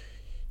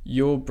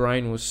 your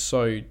brain was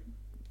so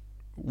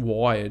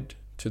wired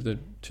to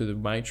the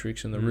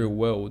matrix and the real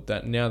world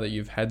that now that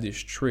you've had this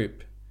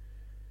trip,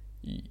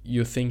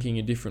 you're thinking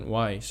a different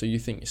way. So you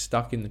think you're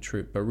stuck in the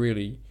trip, but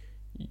really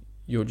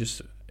you've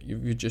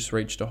just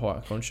reached a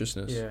higher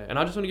consciousness. Yeah, and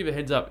I just want to give a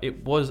heads up.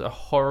 It was a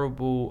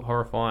horrible,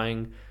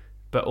 horrifying,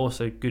 but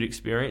also good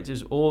experience.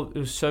 It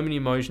was so many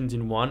emotions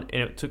in one,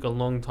 and it took a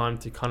long time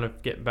to kind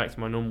of get back to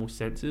my normal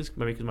senses,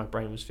 maybe because my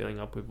brain was filling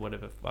up with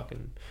whatever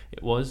fucking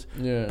it was.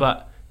 Yeah.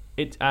 But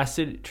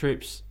acid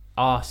trips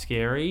are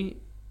scary,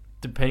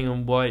 depending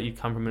on where you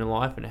come from in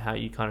life and how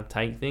you kind of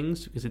take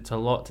things, because it's a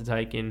lot to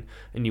take in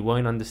and you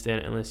won't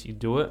understand it unless you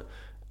do it.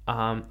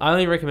 I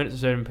only recommend it to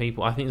certain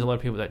people. I think there's a lot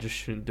of people that just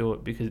shouldn't do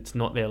it because it's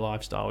not their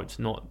lifestyle. It's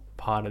not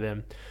part of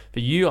them. For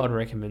you, I'd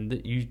recommend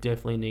it. You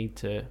definitely need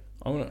to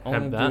I want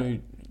to do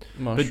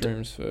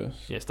mushrooms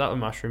first. Yeah, start with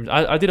mushrooms.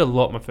 I did a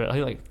lot my first. I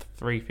think like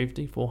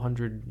 350,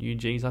 400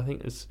 UGs, I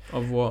think.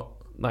 Of what?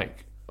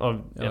 Like,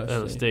 of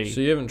LSD.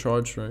 So you haven't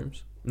tried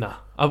shrooms? Nah,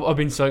 I've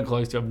been so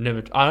close to.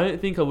 I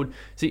don't think I would.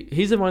 See,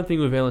 here's the one thing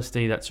with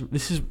LSD.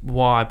 This is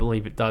why I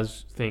believe it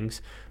does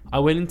things. I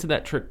went into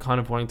that trip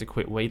kind of wanting to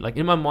quit weed. Like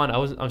in my mind, I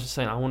was just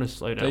saying I want to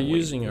slow down. They're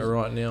using it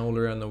right now all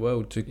around the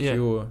world to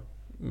cure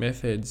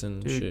meth heads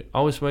and shit. I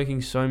was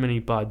smoking so many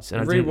buds,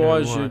 and it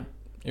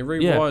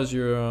rewires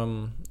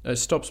your it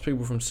stops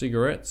people from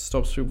cigarettes,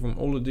 stops people from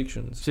all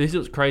addictions. So this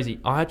is crazy.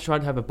 I had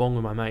tried to have a bong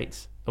with my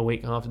mates a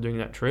week after doing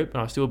that trip, and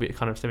I was still a bit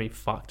kind of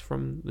semi-fucked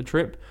from the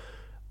trip.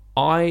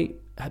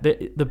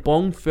 The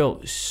bong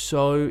felt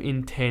so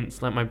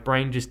intense, like my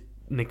brain just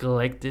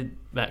neglected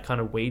that kind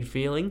of weed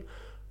feeling.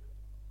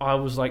 I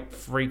was like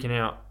freaking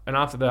out, and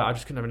after that I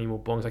just couldn't have any more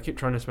bongs. I kept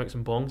trying to smoke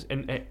some bongs,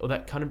 and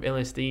that kind of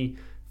LSD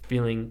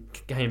feeling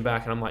came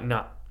back, and I'm like,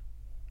 nah,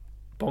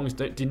 bongs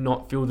did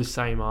not feel the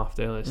same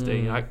after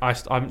LSD. I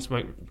haven't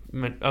smoked.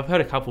 I've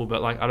had a couple,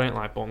 but like I don't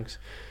like bongs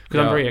because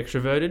I'm very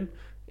extroverted,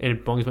 and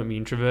bongs make me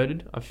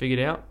introverted. I've figured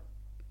out.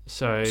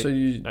 So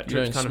you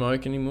don't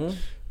smoke anymore?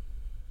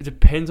 It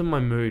depends on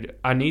my mood.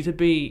 I need to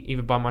be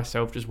either by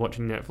myself just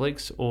watching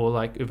Netflix or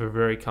like with a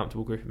very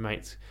comfortable group of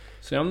mates.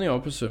 See, I'm the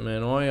opposite,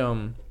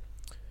 man.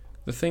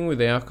 The thing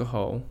with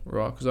alcohol,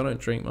 right, because I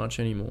don't drink much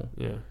anymore.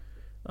 Yeah.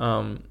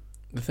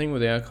 The thing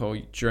with alcohol,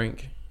 you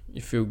drink,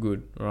 you feel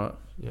good, right?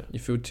 Yeah. You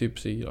feel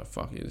tipsy, you're like,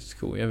 fuck yeah, this is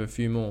cool. You have a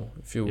few more,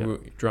 you feel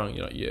drunk,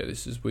 you're like, yeah,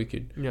 this is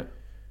wicked. Yeah.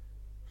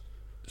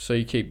 So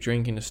you keep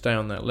drinking to stay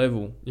on that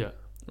level. Yeah.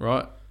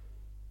 Right?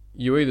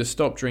 You either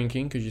stop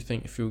drinking because you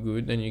think you feel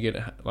good, then you get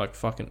a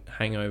fucking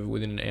hangover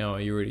within an hour,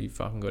 you already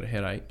fucking got a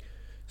headache.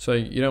 So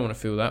you don't want to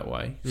feel that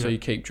way. Yeah. So you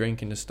keep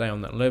drinking to stay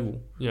on that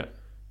level. Yeah.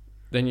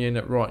 Then you end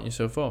up writing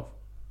yourself off.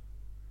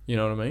 You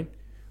know what I mean?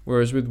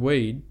 Whereas with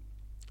weed,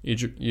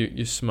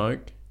 you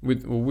smoke.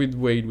 With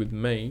weed, with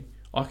me,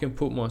 I can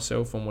put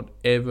myself on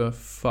whatever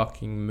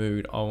fucking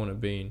mood I want to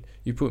be in.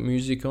 You put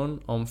music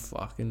on, I'm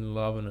fucking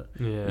loving it.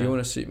 Yeah. You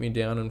want to sit me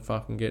down and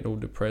fucking get all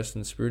depressed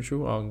and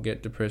spiritual, I can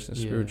get depressed and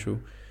spiritual.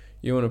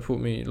 You want to put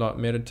me like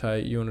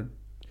meditate. You want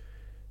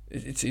to.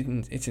 It's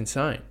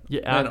insane.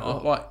 Yeah. And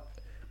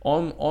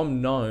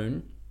I'm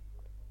known.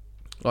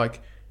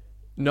 Like,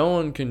 no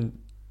one can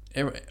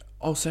ever.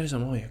 I'll say to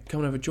someone, "Oh yeah, come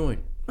and have a joint."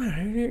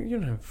 You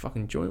don't have a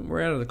fucking joint.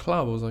 We're out of the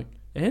club. I was like,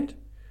 and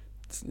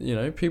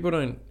people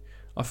don't.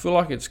 I feel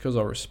like it's because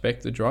I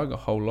respect the drug a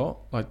whole lot.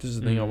 Like, this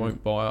is the thing. I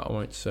won't buy it. I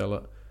won't sell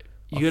it.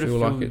 You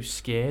gotta feel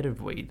scared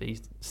of weed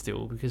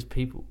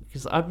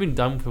because I've been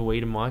done for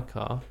weed in my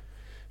car.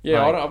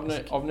 Yeah,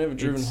 I've never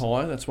driven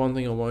high. That's one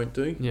thing I won't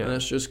do. Yeah. And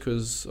that's just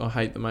because I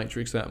hate the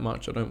Matrix that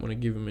much. I don't want to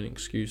give them an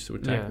excuse to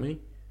attack me.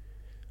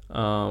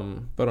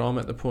 But I'm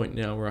at the point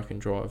now where I can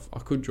drive. I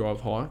could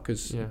drive high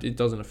because it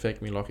doesn't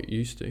affect me like it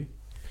used to.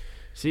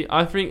 See,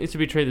 I think it should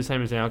be treated the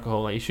same as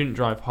alcohol. Like, you shouldn't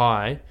drive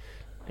high,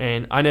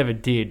 and I never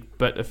did.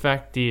 But the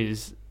fact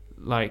is,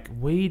 like,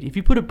 weed, if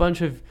you put a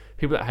bunch of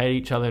people that hate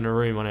each other in a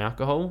room on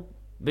alcohol,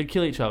 They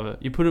kill each other.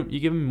 You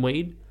give them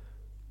weed,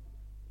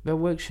 they'll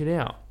work shit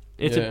out.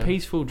 It's a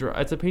peaceful drug.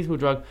 It's a peaceful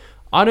drug.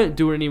 I don't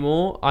do it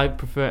anymore. I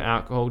prefer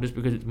alcohol just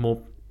because it's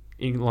more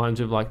in lines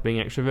of like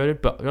being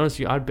extroverted. But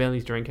honestly, I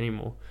barely drink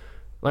anymore.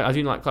 Like I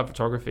do like club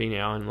photography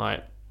now, and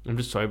like I'm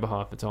just sober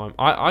half the time.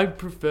 I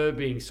prefer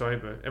being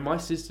sober. And my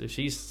sister,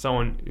 she's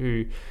someone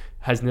who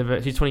has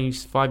never. She's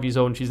 25 years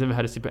old and she's never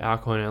had a sip of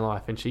alcohol in her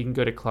life, and she can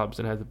go to clubs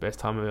and has the best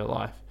time of her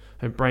life.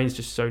 Her brain's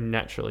just so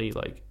naturally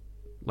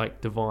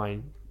like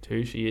divine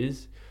too. She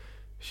is.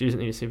 She doesn't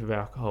need a sip of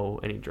alcohol,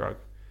 any drug.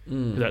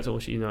 That's all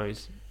she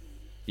knows.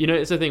 You know,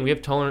 it's the thing. We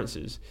have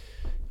tolerances.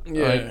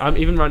 Yeah. Like,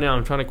 even right now,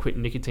 I'm trying to quit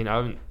nicotine.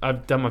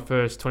 I've done my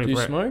first 24.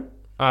 Do you smoke?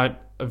 I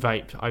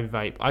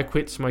vape. I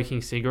quit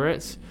smoking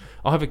cigarettes.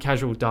 I'll have a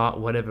casual dart,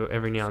 whatever,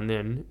 every now and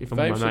then if I'm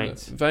with my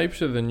mates.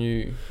 Vapes are the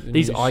new.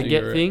 These I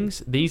get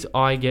things. These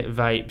I get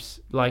vapes.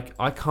 Like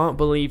I can't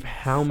believe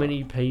how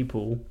many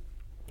people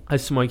are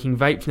smoking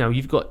vapes now.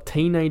 You've got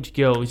teenage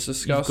girls. It's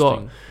disgusting.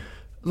 You've got,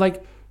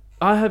 like,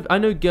 I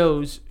know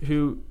girls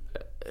who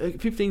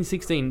 15,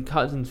 16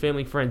 cousins,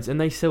 family, friends, and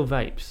they sell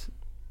vapes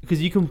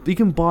because you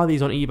can buy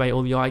these on eBay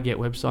or the iGet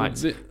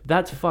websites.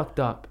 That's fucked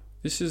up.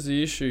 This is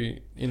the issue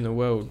in the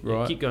world,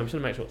 right? Keep going. I'm just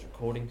gonna make sure it's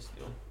recording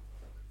still.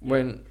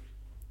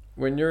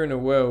 When you're in a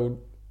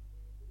world,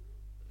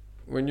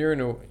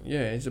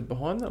 is it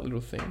behind that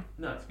little thing?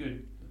 No, it's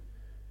good.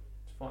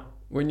 It's fine.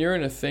 When you're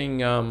in a thing,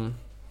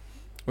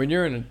 when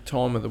you're in a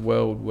time of the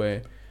world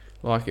where,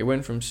 like, it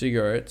went from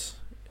cigarettes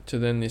to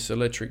then this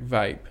electric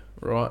vape,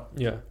 right?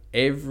 Yeah.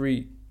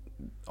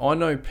 I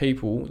know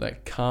people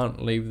that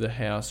can't leave the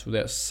house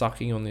without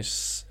sucking on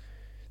this.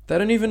 They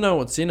don't even know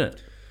what's in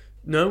it.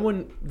 No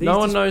one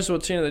knows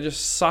what's in it. They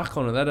just suck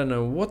on it. They don't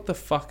know what the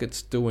fuck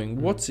it's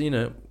doing, what's in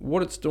it,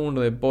 what it's doing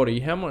to their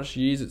body, how much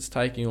years it's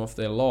taking off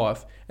their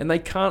life, and they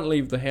can't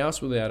leave the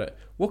house without it.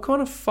 What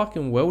kind of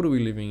fucking world are we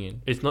living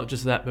in? It's not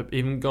just that, but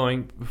even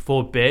going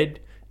before bed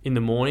in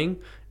the morning,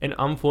 and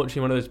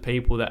unfortunately one of those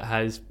people that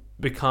has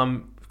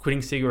become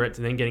quitting cigarettes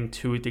and then getting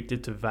too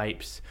addicted to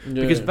vapes.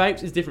 Yeah. Because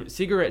vapes is different.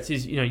 Cigarettes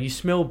is, you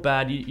smell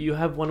bad, you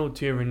have one or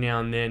two every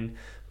now and then.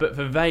 But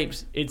for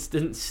vapes, it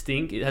doesn't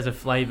stink. It has a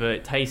flavour.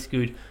 It tastes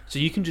good. So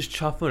you can just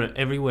chuff on it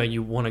everywhere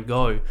you want to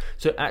go.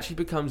 So it actually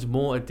becomes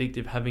more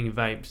addictive having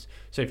vapes.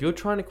 So if you're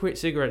trying to quit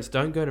cigarettes,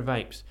 don't go to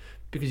vapes.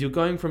 Because you're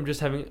going from just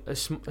having a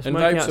smoke outside. And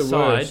vapes are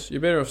worse.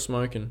 You're better off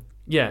smoking.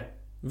 Yeah.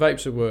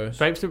 Vapes are worse.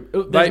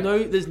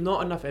 There's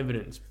not enough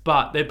evidence.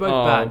 But they're both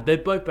bad. They're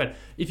both bad.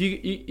 If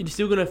you're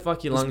still going to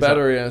fuck your lungs up. It's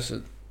battery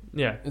acid.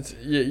 Yeah.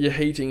 You're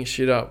heating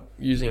shit up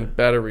using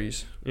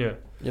batteries. Yeah.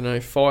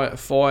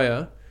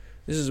 Fire.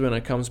 This is when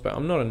it comes back.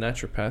 I'm not a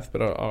naturopath,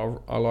 but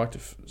I like to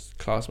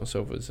class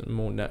myself as a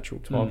more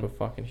natural type of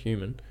fucking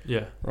human.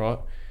 Yeah. Right?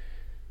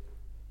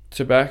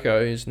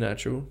 Tobacco is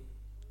natural.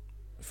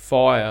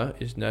 Fire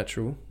is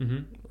natural.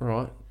 Mm-hmm.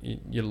 Right?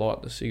 You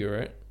light the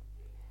cigarette.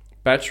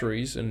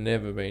 Batteries have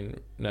never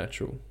been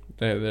natural.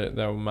 They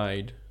were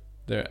made.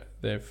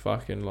 They're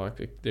fucking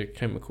like they're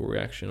chemical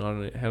reaction. I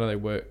don't know. How do they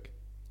work?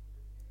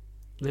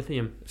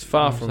 Lithium. It's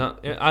far from.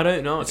 I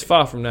don't know. It's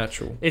far from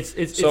natural. It's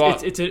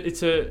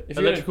a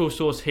electrical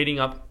source heating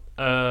up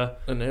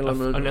an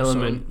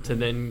element to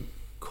then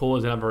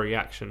cause another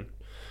reaction.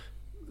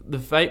 The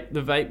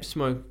vape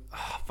smoke.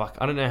 Oh, fuck.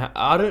 I don't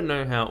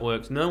know how it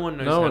works. No one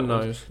knows. No one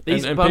knows.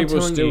 And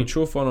people still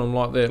chuff on them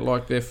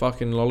like they're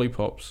fucking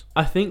lollipops.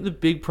 I think the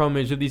big problem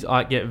is with these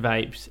I get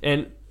vapes,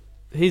 and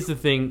here's the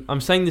thing.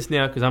 I'm saying this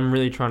now because I'm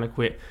really trying to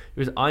quit.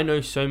 Because I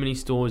know so many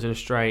stores in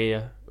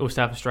Australia or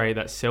South Australia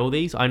that sell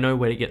these. I know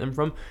where to get them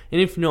from. And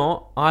if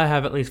not, I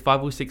have at least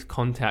 5 or 6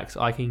 contacts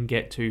I can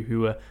get to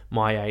who are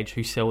my age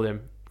who sell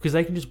them. Because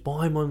they can just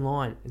buy them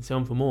online and sell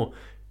them for more.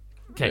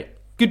 Okay,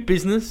 good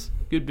business.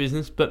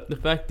 But the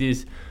fact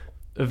is,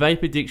 a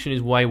vape addiction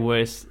is way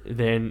worse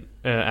than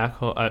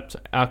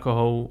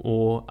alcohol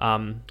or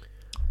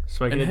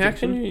smoking addiction. And how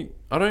can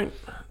you...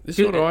 This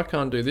is what I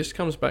can't do. This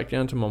comes back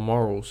down to my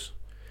morals.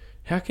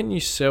 How can you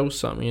sell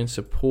something and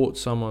support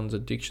someone's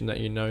addiction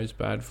that you know is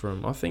bad for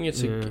them? I think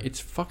it's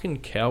fucking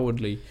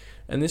cowardly.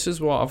 And this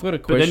is why I've got a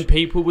question. But then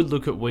people would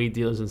look at weed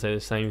dealers and say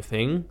the same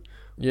thing.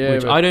 Yeah,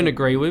 which I don't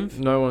agree with.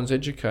 No one's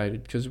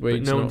educated because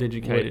weed's no one's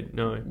educated.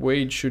 No,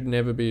 weed should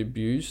never be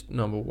abused.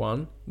 Number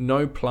one,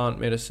 no plant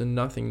medicine,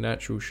 nothing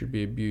natural should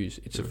be abused.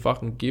 It's a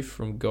fucking gift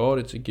from God.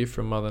 It's a gift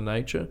from Mother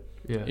Nature.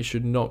 Yeah, it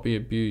should not be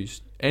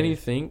abused.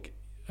 Anything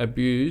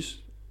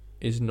abused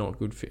is not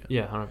good for you.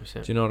 Yeah,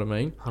 100%. Do you know what I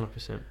mean?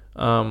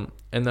 100%.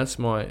 And that's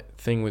my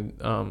thing with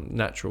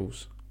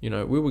naturals.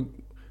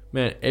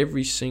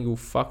 Every single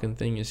fucking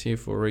thing is here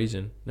for a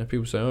reason. Now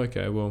people say,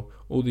 okay, well,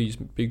 all these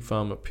big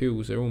pharma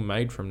pills, they're all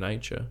made from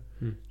nature.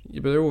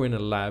 Yeah, but they're all in a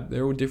lab.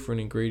 They're all different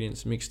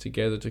ingredients mixed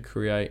together to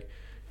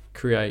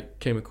create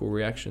chemical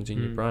reactions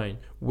in your brain.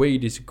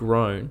 Weed is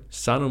grown,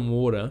 sun and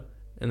water,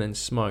 and then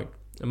smoked.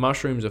 And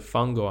mushrooms are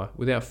fungi.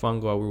 Without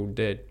fungi, we're all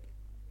dead.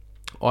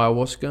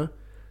 Ayahuasca,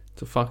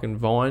 it's a fucking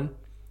vine.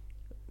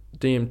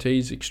 DMT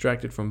is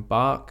extracted from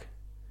bark.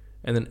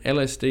 And then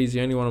LSD is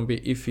the only one I'm a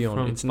bit iffy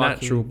on. It's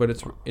natural, but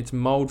it's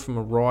mulled from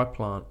a rye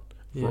plant.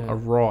 a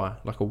rye,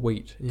 like a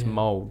wheat. It's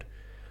mould.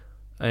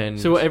 And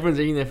so everyone's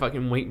eating their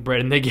fucking wheat bread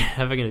and they're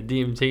having a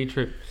DMT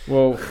trip.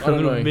 Well, I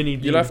don't know. Mini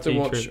You'll have to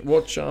DMT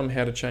watch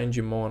How to Change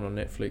Your Mind on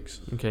Netflix.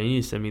 Okay, you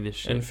need to send me this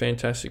shit. And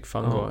Fantastic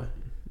Fungi.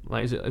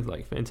 Like, is it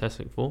like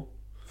Fantastic Four?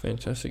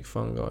 Fantastic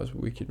Fungi is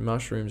wicked.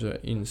 Mushrooms are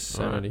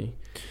insanity.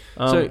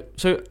 Right.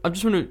 So I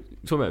just want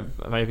to talk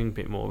about vaping a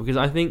bit more, because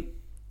I think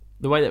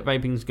the way that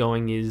vaping's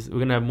going is we're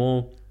going to have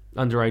more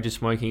underage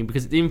smoking,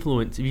 because the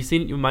influence, if you've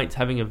seen your mates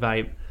having a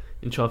vape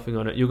and chopping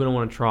on it, you're going to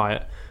want to try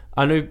it.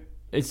 I know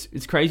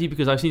it's crazy,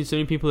 because I've seen so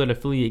many people that are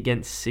fully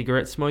against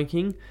cigarette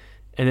smoking,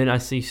 and then I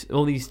see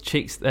all these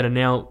chicks that are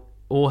now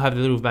all have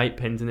the little vape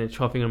pens and they're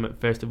chopping them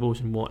at festivals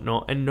and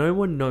whatnot, and no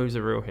one knows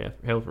the real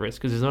health risk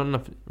because there's not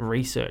enough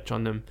research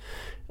on them.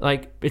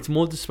 Like, it's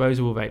more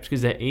disposable vapes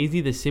because they're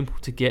easy, they're simple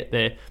to get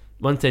there.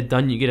 Once they're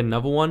done, you get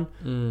another one.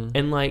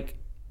 And like,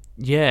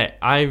 yeah,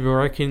 I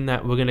reckon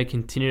that we're going to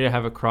continue to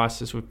have a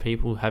crisis with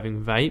people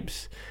having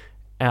vapes,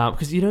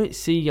 because you don't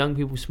see young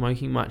people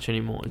smoking much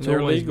anymore. It's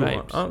They're always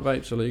illegal. vapes. Aren't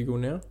vapes illegal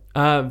now?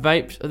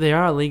 Vapes, they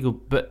are illegal,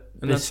 but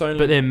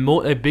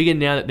they're bigger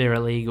now that they're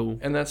illegal.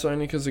 And that's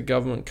only because the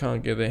government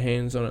can't get their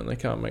hands on it and they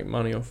can't make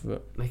money off of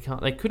it. They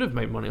can't. They could have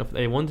made money off it.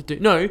 They wanted to.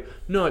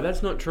 No,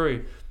 that's not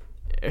true.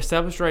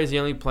 South Australia is the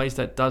only place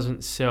that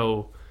doesn't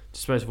sell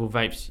disposable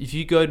vapes. If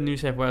you go to New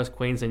South Wales,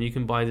 Queensland, you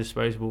can buy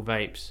disposable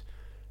vapes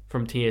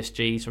from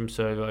TSGs, from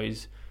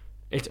servos.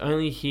 It's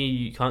only here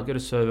you can't go to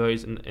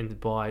servos and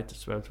buy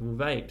disposable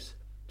vapes.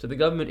 So the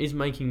government is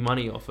making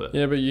money off it.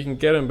 Yeah, but you can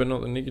get them, but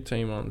not the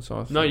nicotine ones,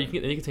 I think. No, you can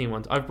get the nicotine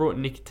ones. I've brought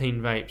nicotine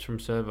vapes from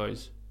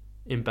servos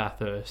in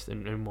Bathurst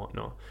and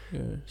whatnot.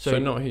 Yeah. So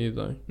not here,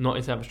 though. Not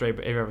in South Australia,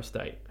 but every other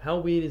state. How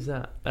weird is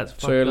that? That's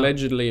fucked So up.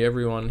 allegedly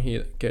everyone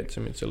here gets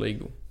them, it's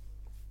illegal.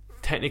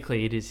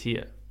 Technically, it is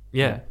here.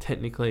 Yeah,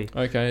 technically.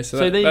 Okay, so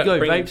there you go.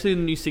 Vapes are the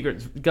new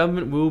cigarettes.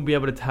 Government will be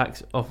able to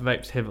tax off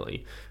vapes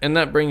heavily. And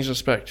that brings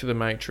us back to the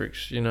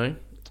Matrix, you know?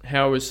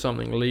 How is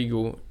something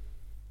legal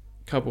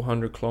a couple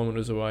 100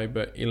 kilometres away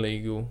but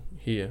illegal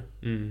here?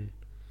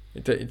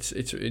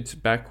 It's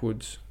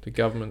backwards. The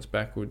government's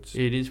backwards.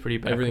 It is pretty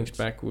backwards. Everything's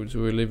backwards.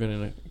 We're living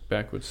in a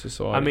backwards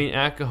society. I mean,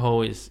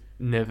 alcohol is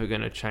never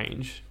going to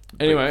change.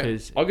 Anyway,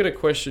 I've got a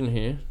question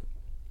here.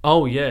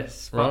 Oh,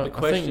 yes. Right.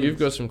 I think you've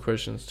got some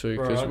questions too,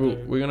 because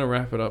we're going to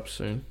wrap it up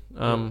soon.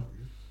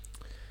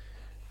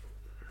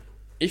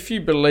 If you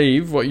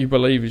believe what you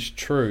believe is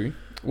true,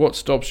 what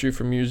stops you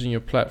from using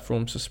your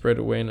platforms to spread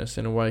awareness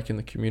and awaken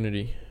the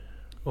community?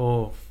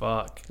 Oh,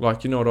 fuck.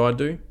 Like, you know what I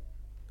do?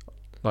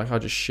 Like, I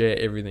just share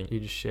everything.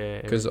 You just share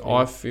everything. Because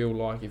I feel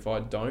like if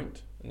I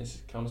don't, and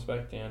this comes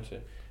back down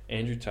to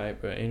Andrew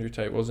Tate, but Andrew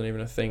Tate wasn't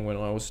even a thing when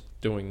I was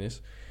doing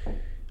this.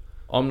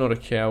 I'm not a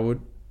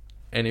coward.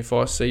 And if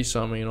I see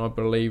something and I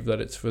believe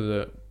that it's for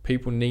the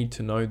people need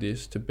to know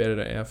this to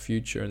better our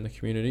future in the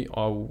community,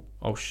 I'll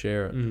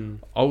share it.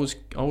 I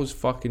was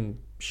fucking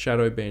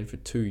shadow banned for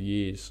 2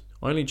 years.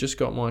 I only just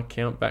got my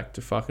account back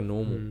to fucking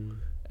normal,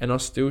 and I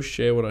still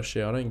share what I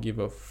share. I don't give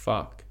a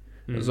fuck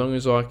as long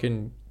as I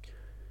can.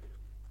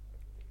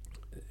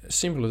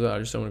 Simple as that. I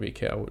just don't want to be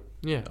a coward.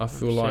 Yeah, I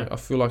feel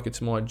like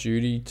it's my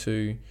duty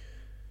to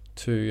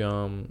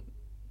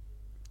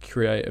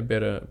create a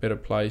better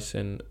place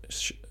and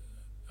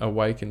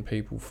awaken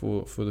people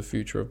for the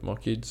future of my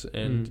kids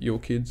and your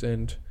kids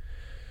and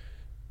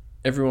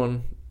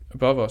everyone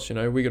above us. You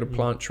know, we got to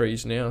plant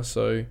trees now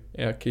so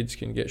our kids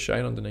can get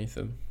shade underneath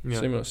them.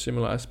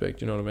 Similar aspect.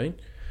 You know what I mean?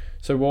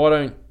 So why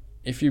don't,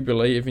 if you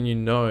believe and you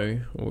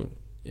know, or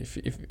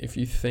if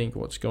you think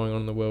what's going on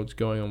in the world's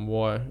going on,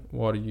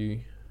 why do you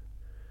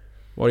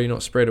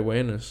not spread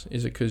awareness?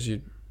 Is it because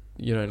you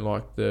don't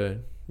like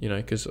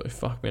because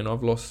fuck man,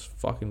 I've lost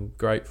fucking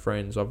great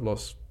friends. I've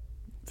lost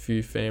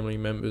few family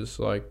members.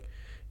 Like,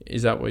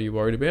 is that what you're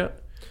worried about?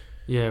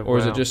 Yeah. Or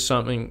is it just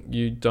something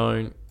you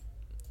don't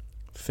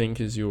think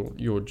is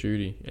your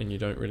duty and you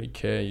don't really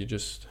care? You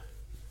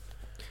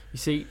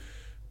see,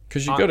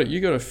 because you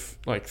got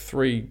like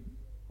 3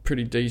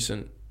 pretty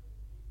decent.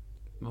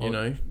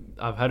 Well,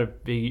 I've had a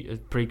pretty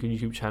good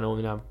YouTube channel,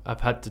 and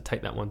I've had to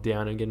take that one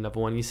down and get another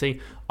one. You see,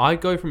 I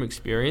go from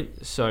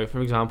experience. So, for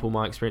example,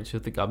 my experience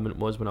with the government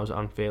was when I was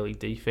unfairly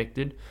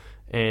defected,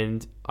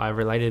 and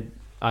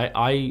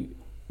I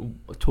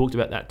talked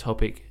about that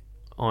topic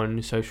on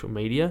social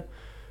media,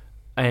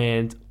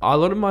 and a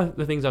lot of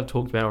the things I've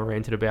talked about or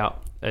ranted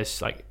about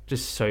is like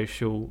just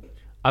social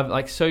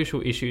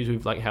issues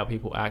with like how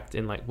people act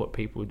and like what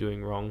people are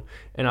doing wrong,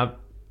 and I've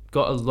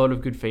got a lot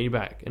of good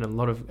feedback and a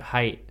lot of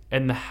hate,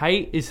 and the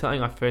hate is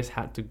something I first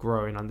had to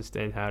grow and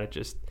understand how to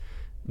just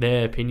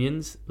their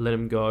opinions, let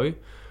them go.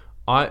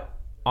 I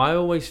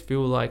always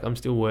feel like I'm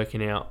still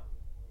working out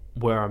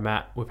where I'm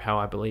at with how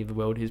I believe the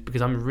world is,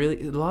 because I'm really,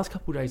 the last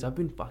couple of days I've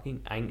been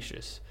fucking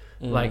anxious.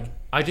 Like,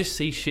 I just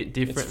see shit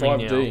differently now.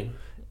 It's 5D.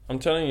 I'm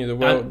telling you,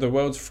 the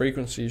world's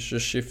frequency has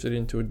just shifted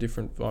into a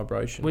different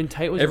vibration. When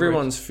Tate was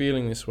everyone's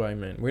feeling this way,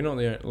 man. We're not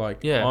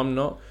the I'm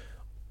not.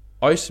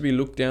 I used to be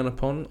looked down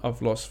upon.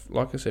 I've lost,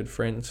 like I said,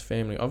 friends,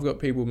 family. I've got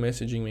people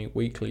messaging me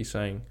weekly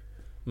saying,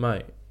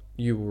 "Mate,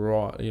 you were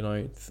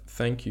right.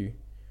 Thank you."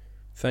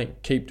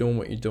 keep doing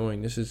what you're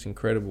doing. This is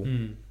incredible.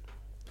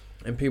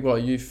 And people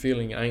like you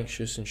feeling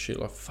anxious and shit,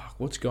 like, fuck,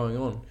 what's going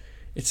on?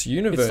 It's the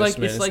universe,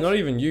 man. It's not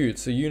even you.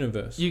 It's the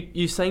universe.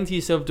 You're saying to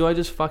yourself, do I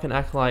just fucking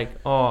act like,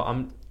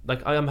 I'm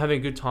having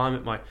a good time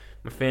at my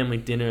family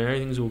dinner,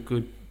 everything's all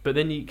good, but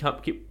then you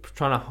keep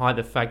trying to hide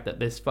the fact that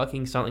there's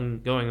fucking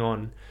something going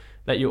on,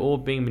 that you're all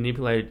being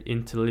manipulated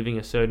into living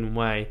a certain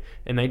way,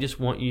 and they just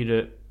want you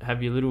to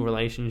have your little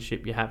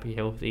relationship, you're happy,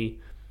 healthy,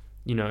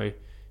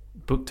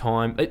 book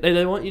time.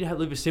 They want you to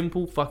live a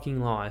simple fucking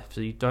life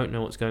so you don't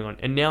know what's going on.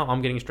 And now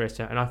I'm getting stressed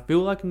out, and I feel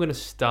like I'm going to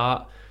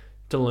start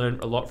to learn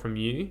a lot from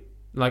you.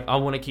 Like, I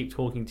want to keep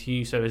talking to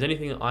you, so if there's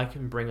anything that I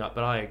can bring up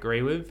that I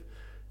agree with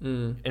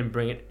and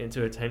bring it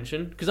into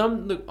attention. Because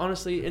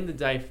honestly, in the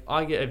day, if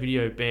I get a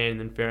video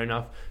banned, then fair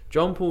enough.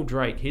 John Paul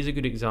Drake, here's a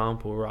good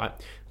example, right?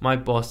 My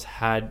boss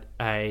had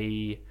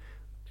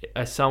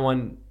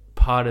someone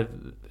part of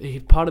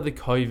the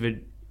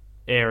COVID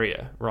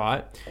area,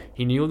 right?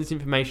 He knew all this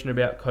information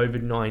about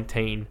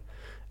COVID-19,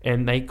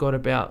 and they got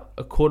about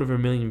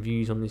 250,000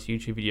 views on this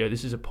YouTube video.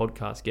 This is a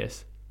podcast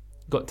guest.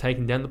 Got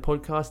taken down, the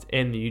podcast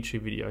and the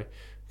YouTube video,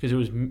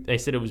 because they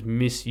said it was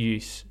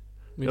misuse.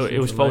 It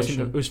was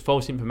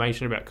false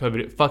information about COVID.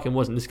 It fucking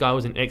wasn't. This guy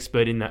was an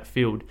expert in that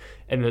field,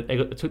 and they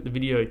took the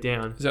video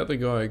down. Is that the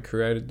guy who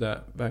created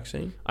that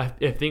vaccine? I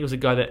think it was a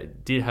guy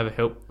that did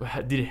help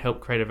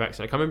create a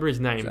vaccine. I can't remember his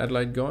name.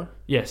 Adelaide guy?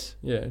 Yes.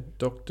 Yeah,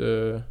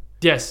 Dr.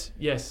 Yes.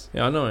 Yeah,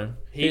 I know him.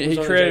 He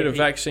created a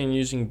vaccine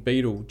using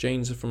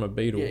genes from a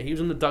beetle. Yeah, he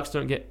was on the Ducks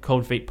Don't Get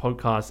Cold Feet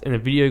podcast, and the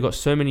video got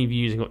so many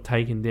views and got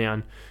taken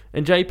down.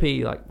 And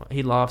JP,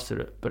 he laughs at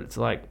it, but it's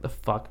like, the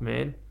fuck,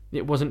 man.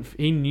 It wasn't.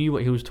 He knew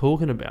what he was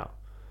talking about.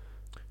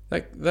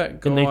 That guy.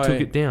 And they took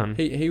it down.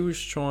 He was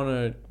trying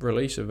to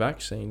release a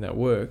vaccine that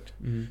worked.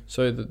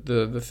 So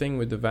the thing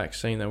with the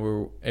vaccine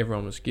that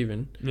everyone was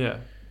given. Yeah.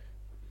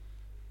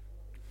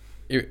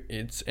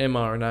 It's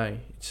mRNA.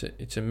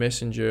 It's a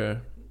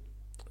messenger.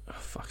 Oh,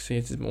 fuck, see,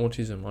 it's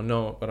autism. I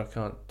know it, but I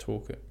can't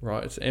talk it.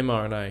 Right? It's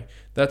mRNA.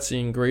 That's the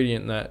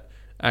ingredient that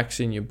acts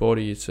in your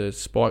body. It's a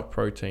spike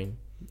protein,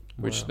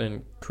 which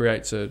then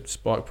creates a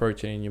spike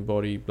protein in your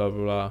body. Blah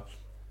blah blah.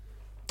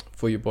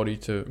 For your body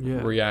to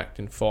react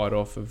and fight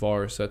off a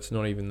virus that's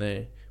not even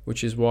there.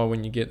 Which is why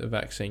when you get the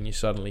vaccine, you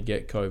suddenly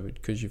get COVID,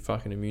 because your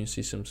fucking immune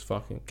system's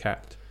fucking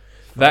capped.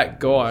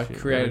 That guy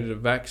created a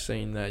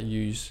vaccine that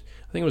used,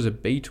 I think it was a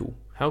beetle.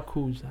 How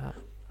cool is that?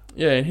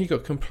 Yeah, and he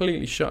got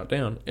completely shut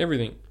down.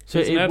 Everything. So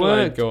it's an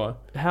Adelaide guy.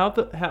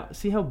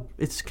 See how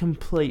it's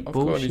complete I've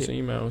bullshit. got his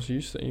emails. He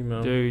used to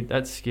email. Dude,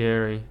 that's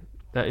scary.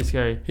 That is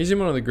scary. He's in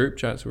one of the group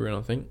chats we're in,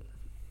 I think.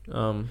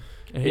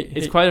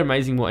 It's quite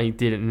amazing what he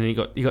did, and then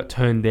he got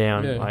turned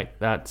down. Yeah. Like,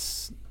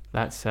 that's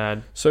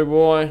sad. So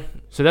why?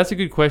 So that's a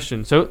good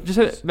question. So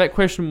just that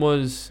question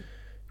was,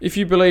 if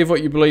you believe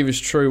what you believe is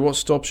true, what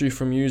stops you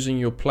from using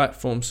your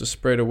platforms to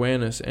spread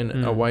awareness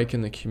and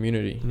awaken the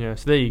community? Yeah.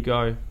 So there you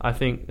go. I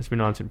think it's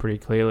been answered pretty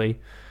clearly.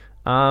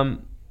 I'll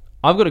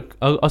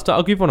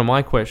give one of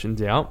my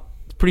questions out.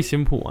 It's a pretty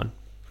simple one.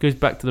 It goes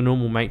back to the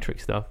normal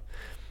Matrix stuff.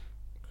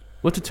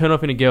 What's a turn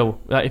off in a girl?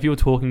 Like, if you were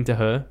talking to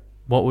her,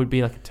 what would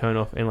be like a turn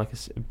off and like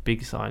a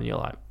big sign? You're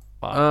like,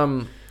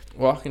 fuck.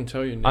 Well, I can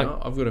tell you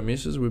now. I've got a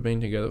missus. We've been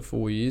together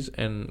 4 years,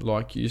 and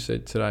like you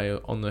said today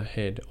on the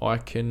head, I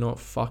cannot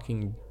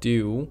fucking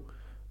deal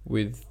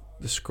with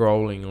the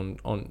scrolling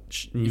on.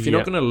 If you're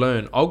not going to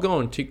learn, I'll go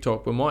on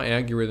TikTok, but my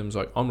algorithm's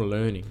like, I'm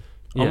learning.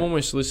 Yeah. I'm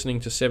almost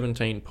listening to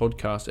 17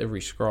 podcasts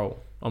every scroll.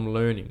 I'm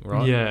learning,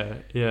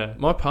 right? Yeah.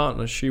 My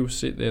partner, she will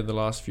sit there the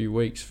last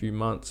few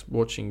months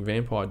watching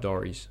Vampire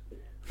Diaries.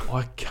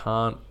 I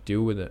can't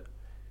deal with it.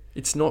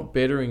 It's not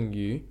bettering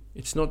you.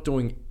 It's not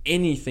doing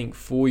anything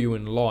for you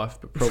in life,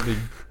 but probably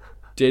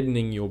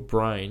deadening your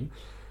brain.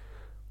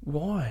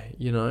 Why?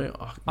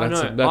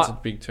 That's a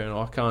big turn.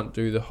 I can't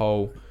do the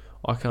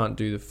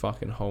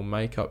fucking whole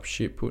makeup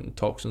shit, putting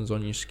toxins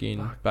on your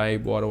skin.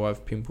 Babe, why do I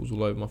have pimples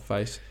all over my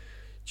face?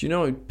 Do you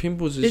know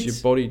pimples is your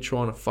body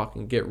trying to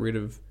fucking get rid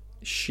of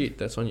shit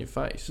that's on your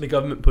face? The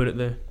government put it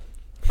there.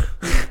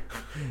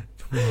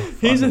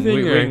 Here's the thing,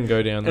 we can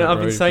go down that road.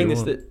 I've been saying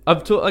this, that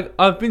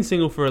I've been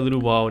single for a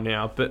little while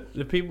now, but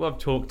the people I've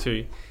talked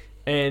to,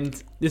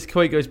 and this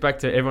quite goes back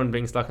to everyone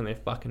being stuck on their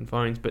fucking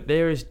phones, but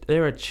there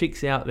are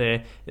chicks out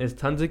there, there's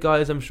tons of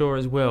guys I'm sure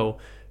as well,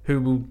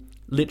 who will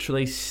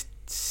literally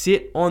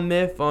sit on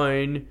their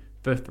phone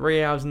for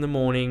 3 hours in the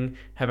morning,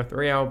 have a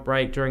 3-hour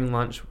break during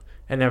lunch,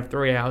 and have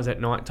 3 hours at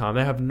night time.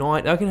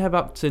 They can have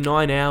up to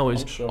 9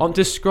 hours. I'm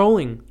just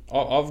scrolling.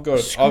 I'm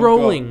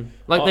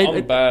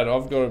bad.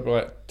 I've got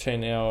about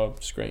 10-hour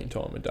screen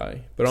time a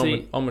day. But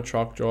I'm a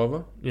truck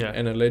driver. Yeah.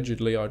 And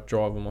allegedly I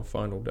drive on my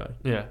phone all day.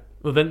 Yeah.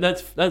 Well, then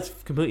that's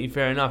completely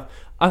fair enough.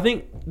 I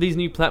think these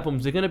new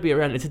platforms are going to be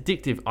around. It's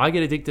addictive. I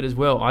get addicted as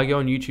well. I go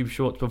on YouTube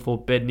Shorts before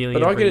bed nearly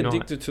every night. But I get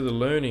addicted to the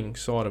learning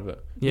side of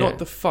it. Yeah. Not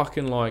the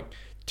fucking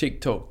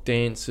TikTok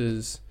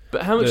dances.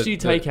 But how much do you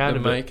take out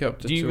of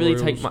makeup it? Do you really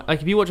take much?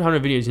 Like, if you watch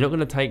 100 videos, you're not going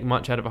to take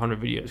much out of 100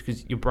 videos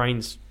because your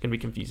brain's going to be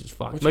confused as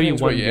fuck. Maybe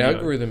depends what your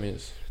algorithm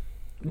is.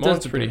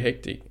 Mine's pretty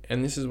hectic,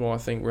 and this is why I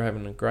think we're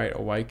having a great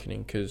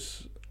awakening,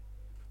 because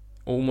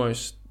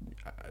almost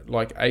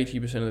like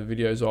 80% of the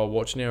videos I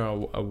watch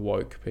now are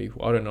woke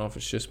people. I don't know if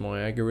it's just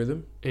my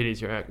algorithm. It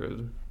is your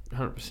algorithm.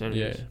 100%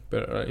 Yeah, is.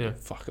 but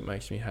fuck, it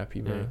makes me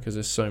happy, man, because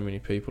there's so many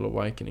people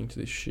awakening to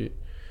this shit.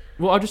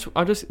 Well,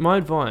 my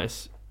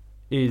advice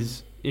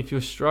is, if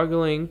you're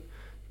struggling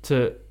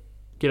to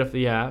get off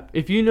the app,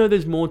 if you know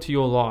there's more to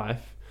your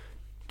life,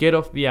 get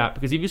off the app,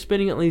 because if you're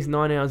spending at least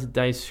 9 hours a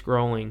day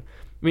scrolling,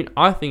 I mean,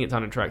 I think it's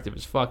unattractive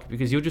as fuck,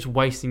 because you're just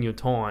wasting your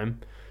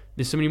time.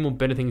 There's so many more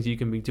better things you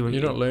can be doing.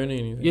 You're not learning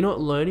anything. You're not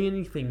learning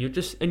anything.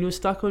 You're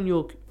stuck on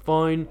your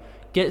phone.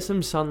 Get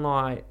some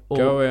sunlight. Or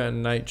go out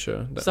in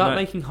nature.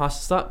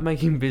 Start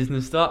making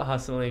business. Start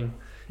hustling.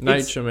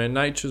 Nature, man.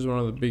 Nature's one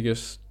of the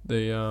biggest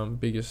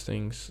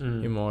things,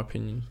 in my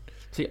opinion.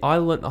 See, I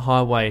learnt the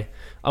hard way.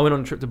 I went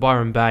on a trip to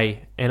Byron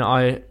Bay, and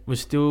I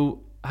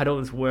had all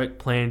this work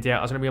planned out.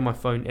 I was going to be on my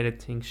phone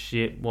editing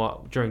shit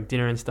during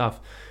dinner and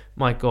stuff.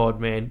 My God,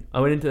 man. I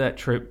went into that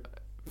trip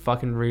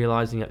fucking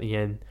realising at the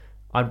end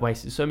I'd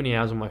wasted so many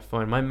hours on my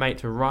phone. My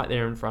mates were right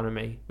there in front of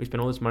me. We spent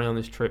all this money on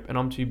this trip, and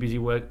I'm too busy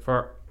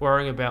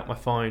worrying about my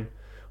phone,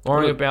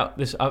 worrying about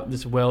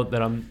this world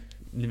that I'm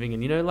living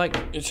in. You know, like,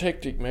 it's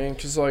hectic, man.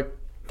 Because like,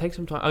 take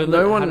some time.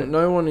 No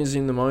one is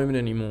in the moment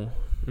anymore.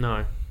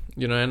 No.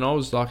 You know, and I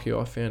was lucky.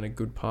 I found a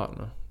good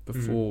partner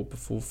before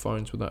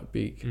phones were that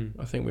big.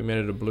 I think we met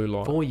at a blue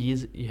light. 4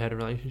 years you had a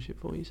relationship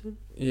for, you said?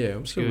 Yeah,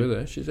 I'm still with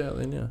her. She's out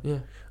there now.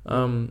 Yeah.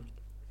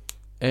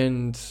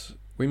 And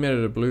we met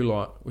at a blue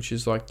light, which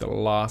is like the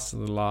last of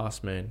the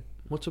last, man.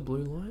 What's a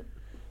blue light?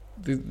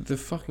 The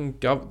fucking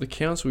the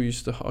council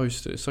used to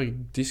host it. It's like a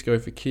disco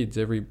for kids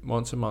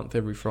once a month,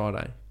 every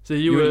Friday. So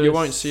you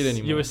won't see it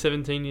anymore. You were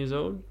 17 years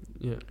old?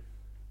 Yeah.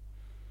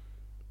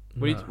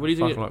 What are you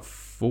doing? Like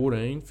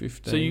 14,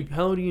 15. So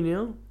how old are you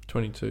now?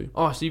 22.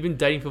 Oh, so you've been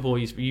dating for 4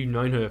 years, but you've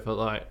known her for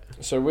like...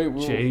 So we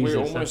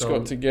almost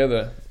got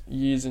together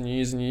years and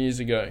years and years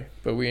ago,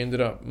 but we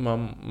ended up, my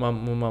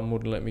mum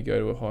wouldn't let me go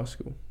to a high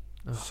school.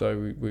 Oh.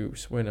 So we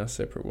went our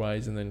separate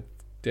ways, and then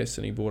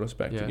destiny brought us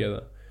back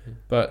together. Yeah.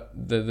 But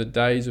the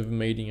days of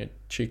meeting a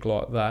chick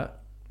like that,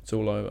 it's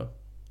all over.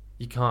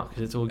 You can't,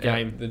 because it's all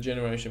game. The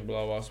generation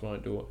below us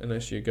won't do it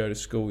unless you go to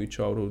school, your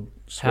childhood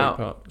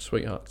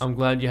sweethearts. I'm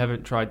glad you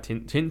haven't tried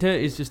Tinder. Tinder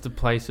is just a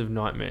place of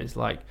nightmares.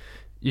 Like,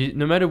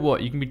 no matter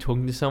what, you can be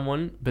talking to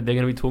someone, but they're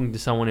going to be talking to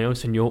someone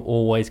else, and you're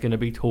always going to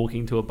be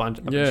talking to a bunch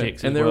of other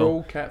chicks. And they're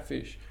all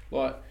catfish.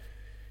 Like,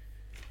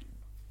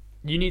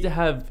 you need to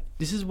have.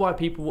 This is why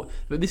people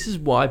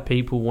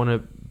want to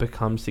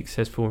become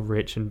successful and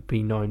rich and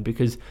be known,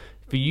 because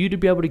for you to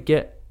be able to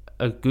get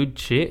a good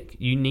chick,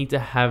 you need to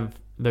have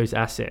those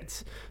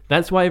assets.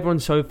 That's why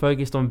everyone's so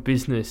focused on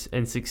business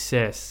and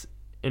success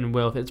and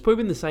wealth. It's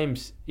probably been the same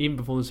even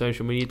before the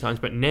social media times,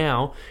 but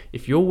now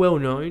if you're well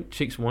known,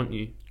 chicks want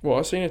you. Well,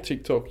 I seen a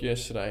TikTok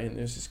yesterday, and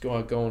there's this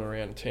guy going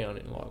around town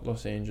in like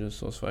Los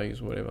Angeles, Las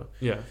Vegas, whatever.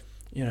 Yeah.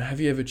 You know,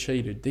 have you ever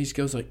cheated? These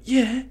girls are like,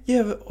 yeah,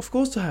 of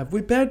course I have.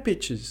 We're bad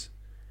bitches.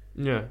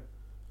 Yeah.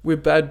 We're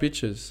bad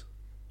bitches.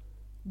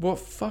 What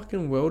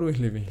fucking world are we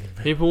living in,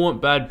 man? People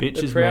want bad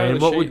bitches,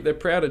 man. They're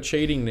proud of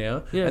cheating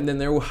now, and then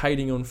they're all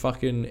hating on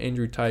fucking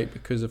Andrew Tate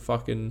because of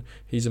fucking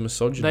he's a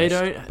misogynist. They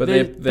don't. But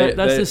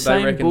that's the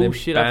same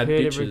bullshit I've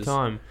heard every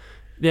time.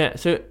 Yeah.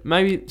 So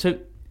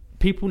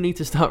people need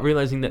to start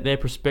realizing that their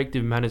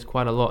perspective matters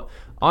quite a lot.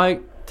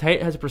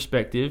 Tate has a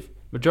perspective.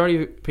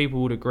 Majority of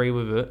people would agree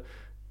with it.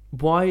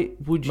 Why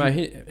would you?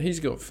 Mate, he's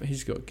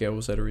got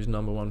girls that are his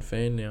number one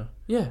fan now.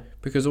 Yeah.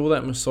 Because all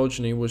that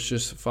misogyny was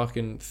just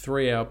fucking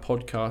 3-hour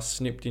podcast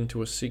snipped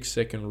into a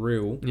 6-second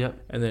reel. Yeah.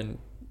 And then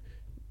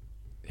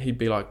he'd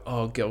be like,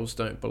 "Oh, girls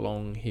don't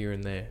belong here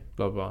and there."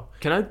 Blah blah.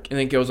 And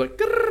then girls like,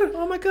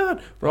 "Oh my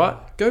god!" Right?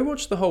 Go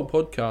watch the whole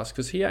podcast,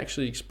 because he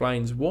actually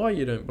explains why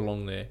you don't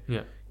belong there.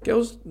 Yeah.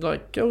 Girls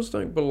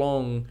don't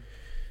belong.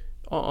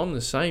 I'm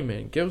the same,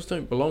 man. Girls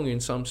don't belong in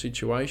some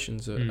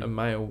situations a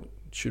male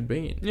should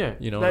be in. Yeah.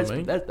 You know what I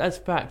mean? That's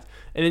fact.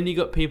 And then you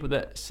got people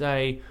that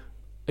say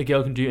a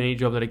girl can do any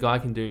job that a guy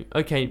can do.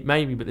 Okay,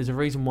 maybe, but there's a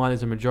reason why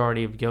there's a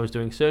majority of girls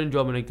doing a certain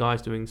job and a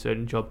guy's doing a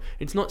certain job.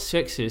 It's not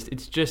sexist.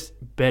 It's just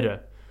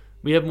better.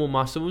 We have more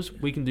muscles.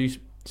 We can do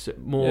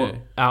more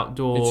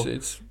outdoor,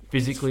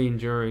 physically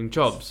enduring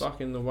jobs. It's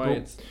fucking the way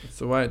it's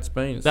the way it's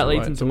been. That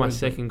leads into my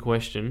second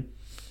question.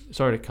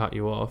 Sorry to cut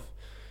you off.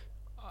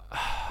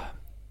 I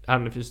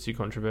don't know if it's too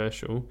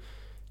controversial.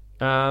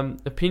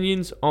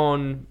 Opinions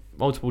on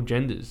multiple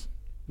genders.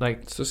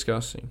 Like, it's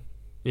disgusting.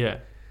 Yeah.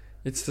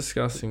 It's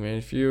disgusting, man.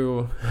 If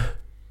you...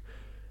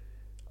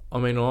 I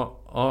mean,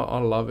 I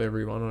love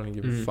everyone. I don't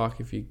give a fuck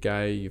if you're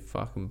gay, you're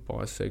fucking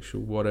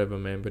bisexual, whatever,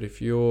 man. But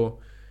if you're...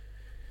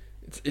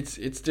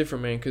 It's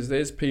different, man, because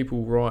there's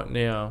people right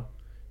now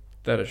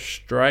that are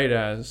straight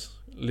as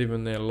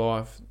living their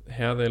life,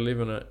 how they're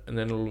living it, and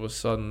then all of a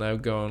sudden they'll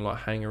go and like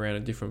hang around a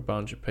different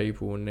bunch of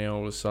people, and now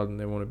all of a sudden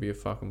they want to be a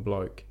fucking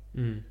bloke.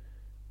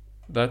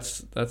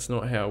 That's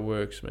not how it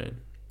works,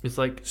 man. It's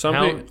like, your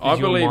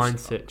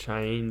mindset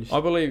change? I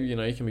believe, you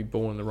can be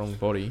born in the wrong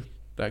body,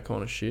 that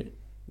kind of shit.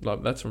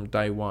 Like, that's from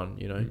day one,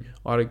 you know.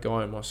 I had a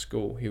guy in my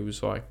school, he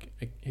was a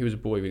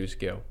boy, but he was a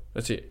girl.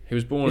 That's it. He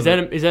was born... Is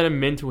that a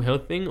mental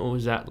health thing, or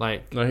is that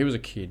like... No, he was a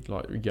kid,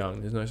 like, young.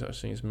 There's no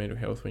such thing as mental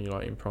health when you're,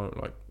 like, in prime,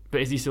 like...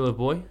 But is he still a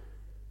boy?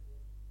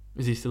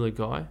 Is he still a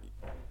guy?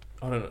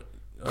 I don't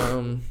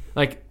know.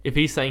 Like, if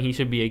he's saying he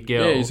should be a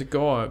girl... Yeah, he's a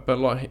guy, but,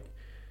 like...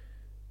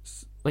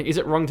 Like, is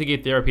it wrong to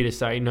give therapy to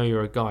say, no,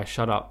 you're a guy,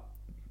 shut up,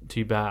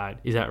 too bad?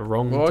 Is that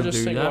wrong to do that? Well, I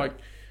just think, like...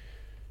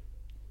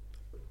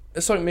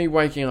 It's like me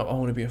waking up, I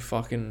want to be a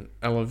fucking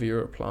aloe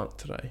vera plant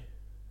today.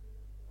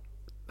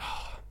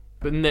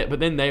 But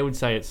then they would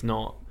say it's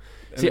not.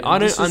 See, I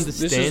don't understand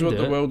This is what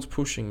the world's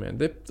pushing, man.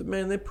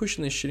 They're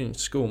pushing this shit in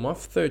school. My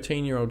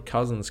 13-year-old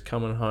cousin's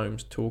coming home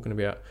talking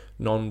about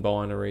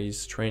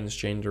non-binaries,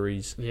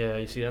 transgenderies. Yeah,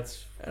 you see,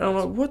 that's... And I'm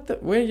like,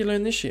 where you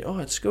learn this shit? Oh,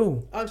 at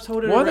school. I've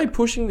told her... Why are they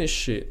pushing this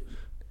shit?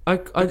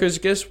 Because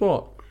guess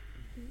what?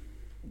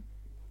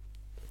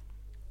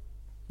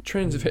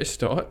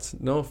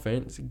 Transvestites, no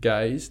offense,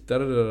 gays,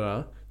 they're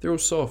all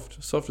soft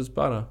as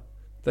butter.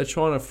 They're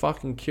trying to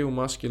fucking kill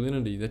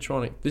masculinity.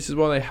 This is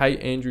why they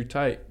hate Andrew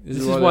Tate. This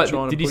is why they're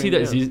trying to did you see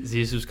that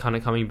Ziz was kind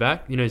of coming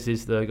back? You know,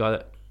 Ziz, the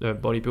guy the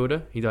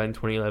bodybuilder, he died in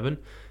 2011.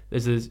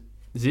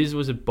 Ziz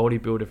was a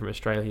bodybuilder from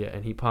Australia,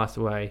 and he passed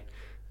away,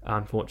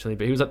 unfortunately.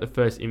 But he was like the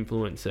first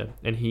influencer,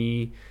 and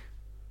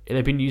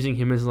they've been using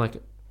him as like,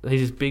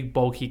 he's this big,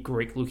 bulky,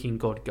 Greek-looking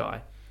god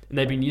guy. And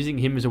they've been using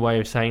him as a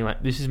way of saying,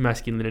 like, this is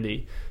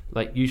masculinity.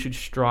 Like, you should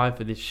strive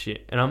for this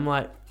shit. And I'm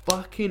like,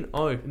 fucking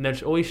oath. And they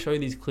just always show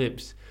these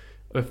clips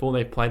before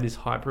they play this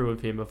hyper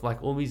of him of,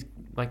 like, all these,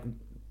 like,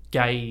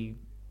 gay,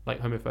 like,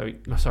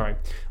 homophobic... Sorry.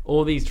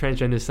 All these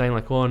transgenders saying,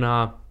 like, oh,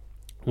 nah,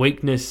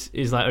 weakness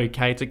is, like,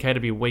 okay. It's okay to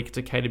be weak. It's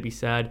okay to be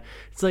sad.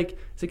 It's like,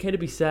 it's okay to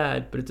be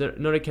sad, but it's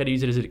not okay to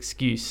use it as an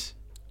excuse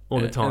all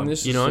the time. And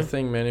this is the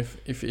thing, man.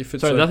 If it's...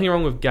 Sorry, nothing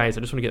wrong with gays.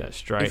 I just want to get that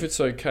straight. If it's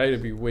okay to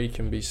be weak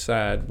and be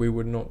sad, we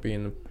would not be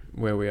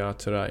where we are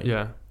today.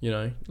 Yeah. You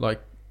know,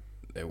 like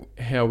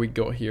how we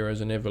got here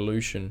as an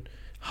evolution,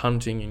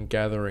 hunting and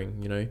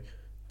gathering, you know,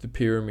 the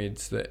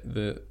pyramids,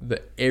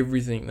 the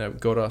everything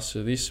that got us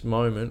to this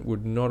moment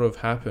would not have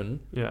happened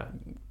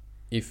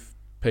if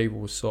people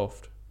were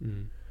soft.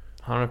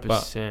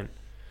 100%.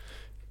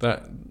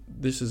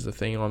 This is the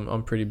thing.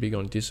 I'm pretty big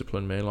on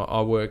discipline, man. Like,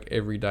 I work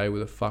every day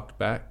with a fucked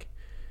back,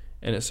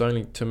 and it's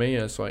only, to me,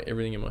 it's like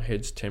everything in my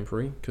head's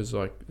temporary, because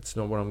like it's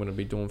not what I'm going to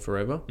be doing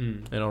forever,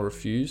 and I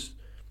refuse.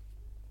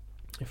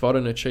 If I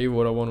don't achieve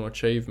what I want to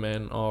achieve,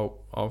 man,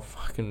 I'll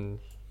fucking,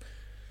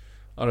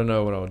 I don't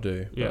know what I'll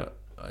do. Yeah.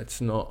 But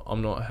it's not.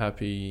 I'm not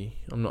happy.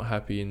 I'm not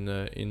happy in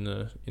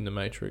the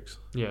matrix.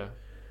 Yeah.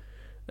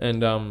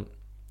 And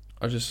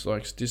I just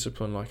like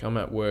discipline. Like, I'm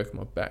at work,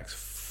 my back's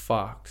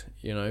fucked,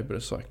 you know, but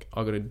it's like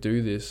I got to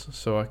do this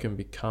so I can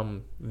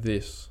become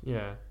this.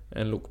 Yeah.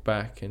 And look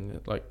back, and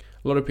like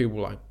a lot of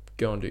people like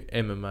go and do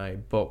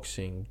MMA,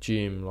 boxing,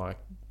 gym, like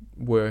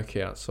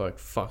workouts, like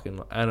fucking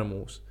like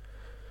animals.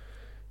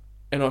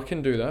 And I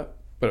can do that,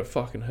 but it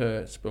fucking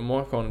hurts. But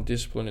my kind of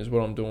discipline is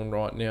what I'm doing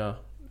right now,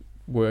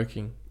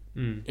 working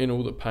in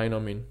all the pain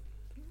I'm in,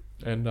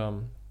 and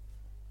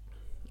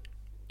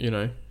you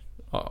know,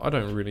 I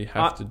don't really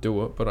have to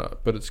do it,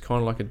 but it's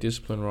kind of like a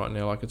discipline right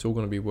now. Like, it's all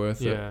going to be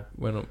worth it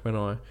when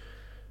I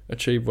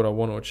achieve what I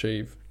want to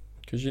achieve.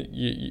 Because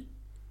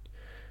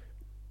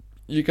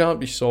you can't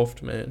be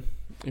soft, man.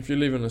 If you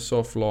live in a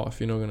soft life,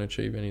 you're not going to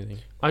achieve anything.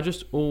 I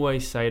just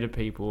always say to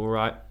people,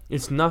 right,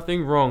 it's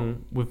nothing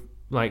wrong with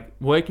like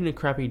working a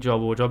crappy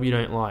job or a job you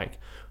don't like,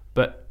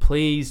 but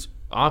please,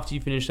 after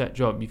you finish that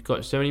job, you've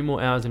got so many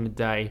more hours in a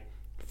day.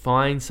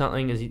 Find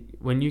something as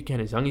long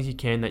as you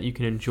can, that you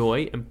can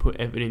enjoy and put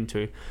effort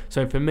into.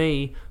 So for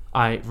me,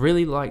 I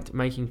really liked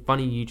making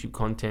funny YouTube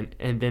content,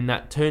 and then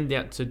that turned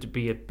out to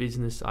be a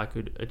business I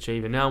could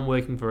achieve. And now I'm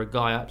working for a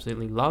guy I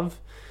absolutely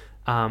love.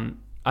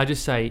 I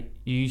just say,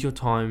 use your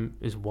time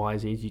as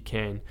wisely as you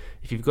can.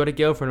 If you've got a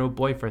girlfriend or a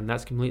boyfriend,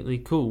 that's completely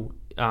cool.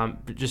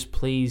 But just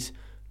please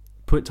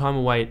put time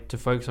away to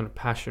focus on a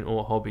passion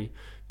or a hobby,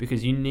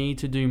 because you need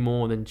to do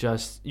more than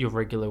just your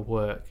regular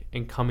work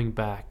and coming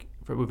back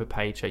with a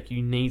paycheck.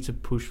 You need to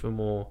push for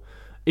more.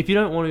 If you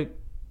don't want to,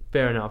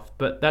 fair enough,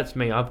 but that's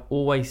me. I've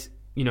always,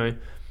 you know,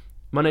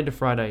 Monday to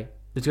Friday,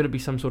 there's got to be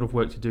some sort of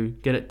work to do.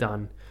 Get it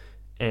done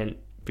and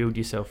build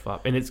yourself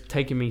up. And it's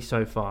taken me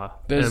so far.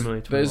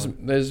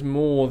 There's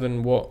more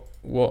than what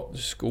the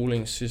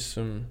schooling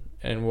system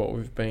and what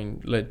we've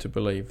been led to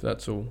believe.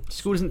 That's all.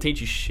 School doesn't teach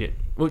you shit.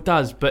 Well, it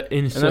does, but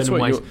in certain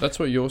ways. That's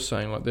what you're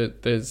saying.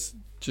 Like, there's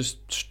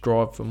just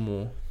strive for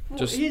more. Well,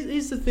 just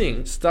here's the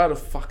thing. Start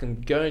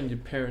fucking go in your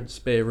parents'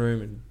 spare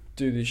room and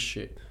do this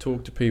shit.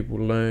 Talk to people,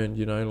 learn,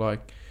 you know,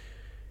 like...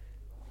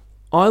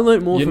 I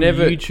learned more from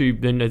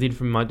YouTube than I did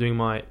from doing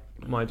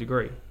my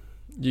degree.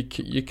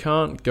 You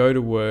can't go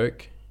to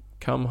work,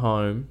 come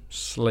home,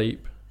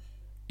 sleep,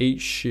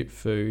 eat shit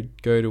food,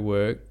 go to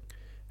work,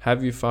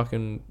 have your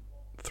fucking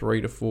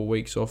 3 to 4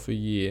 weeks off a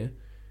year,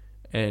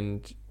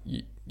 and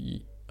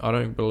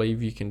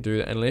believe you can do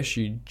that unless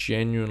you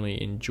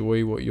genuinely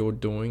enjoy what you're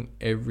doing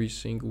every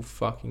single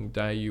fucking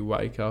day. You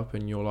wake up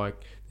and you're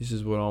like, this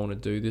is what I want to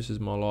do. This is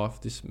my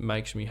life. This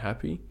makes me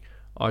happy.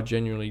 I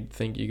genuinely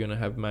think you're gonna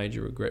have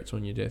major regrets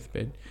on your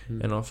deathbed.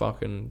 And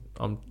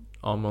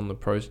I'm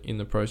in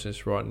the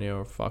process right now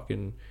of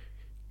fucking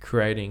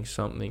creating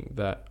something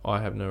that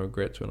I have no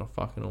regrets when I'm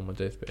fucking on my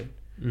deathbed.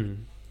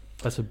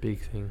 That's a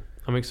big thing.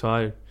 I'm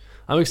excited.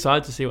 I'm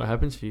excited to see what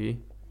happens for you.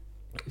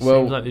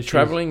 Well, like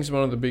traveling is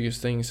one of the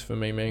biggest things for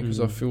me, man, because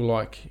I feel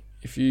like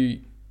if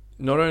you,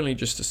 not only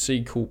just to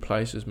see cool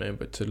places, man,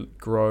 but to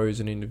grow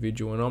as an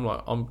individual.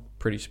 And I'm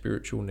pretty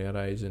spiritual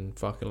nowadays, and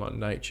fucking like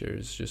nature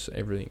is just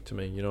everything to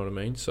me, you know what I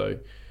mean? So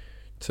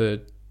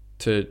to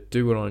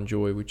do what I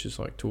enjoy, which is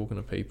like talking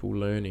to people,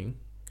 learning,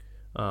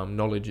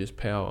 knowledge is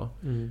power,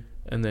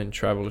 and then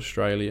travel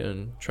Australia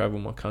and travel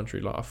my country.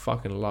 Like, I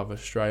fucking love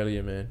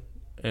Australia, man.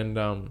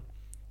 And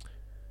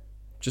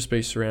just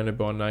be surrounded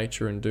by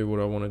nature and do what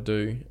I want to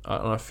do.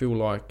 And I feel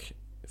like,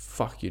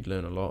 fuck, you'd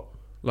learn a lot.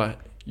 Like,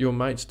 your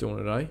mate's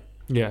doing it, eh?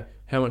 Yeah.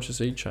 How much has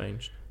he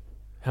changed?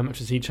 How much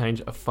has he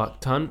changed? A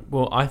fuck ton.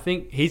 Well, I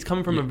think he's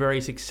coming from a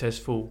very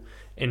successful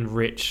and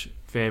rich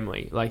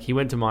family. Like, he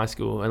went to my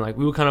school, and like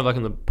we were kind of like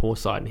on the poor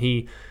side, and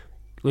he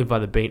lived by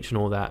the beach and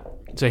all that.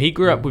 So he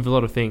grew up with a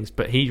lot of things,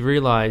 but he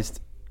realized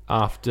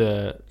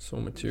after it's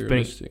all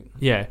materialistic.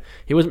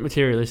 He wasn't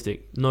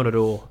materialistic, not at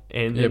all.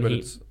 And yeah, but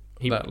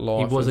he that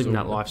life. He was living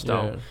that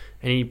lifestyle. Yeah.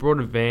 And he brought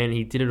a van,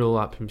 he did it all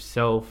up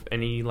himself,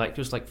 and he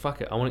just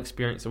fuck it, I want to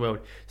experience the world.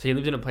 So he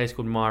lived in a place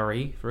called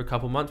Murray for a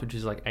couple of months, which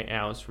is like 8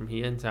 hours from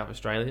here in South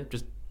Australia.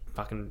 Just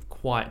fucking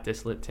quiet,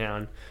 desolate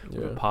town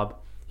with a pub.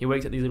 He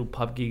works at these little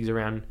pub gigs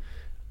around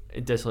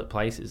desolate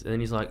places, and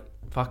then he's like,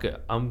 fuck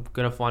it, I'm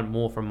going to find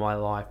more from my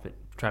life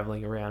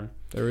travelling around.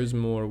 There is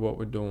more of what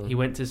we're doing. He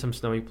went to some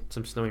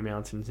snowy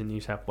mountains in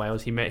New South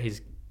Wales. He met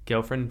his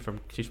girlfriend,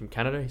 she's from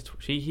Canada. He's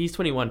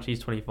 21, she's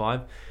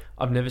 25.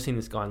 I've never seen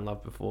this guy in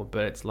love before,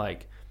 but it's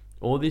like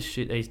all this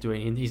shit he's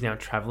doing. He's now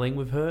traveling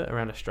with her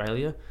around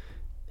Australia.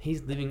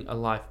 He's living a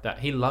life that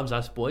he loves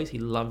us boys. He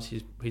loves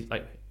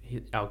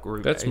our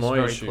group. That's my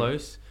very issue.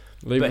 Close.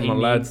 Leaving my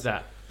lads.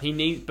 That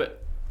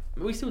but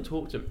we still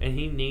talk to him, and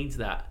he needs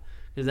that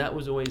because that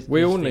was always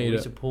we all thing. need we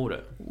it. Support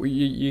it.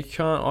 You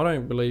can't. I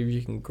don't believe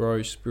you can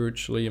grow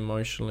spiritually,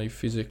 emotionally,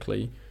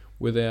 physically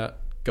without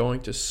going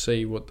to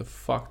see what the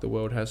fuck the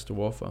world has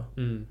to offer,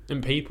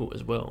 and people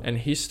as well, and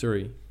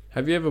history.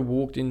 Have you ever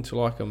walked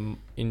into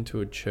into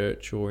a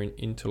church or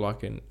into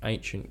like an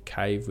ancient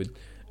cave with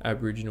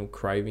Aboriginal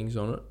cravings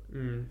on it?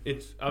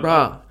 It's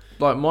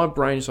like my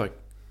brain's like,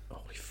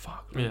 holy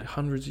fuck! Like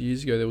hundreds of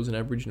years ago, there was an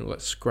Aboriginal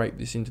that scraped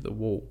this into the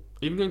wall.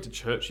 Even going to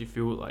church, you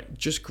feel like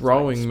just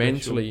growing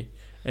mentally.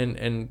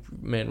 And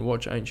man,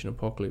 watch Ancient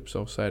Apocalypse.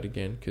 I'll say it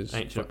again because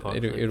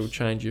it'll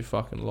change your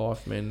fucking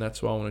life, man.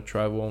 That's why I want to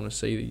travel. I want to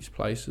see these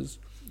places.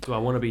 Do I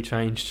want to be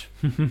changed?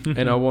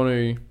 And I want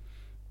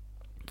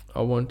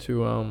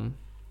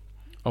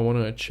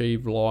to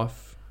achieve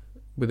life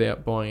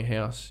without buying a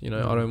house. You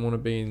know, I don't want to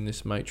be in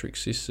this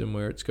matrix system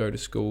where it's go to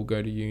school,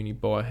 go to uni,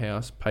 buy a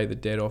house, pay the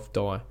debt off,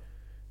 die.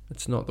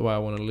 It's not the way I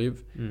want to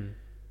live.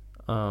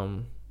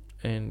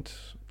 And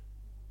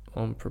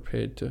I'm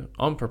prepared to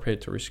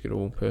risk it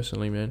all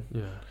personally, man.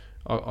 Yeah.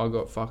 I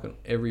got fucking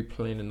every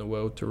plan in the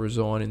world to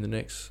resign in the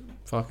next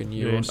fucking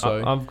year or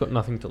so. I've got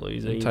nothing to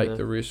lose and either. Take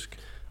the risk.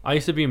 I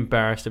used to be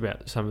embarrassed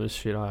about some of the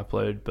shit I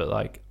upload, but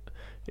like,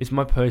 it's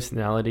my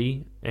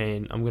personality,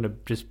 and I'm gonna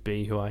just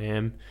be who I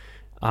am.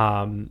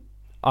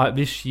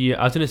 This year,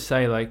 I was gonna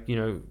say, like, you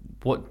know,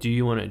 what do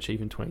you want to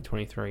achieve in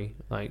 2023?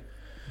 Like,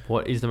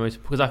 what is the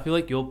most? Because I feel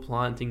like you're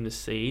planting the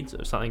seeds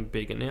of something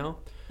bigger now.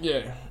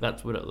 Yeah,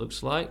 that's what it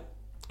looks like.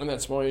 And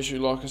that's my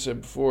issue. Like I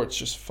said before, it's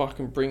just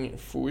fucking bringing it to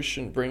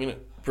fruition, bringing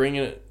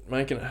it,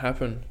 making it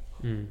happen.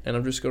 And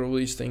I've just got all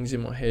these things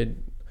in my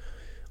head.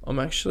 I'm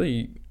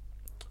actually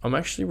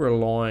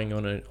relying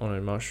on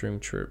a mushroom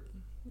trip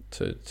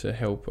to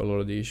help a lot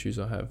of the issues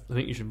I have. I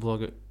think you should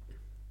vlog it.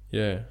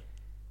 Yeah,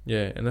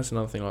 and that's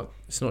another thing. Like,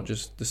 it's not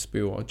just the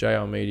spill.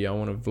 JR Media, I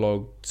want to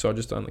vlog. So I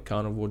just done the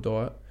carnivore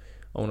diet.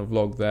 I want to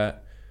vlog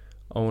that.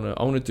 I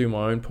want to do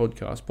my own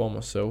podcast by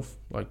myself.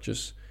 Like,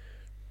 just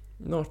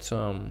not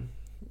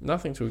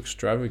nothing too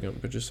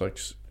extravagant, but just like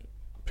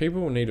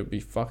people will need to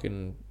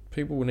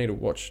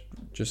watch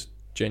just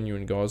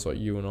genuine guys like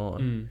you and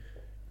I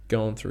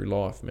going through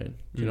life, man.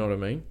 Do you know what I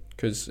mean?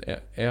 Because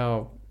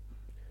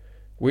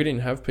we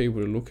didn't have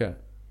people to look at,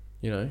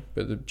 you know,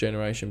 but the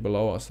generation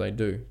below us, they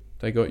do.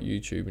 They got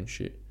YouTube and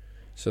shit,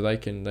 so they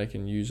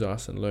can use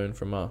us and learn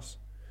from us.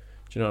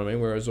 Do you know what I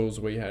mean? Whereas all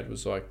we had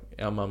was like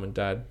our mum and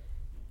dad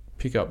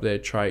pick up their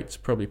traits,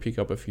 probably pick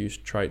up a few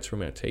traits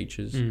from our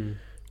teachers.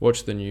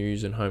 Watch the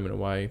news and Home and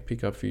Away,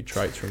 pick up a few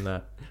traits from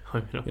that.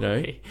 Home and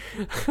Away.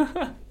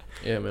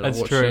 Yeah, man, that's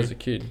I watched true. it as a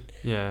kid.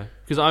 Yeah,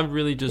 because I've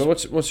really just. But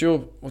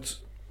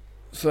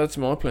so that's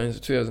my plans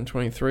for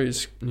 2023.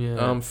 Is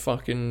I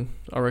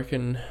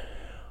reckon.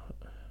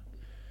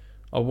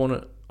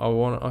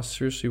 I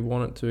seriously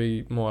want it to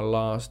be my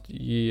last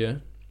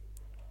year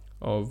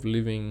of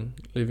living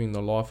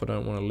the life I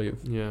don't want to live,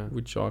 Yeah.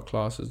 which I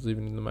class as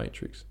living in the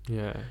Matrix.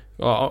 Yeah.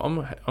 I'm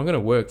going to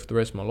work for the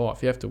rest of my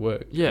life. You have to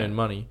work, earn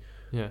money,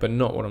 Yeah. but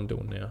not what I'm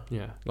doing now.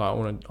 Yeah. Like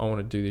I want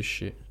to do this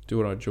shit, do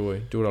what I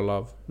enjoy, do what I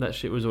love. That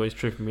shit was always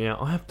tripping me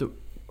out. I have to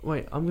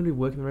wait. I'm gonna be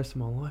working the rest of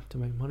my life to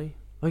make money.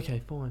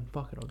 Okay, fine,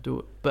 fuck it, I'll do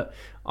it. But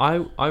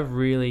I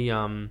really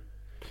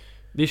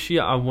this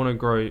year I want to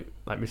grow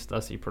like Mr.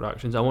 Dusty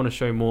Productions. I want to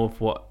show more of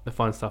what the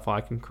fun stuff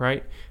I can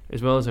create,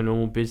 as well as a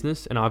normal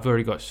business. And I've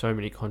already got so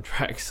many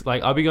contracts.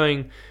 Like I'll be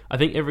going. I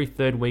think every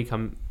third week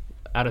I'm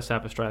out of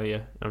South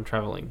Australia and I'm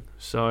traveling.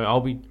 So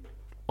I'll be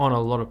on a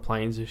lot of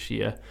planes this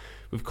year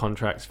with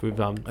contracts with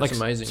That's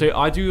amazing. So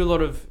I do a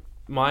lot of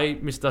my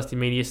Mr. Dusty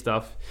Media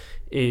stuff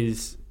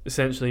is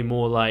essentially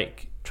more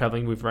like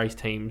traveling with race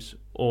teams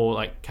or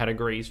like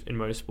categories in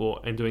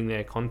motorsport and doing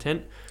their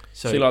content.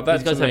 So see, like that,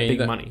 these guys to have me,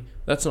 big money.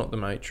 That's not the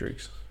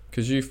Matrix,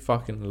 because you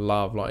fucking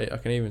love, like I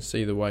can even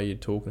see the way you're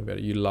talking about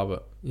it. You love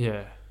it.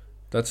 Yeah.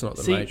 That's not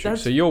the See,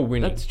 Matrix. So you're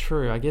winning. That's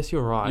true. I guess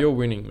you're right. You're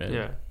winning, man.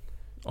 Yeah.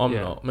 I'm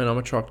not. Man, I'm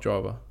a truck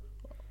driver.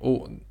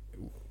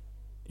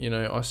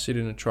 I sit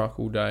in a truck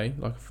all day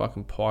like a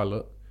fucking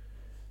pilot,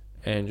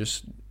 and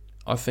just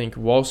I think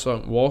whilst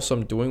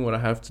I'm doing what I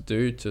have to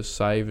do to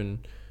save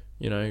and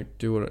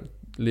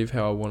live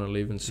how I want to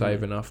live and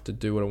save enough to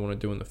do what I want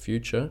to do in the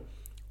future,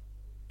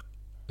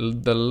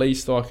 the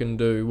least I can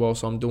do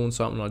whilst I'm doing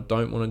something I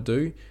don't want to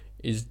do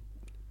is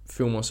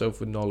fill myself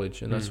with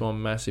knowledge. And that's why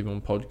I'm massive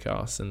on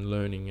podcasts and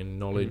learning and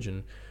knowledge.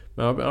 And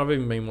man, I've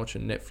even been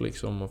watching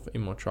Netflix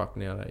in my truck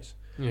nowadays.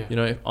 Yeah.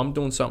 If I'm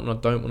doing something I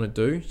don't want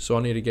to do, so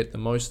I need to get the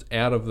most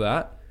out of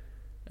that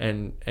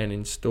and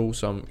install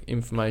some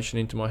information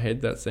into my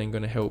head that's then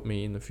going to help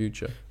me in the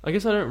future. I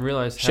guess I don't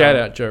realize how... Shout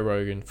out Joe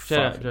Rogan.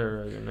 Shout out Joe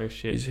Rogan. No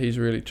shit. He's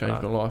really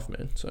changed my life,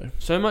 man.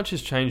 So much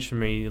has changed for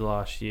me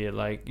last year.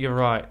 Like, you're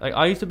right. Like,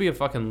 I used to be a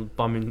fucking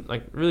bum in...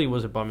 Like, really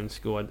was a bum in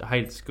school. I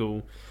hated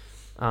school.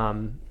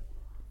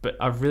 But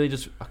I've really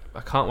just...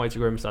 I can't wait to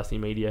grow Mr. Dusty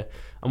Media.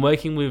 I'm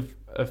working with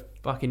a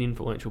fucking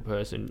influential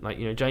person. Like,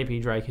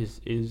 JP Drake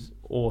is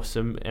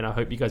awesome, and I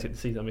hope you guys get to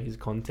see some of his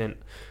content.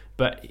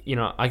 But,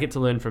 I get to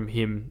learn from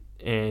him,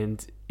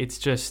 and it's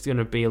just going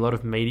to be a lot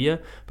of media.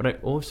 But I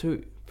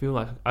also feel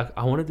like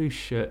I want to do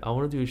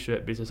a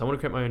shirt business. I want to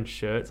create my own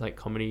shirts, like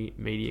comedy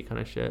media kind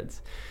of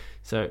shirts.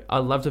 So I'd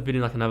love to fit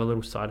in like another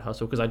little side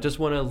hustle, because I just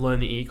want to learn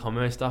the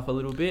e-commerce stuff a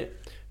little bit.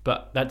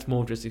 But that's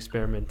more just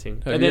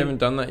experimenting. You haven't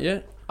done that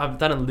yet? I've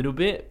done a little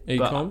bit.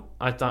 E-com?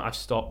 But I've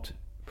stopped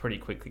pretty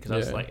quickly because I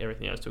was like,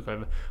 everything else took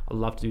over. I'd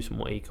love to do some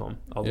more e-com.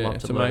 I'd love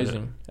to learn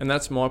amazing. It. And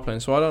that's my plan.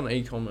 So I done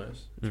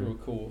e-commerce through a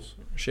course.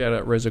 Shout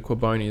out Reza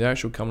Quaboni. They're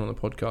actually coming on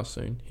the podcast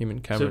soon. Him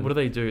and Cameron. So what do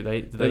they do?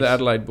 They're the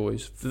Adelaide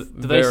boys. Do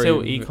they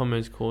sell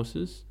e-commerce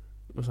courses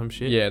or some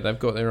shit? Yeah, they've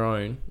got their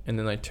own, and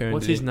then they turned.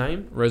 What's his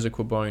name? Reza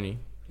Quaboni.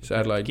 He's an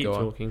Adelaide guy. Keep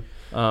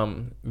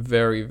talking.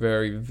 Very,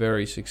 very,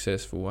 very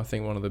successful. I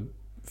think one of the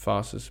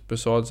fastest,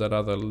 besides that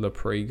other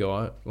Lepre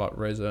guy like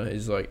Reza,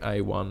 is like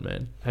A1,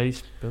 man. How do you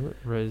spell it?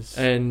 Rez.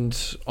 And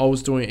I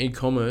was doing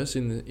e-commerce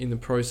in the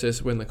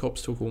process when the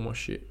cops took all my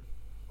shit,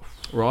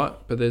 right?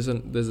 But there's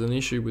an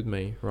issue with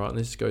me, right? And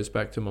this goes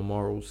back to my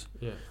morals.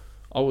 Yeah.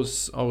 I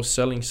was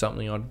selling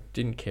something I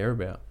didn't care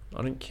about.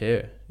 I didn't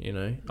care,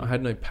 I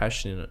had no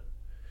passion in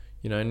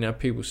it. Now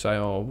people say,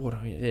 oh,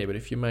 what? Yeah, but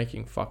if you're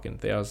making fucking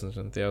thousands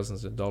and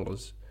thousands of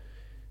dollars,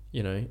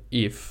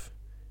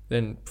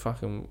 then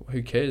fucking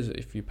who cares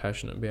if you're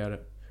passionate about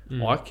it?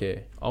 I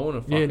care. I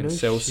want to fucking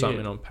sell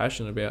something I'm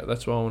passionate about.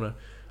 That's why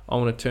I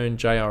want to turn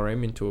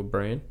JRM into a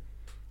brand.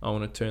 I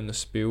want to turn the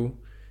Spill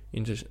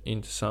into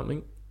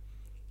something,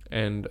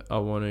 and I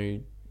want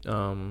to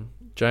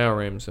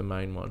JRM's the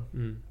main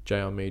one.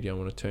 JR Media, I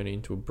want to turn it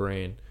into a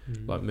brand,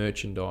 like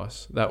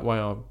merchandise. That way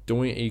I'm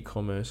doing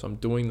e-commerce, I'm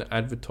doing the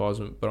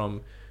advertisement, but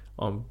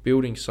I'm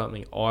building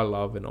something I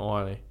love and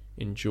I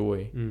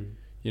enjoy.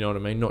 You know what I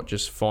mean? Not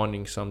just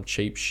finding some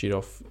cheap shit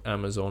off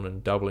Amazon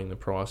and doubling the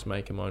price,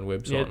 making my own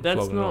website and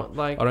flogging it off.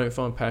 I don't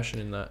find passion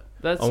in that.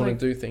 I want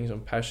to do things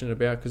I'm passionate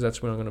about, because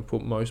that's when I'm going to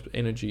put most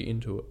energy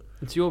into it.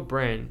 It's your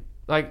brand.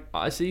 Like,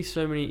 I see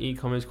so many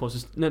e-commerce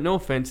courses. No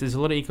offense, there's a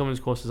lot of e-commerce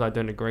courses I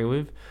don't agree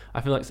with. I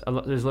feel like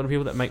there's a lot of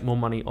people that make more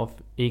money off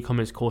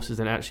e-commerce courses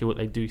than actually what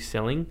they do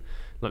selling.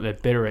 Like, they're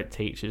better at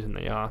teachers than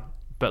they are.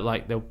 But,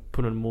 like, they'll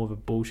put on more of a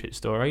bullshit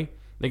story.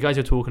 The guys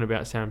you're talking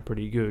about sound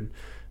pretty good.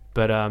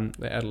 But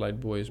the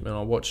Adelaide boys, man,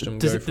 I watched them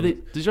does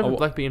you have a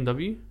black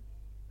BMW?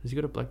 Has he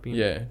got a black BMW?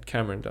 Yeah,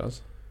 Cameron does.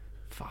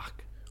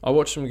 Fuck. I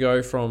watched them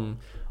go from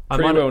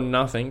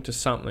nothing to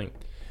something.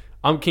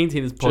 I'm keen to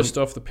hear this pod. Just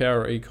off the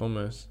power of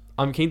e-commerce.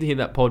 I'm keen to hear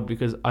that pod,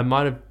 because I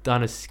might have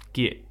done a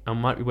skit. I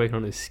might be working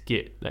on a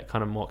skit that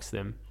kind of mocks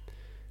them.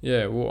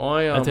 Yeah, well,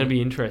 that's going to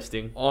be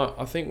interesting.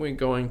 I think we're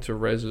going to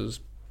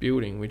Reza's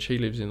building, which he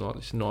lives in, like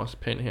this nice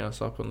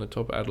penthouse up on the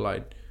top of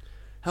Adelaide.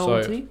 How old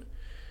is he?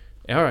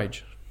 Our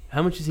age.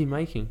 How much is he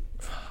making?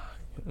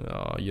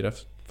 Oh, you'd have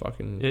to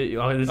fucking...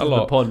 Yeah, this is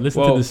the pod.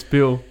 Listen to the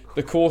spill.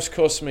 The course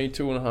cost me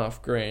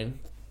 $2,500,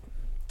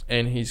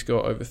 and he's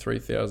got over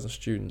 3,000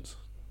 students.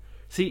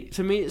 See,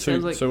 to me, it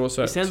sounds like so what's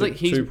that? It sounds like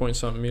he's 2 point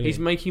something million. He's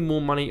making more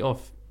money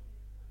off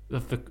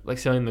the like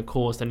selling the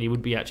course than he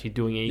would be actually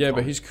doing e-com. Yeah,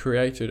 but he's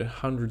created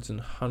hundreds and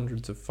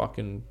hundreds of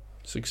fucking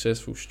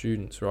successful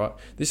students, right?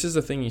 This is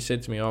the thing he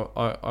said to me.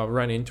 I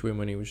ran into him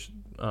when he was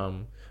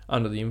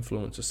under the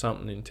influence of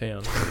something in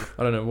town.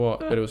 I don't know what,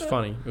 but it was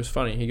funny. It was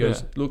funny. He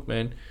goes, "Look,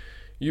 man,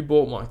 you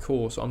bought my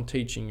course. I'm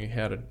teaching you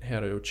how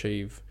to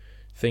achieve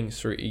things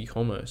through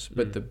e-commerce.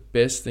 But the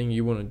best thing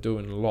you want to do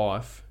in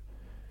life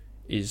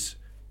is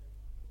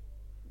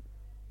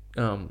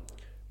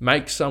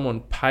make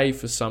someone pay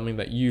for something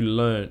that you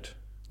learnt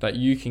that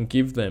you can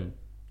give them."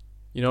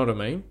 You know what I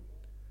mean?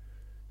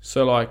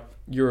 So like,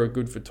 you're a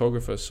good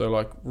photographer, so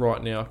like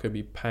right now I could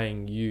be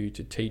paying you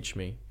to teach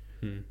me,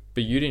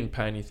 but you didn't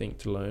pay anything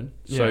to learn.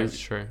 So yeah, that's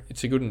true.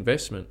 It's a good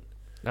investment.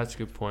 That's a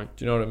good point.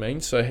 Do you know what I mean?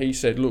 So he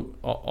said, "Look,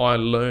 I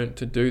learned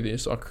to do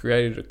this. I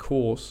created a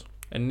course,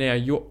 and now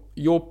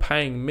you're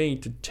paying me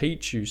to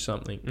teach you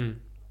something.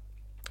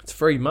 It's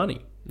free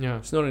money. Yeah,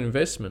 It's not an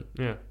investment.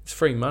 yeah, It's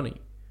free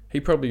money. He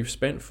probably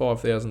spent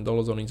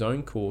 $5,000 on his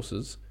own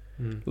courses,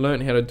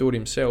 learned how to do it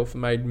himself,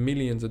 and made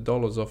millions of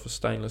dollars off a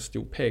stainless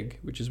steel peg,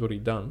 which is what he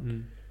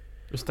done.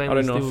 I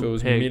don't know if it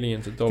was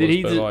millions of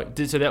dollars, but like,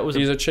 so that was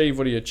he's achieved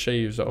what he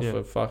achieves off Yeah.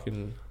 a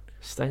fucking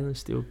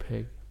stainless steel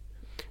peg.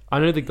 I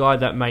know the guy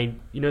that made,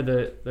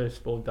 those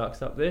spoiled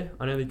ducks up there.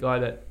 I know the guy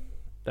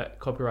that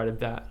copyrighted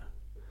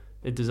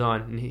the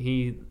design, and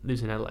he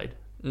lives in Adelaide.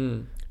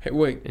 Hey,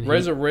 wait, And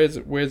where's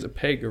a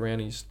peg around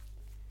his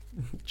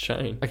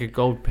chain? Like a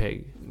gold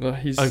peg. No,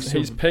 his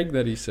peg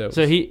that he sells.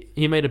 So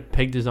he made a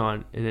peg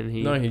design, and then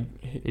he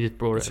just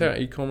brought That's it. how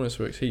e-commerce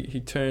works. He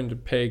turned a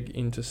peg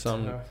into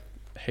some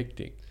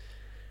hectic.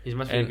 He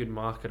must be a good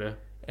marketer.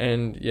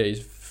 And yeah,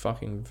 he's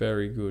fucking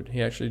very good.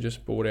 He actually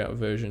just bought out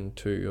version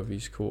 2 of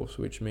his course,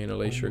 which me and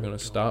Alicia are going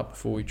to start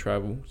before we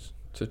travel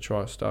to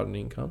try to start an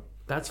income.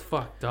 That's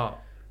fucked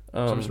up. So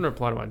I'm just going to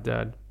reply to my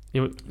dad.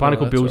 that's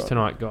Barnacle Bills right.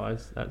 tonight,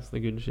 guys. That's the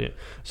good shit.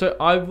 So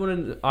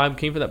I'm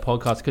keen for that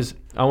podcast because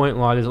I won't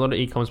lie. There's a lot of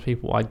e-commerce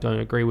people I don't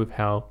agree with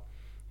how,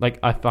 like,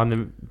 I find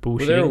them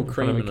bullshitting they're all in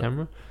front of a creaming it.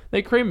 camera.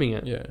 They're creaming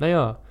it. Yeah. They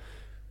are.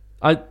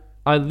 I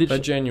literally.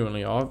 But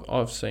genuinely,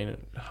 I've seen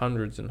it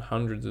hundreds and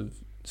hundreds of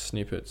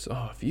snippets.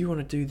 Oh, if you want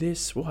to do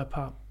this, swipe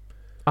up.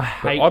 I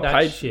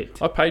hate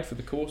shit. I paid for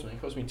the course, man.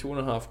 It cost me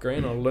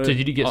 $2,500. I learned. So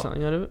did you get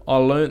something out of it? I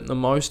learnt the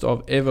most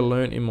I've ever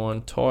learnt in my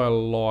entire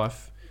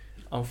life.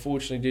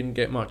 Unfortunately, didn't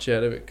get much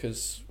out of it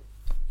because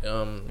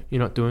You're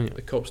not doing it.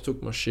 the cops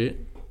took my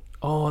shit.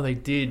 Oh, they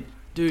did.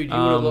 Dude, you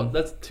would have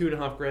that's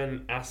 $2,500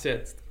 in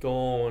assets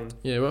gone.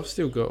 Yeah, well, I've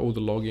still got all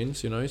the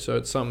logins, so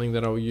it's something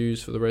that I'll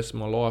use for the rest of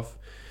my life.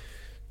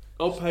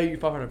 I'll pay you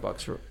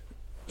 $500 for it.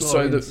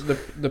 So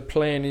the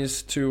plan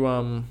is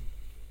to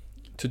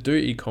do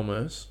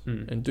e-commerce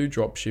and do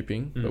drop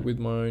shipping, but with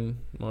my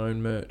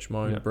own merch,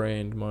 my own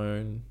brand, my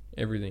own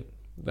everything.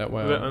 That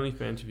way, What about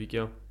OnlyFans if you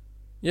go?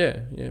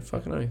 yeah,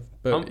 fucking oath.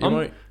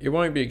 But it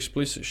won't be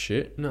explicit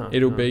shit. No,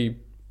 it'll be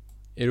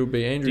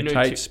Andrew know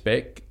Tate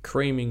spec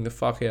creaming the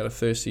fuck out of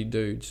thirsty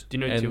dudes. Do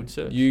you know and Tilt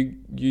Search?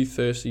 You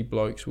thirsty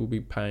blokes will be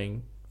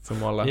paying for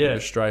my lucky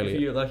Australia.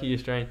 If you're lucky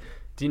Australian.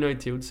 Do you know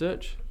Tilt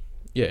Search?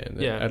 Yeah,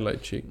 the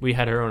Adelaide chick. We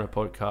had her on a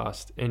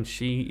podcast, and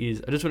she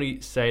is. I just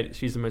want to say that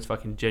she's the most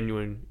fucking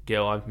genuine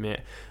girl I've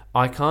met.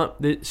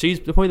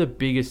 She's probably the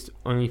biggest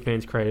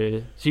OnlyFans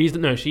creator. She's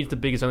the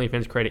biggest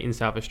OnlyFans creator in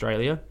South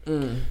Australia.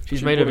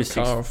 She's made over a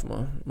car off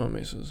my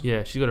missus.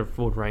 Yeah, she's got a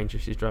Ford Ranger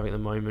she's driving at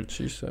the moment.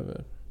 She used to have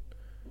a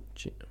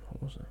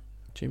what was that?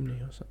 Chimney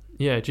or something.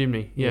 Yeah,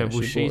 Jimny. Yeah,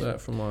 well, she bought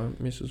that from my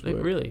missus'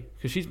 work. Really?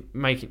 Because she's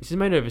made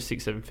over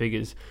 6-7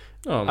 figures.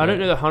 Oh, I don't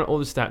know all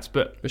the stats,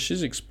 but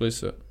she's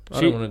explicit. I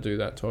don't want to do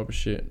that type of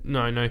shit.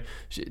 No.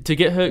 To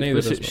get her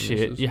explicit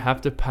shit, you have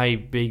to pay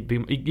big.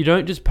 You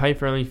don't just pay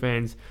for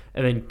OnlyFans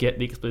and then get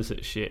the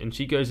explicit shit. And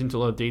she goes into a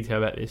lot of detail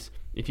about this.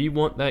 If you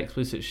want that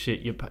explicit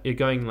shit, you're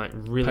going like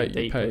really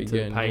deep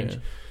into the page. Yeah.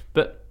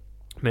 But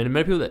man,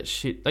 many people that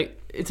shit like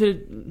it's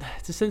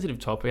a sensitive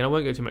topic, and I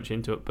won't go too much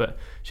into it. But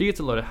she gets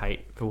a lot of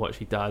hate for what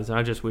she does, and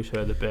I just wish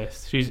her the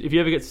best. If you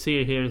ever get to see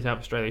her here in South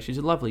Australia, she's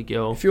a lovely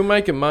girl. If you're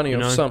making money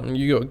off something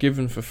you got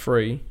given for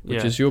free,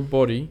 which is your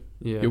body,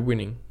 you're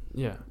winning.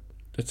 Yeah.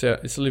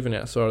 It's living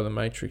outside of the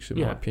matrix, in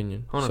my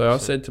opinion. 100%. So I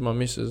said to my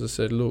missus, I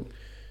said, look,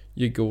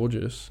 you're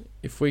gorgeous.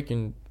 If we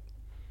can,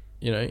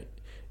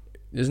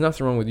 there's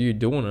nothing wrong with you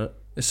doing it.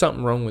 There's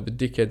something wrong with the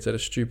dickheads that are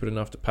stupid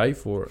enough to pay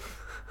for it.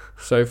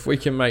 So if we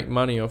can make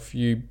money off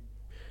you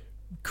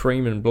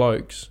creaming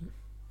blokes,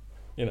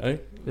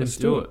 let's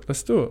do it.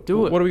 Let's do it.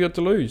 What do we got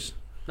to lose?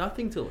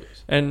 Nothing to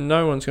lose. And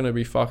no one's going to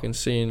be fucking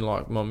seeing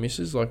like my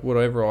missus. Like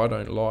whatever I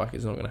don't like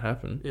is not going to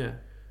happen. Yeah.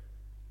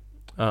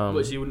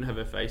 But she wouldn't have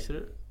her face in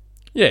it?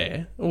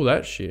 Yeah, all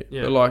that shit.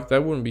 Yeah. But like they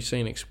wouldn't be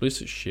seeing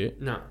explicit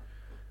shit. No.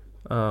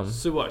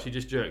 So what? She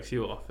just jerks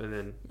you off and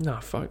then... No,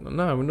 fuck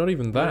no. Not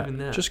even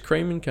that. Just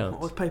creaming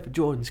cunts. Let's pay for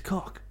Jordan's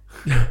cock.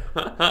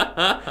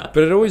 But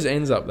it always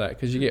ends up that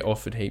because you get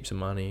offered heaps of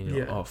money and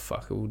you're like, oh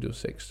fuck it, we'll do a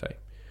sex tape.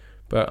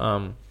 But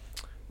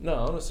No,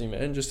 honestly,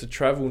 man, just a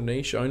travel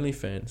niche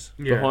OnlyFans.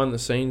 Yeah. Behind the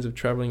scenes of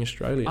travelling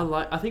Australia.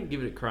 I think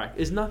give it a crack.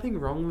 There's nothing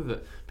wrong with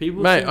it.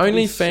 People Mate,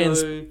 seem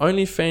to be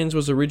OnlyFans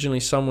was originally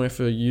somewhere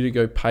for you to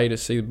go pay to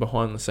see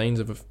behind the scenes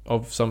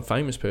of some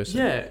famous person.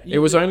 Yeah. It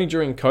was only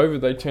during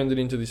COVID they turned it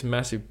into this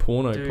massive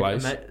porno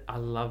place. Mate, I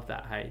love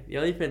that, hey. The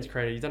OnlyFans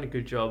creator, he's done a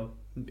good job.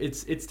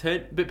 It's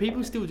turned... But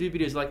people still do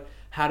videos like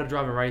how to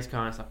drive a race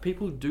car and stuff.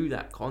 People do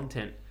that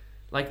content.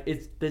 Like,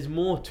 there's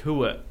more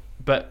to it.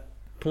 But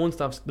porn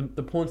stuff's...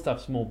 The porn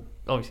stuff's more...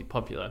 obviously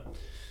popular.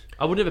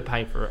 I would never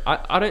pay for it.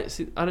 I don't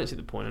see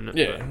the point in it.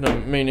 Yeah, but. no,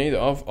 me neither.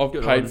 I've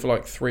paid for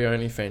like 3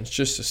 OnlyFans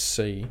just to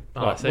see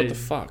what the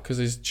fuck, because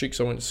there's chicks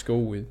I went to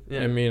school with,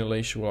 and me and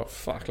Alicia were like,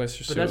 fuck, let's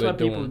just see what they're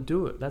doing. But that's why people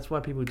do it. That's why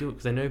people do it,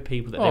 because they know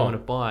people that they want to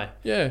buy.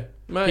 Yeah,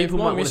 mate. If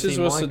my missus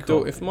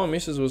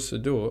was to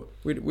do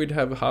it, we'd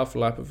have half a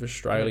lap of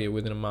Australia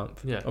within a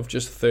month of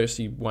just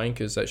thirsty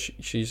wankers that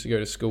she used to go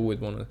to school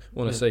with want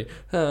to see.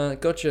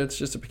 Gotcha. It's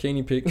just a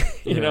bikini pic.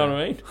 You know what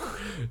I mean?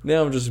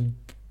 Now I'm just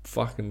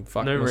fucking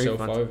fucking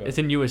myself over. It's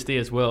in USD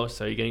as well,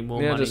 so you're getting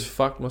more money. I just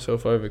fucked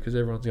myself over because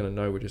everyone's going to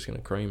know we're just going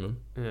to cream them.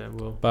 Yeah,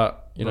 well.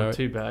 But, you know. Not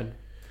too bad.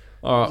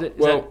 All right.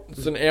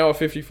 It's an hour,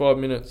 55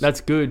 minutes.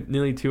 That's good.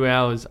 Nearly 2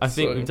 hours. I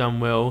think we've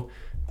done well.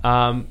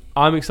 I'm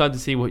excited to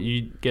see what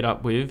you get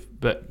up with,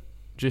 but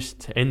just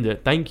to end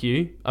it, thank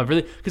you.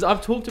 Because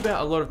I've talked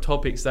about a lot of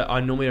topics that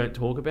I normally don't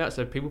talk about,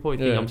 so people probably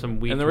think I'm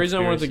some weird. And the reason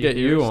I wanted to get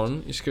you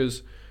on is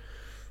because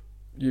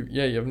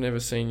I've never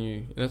seen you.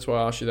 And that's why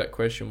I asked you that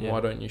question.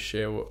 Why don't you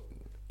share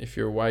if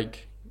you're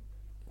awake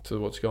to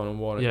what's going on?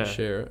 Why don't you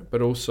share it?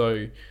 But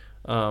also,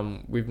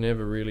 we've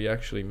never really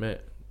actually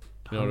met.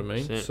 You know 100%. What I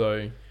mean?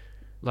 So,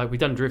 like, we've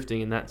done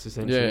drifting, and that's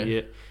essentially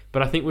it.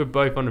 But I think we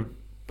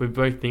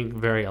both think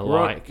very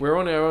alike. We're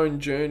on our own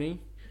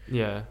journey.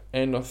 Yeah.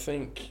 And I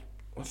think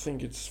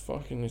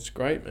it's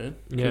great, man.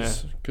 Yeah.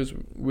 Because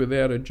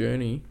without a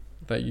journey,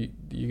 that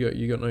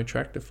you got no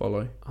track to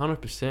follow.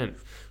 100%.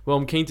 Well,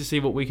 I'm keen to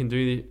see what we can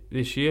do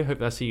this year.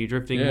 Hope I see you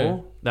drifting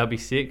more. That'd be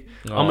sick.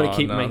 I'm gonna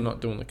keep. I'm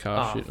not doing the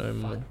car shit no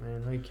more.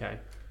 Man, okay.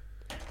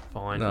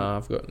 Fine. I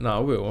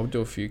will. I'll do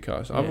a few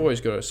cars. Yeah. I've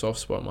always got a soft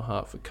spot in my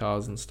heart for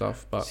cars and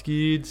stuff. But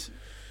skids.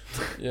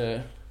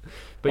 Yeah.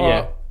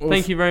 But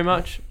thank you very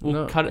much.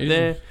 We'll cut it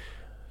there.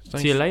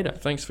 See you later.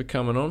 Thanks for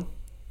coming on.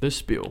 The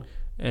spill.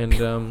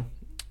 And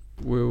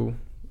we'll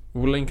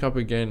link up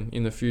again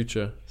in the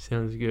future.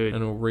 Sounds good.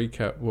 And we'll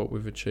recap what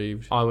we've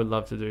achieved. I would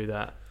love to do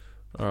that.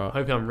 All right.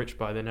 Hope I'm rich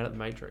by then out of the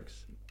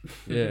Matrix.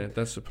 Yeah,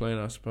 that's the plan,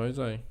 I suppose,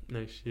 eh?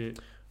 No shit.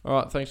 All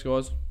right, thanks,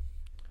 guys.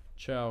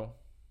 Ciao.